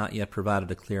 genomes has not yet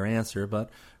provided a clear answer, but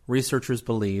researchers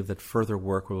believe that further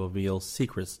work will reveal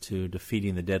secrets to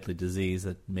defeating the deadly disease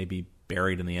that may be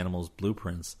buried in the animal's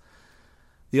blueprints.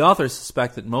 The authors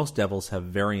suspect that most devils have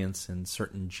variants in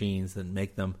certain genes that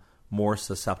make them more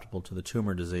susceptible to the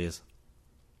tumor disease.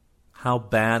 How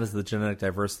bad is the genetic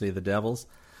diversity of the devils?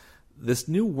 This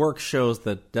new work shows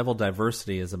that devil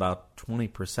diversity is about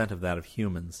 20% of that of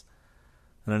humans.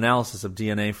 An analysis of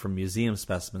DNA from museum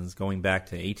specimens going back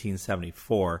to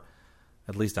 1874,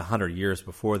 at least 100 years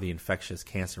before the infectious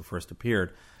cancer first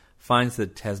appeared, finds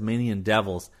that Tasmanian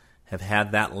devils have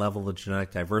had that level of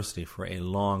genetic diversity for a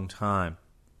long time.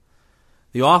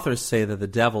 The authors say that the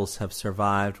devils have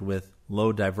survived with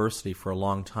low diversity for a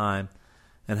long time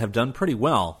and have done pretty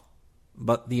well,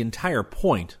 but the entire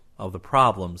point of the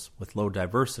problems with low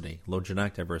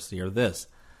genetic diversity, are this.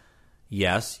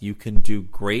 Yes, you can do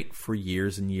great for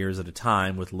years and years at a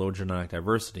time with low genetic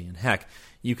diversity, and heck,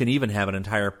 you can even have an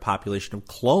entire population of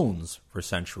clones for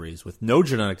centuries with no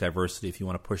genetic diversity if you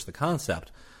want to push the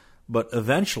concept. But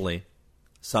eventually,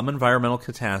 some environmental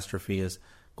catastrophe is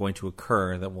going to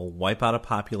occur that will wipe out a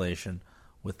population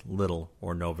with little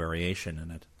or no variation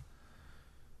in it.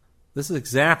 This is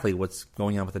exactly what's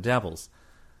going on with the devils.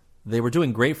 They were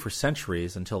doing great for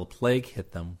centuries until the plague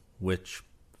hit them, which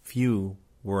few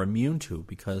were immune to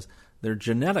because their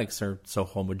genetics are so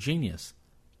homogeneous.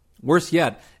 Worse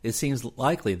yet, it seems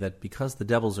likely that because the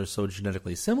devils are so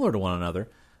genetically similar to one another,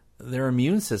 their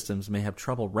immune systems may have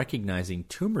trouble recognizing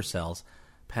tumor cells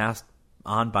passed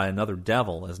on by another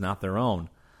devil as not their own.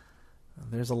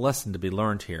 There's a lesson to be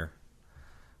learned here.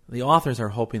 The authors are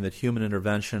hoping that human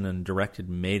intervention and directed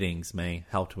matings may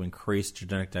help to increase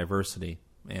genetic diversity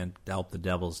and help the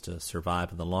devils to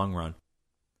survive in the long run.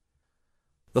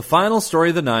 The final story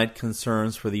of the night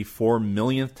concerns, for the 4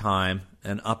 millionth time,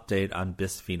 an update on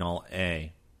bisphenol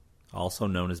A, also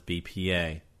known as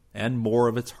BPA, and more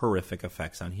of its horrific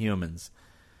effects on humans.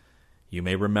 You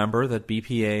may remember that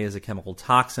BPA is a chemical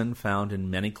toxin found in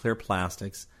many clear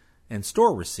plastics and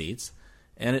store receipts,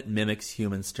 and it mimics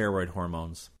human steroid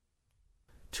hormones.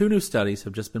 2 new studies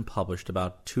have just been published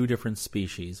about 2 different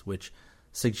species which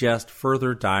suggest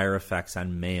further dire effects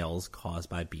on males caused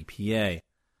by BPA.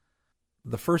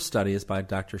 The first study is by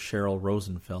Dr. Cheryl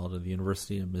Rosenfeld of the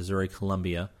University of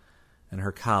Missouri-Columbia and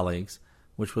her colleagues,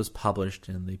 which was published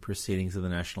in the Proceedings of the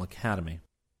National Academy.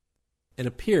 It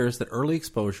appears that early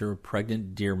exposure of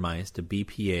pregnant deer mice to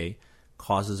BPA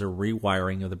causes a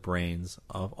rewiring of the brains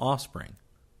of offspring,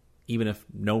 even if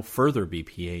no further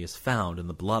BPA is found in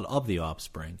the blood of the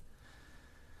offspring.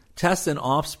 Tests in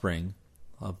offspring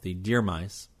of the deer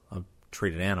mice, of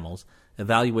treated animals,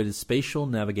 evaluated spatial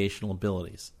navigational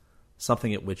abilities,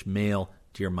 something at which male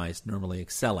deer mice normally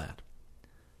excel at.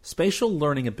 Spatial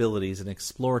learning abilities and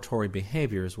exploratory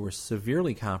behaviors were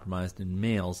severely compromised in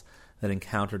males that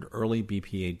encountered early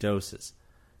BPA doses,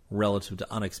 relative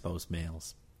to unexposed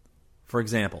males. For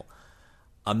example,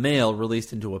 a male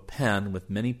released into a pen with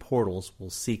many portals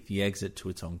will seek the exit to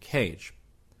its own cage.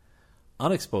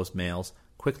 Unexposed males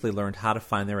quickly learned how to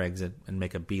find their exit and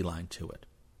make a beeline to it.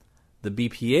 The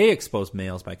BPA-exposed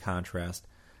males, by contrast,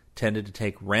 tended to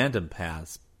take random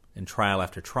paths in trial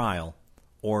after trial,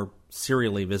 or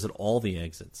serially visit all the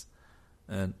exits,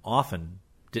 and often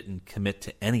didn't commit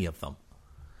to any of them.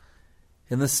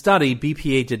 In the study,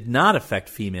 BPA did not affect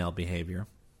female behavior.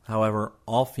 However,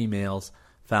 all females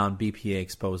found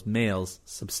BPA-exposed males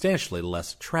substantially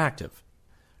less attractive.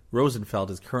 Rosenfeld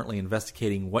is currently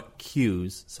investigating what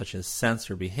cues, such as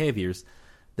scents or behaviors,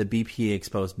 the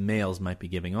BPA-exposed males might be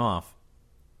giving off.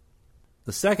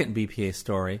 The second BPA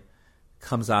story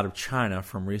comes out of China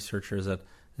from researchers at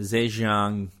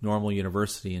Zhejiang Normal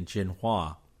University in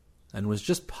Jinhua and was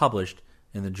just published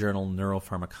in the journal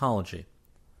Neuropharmacology.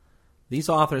 These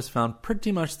authors found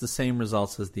pretty much the same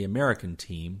results as the American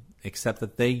team, except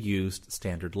that they used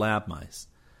standard lab mice.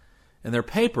 In their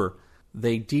paper,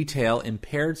 they detail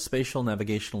impaired spatial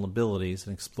navigational abilities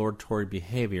and exploratory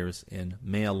behaviors in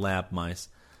male lab mice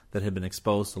that had been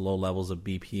exposed to low levels of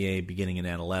BPA beginning in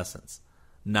adolescence,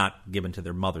 not given to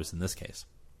their mothers in this case.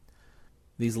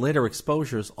 These later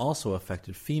exposures also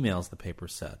affected females, the paper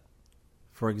said.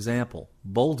 For example,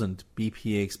 boldened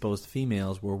BPA-exposed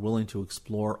females were willing to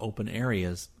explore open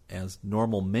areas as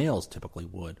normal males typically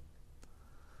would.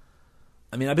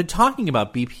 I mean, I've been talking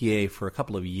about BPA for a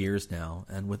couple of years now,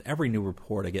 and with every new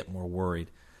report I get more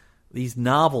worried. These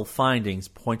novel findings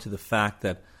point to the fact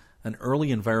that an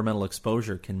early environmental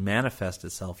exposure can manifest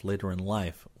itself later in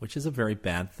life, which is a very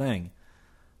bad thing.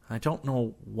 I don't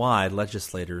know why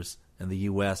legislators in the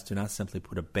U.S. do not simply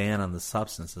put a ban on the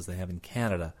substance as they have in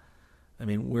Canada. I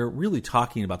mean, we're really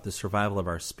talking about the survival of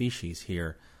our species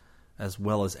here, as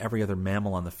well as every other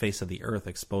mammal on the face of the earth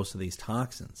exposed to these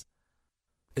toxins.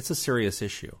 It's a serious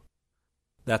issue.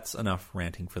 That's enough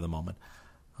ranting for the moment.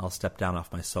 I'll step down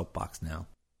off my soapbox now.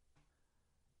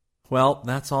 Well,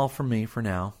 that's all from me for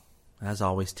now. As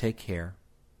always, take care.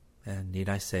 And need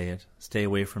I say it, stay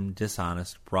away from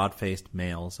dishonest, broad-faced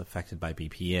males affected by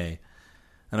BPA.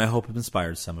 And I hope it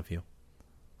inspired some of you.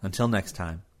 Until next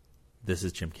time, this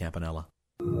is Jim Campanella.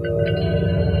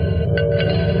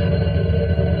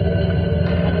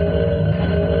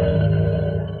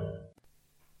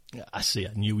 I see.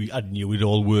 I knew it'd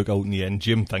all work out in the end.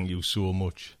 Jim, thank you so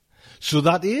much. So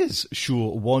that is show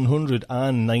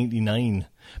 199.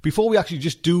 Before we actually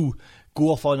just go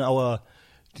off on our,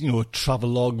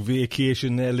 travelogue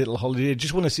vacation there, little holiday,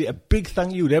 just want to say a big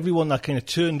thank you to everyone that kind of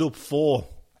turned up for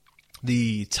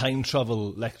the time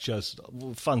travel lectures.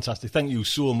 Fantastic. Thank you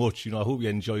so much. I hope you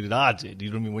enjoyed it. I did. You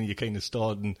know what I mean? When you kind of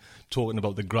started talking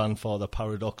about the grandfather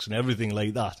paradox and everything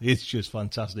like that, it's just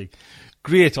fantastic.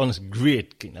 Great kind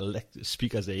of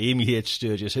speakers there. Amy H.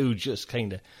 Sturgis, who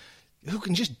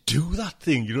can just do that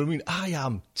thing. You know what I mean? I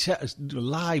am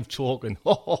live talking.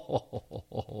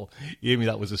 Amy,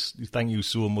 that was thank you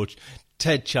so much.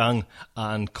 Ted Chang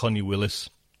and Connie Willis.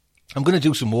 I'm going to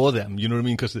do some more of them, you know what I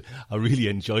mean, because I really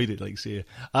enjoyed it, like say.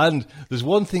 And there's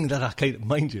one thing that I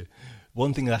cannot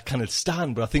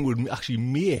stand, but I think would actually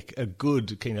make a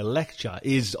good kind of lecture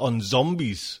is on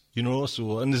zombies,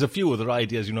 So, and there's a few other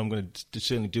ideas, I'm going to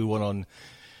certainly do one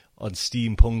on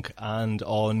steampunk, and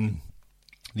on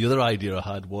the other idea I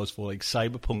had was for like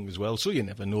cyberpunk as well. So you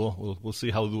never know. We'll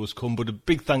see how those come. But a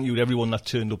big thank you to everyone that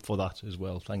turned up for that as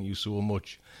well. Thank you so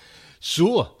much.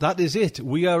 So, that is it.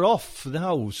 We are off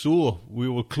now. So, we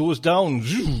will close down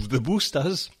the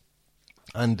boosters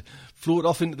and float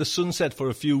off into the sunset for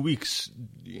a few weeks.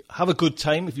 Have a good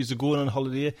time if you're going on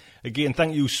holiday. Again,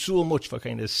 thank you so much for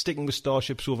kind of sticking with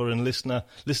Starships over and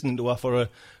listening to her for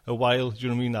a while. Do you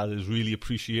know what I mean? That is really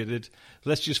appreciated.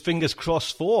 Let's just fingers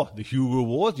crossed for the Hugo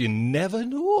Award. You never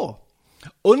know.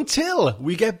 Until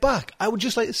we get back, I would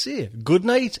just like to say good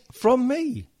night from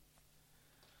me.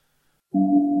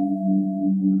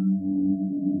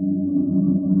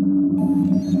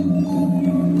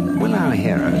 Will our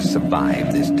heroes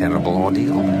survive this terrible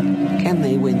ordeal? Can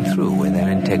they win through with their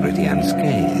integrity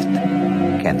unscathed?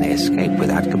 Can they escape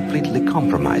without completely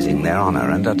compromising their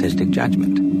honor and artistic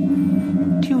judgment?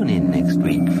 Tune in next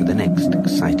week for the next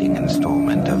exciting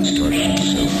installment of Starship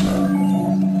Sofa.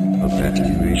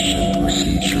 Evacuation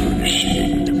procedure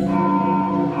initiated.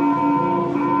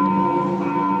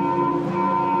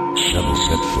 Shuttle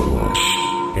set for launch.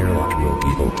 Airlock will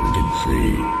be opened in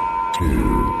 3,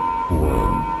 2,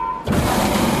 1.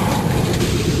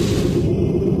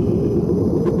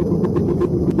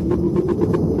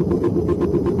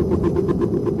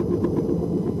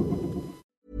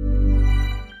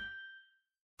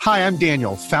 Hi, I'm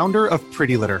Daniel, founder of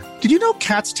Pretty Litter. Did you know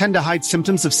cats tend to hide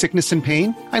symptoms of sickness and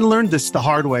pain? I learned this the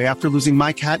hard way after losing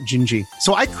my cat, Gingy.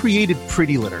 So I created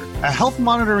Pretty Litter, a health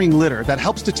monitoring litter that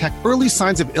helps detect early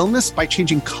signs of illness by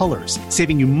changing colors,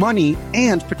 saving you money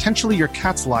and potentially your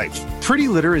cat's life. Pretty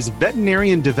Litter is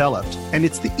veterinarian developed, and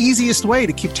it's the easiest way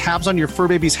to keep tabs on your fur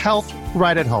baby's health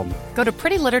right at home. Go to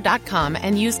prettylitter.com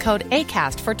and use code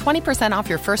ACAST for 20% off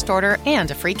your first order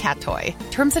and a free cat toy.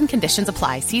 Terms and conditions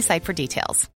apply. See site for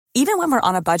details. Even when we're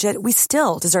on a budget, we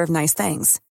still deserve nice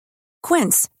things.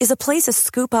 Quince is a place to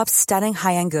scoop up stunning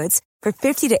high-end goods for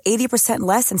 50 to 80%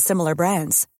 less than similar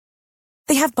brands.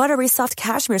 They have buttery soft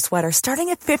cashmere sweaters starting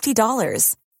at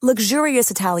 $50,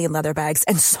 luxurious Italian leather bags,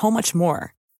 and so much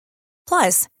more.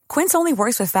 Plus, Quince only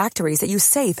works with factories that use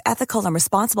safe, ethical, and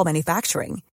responsible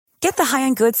manufacturing. Get the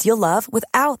high-end goods you'll love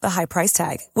without the high price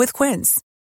tag with Quince.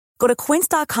 Go to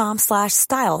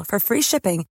quince.com/style for free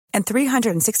shipping and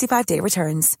 365-day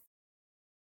returns.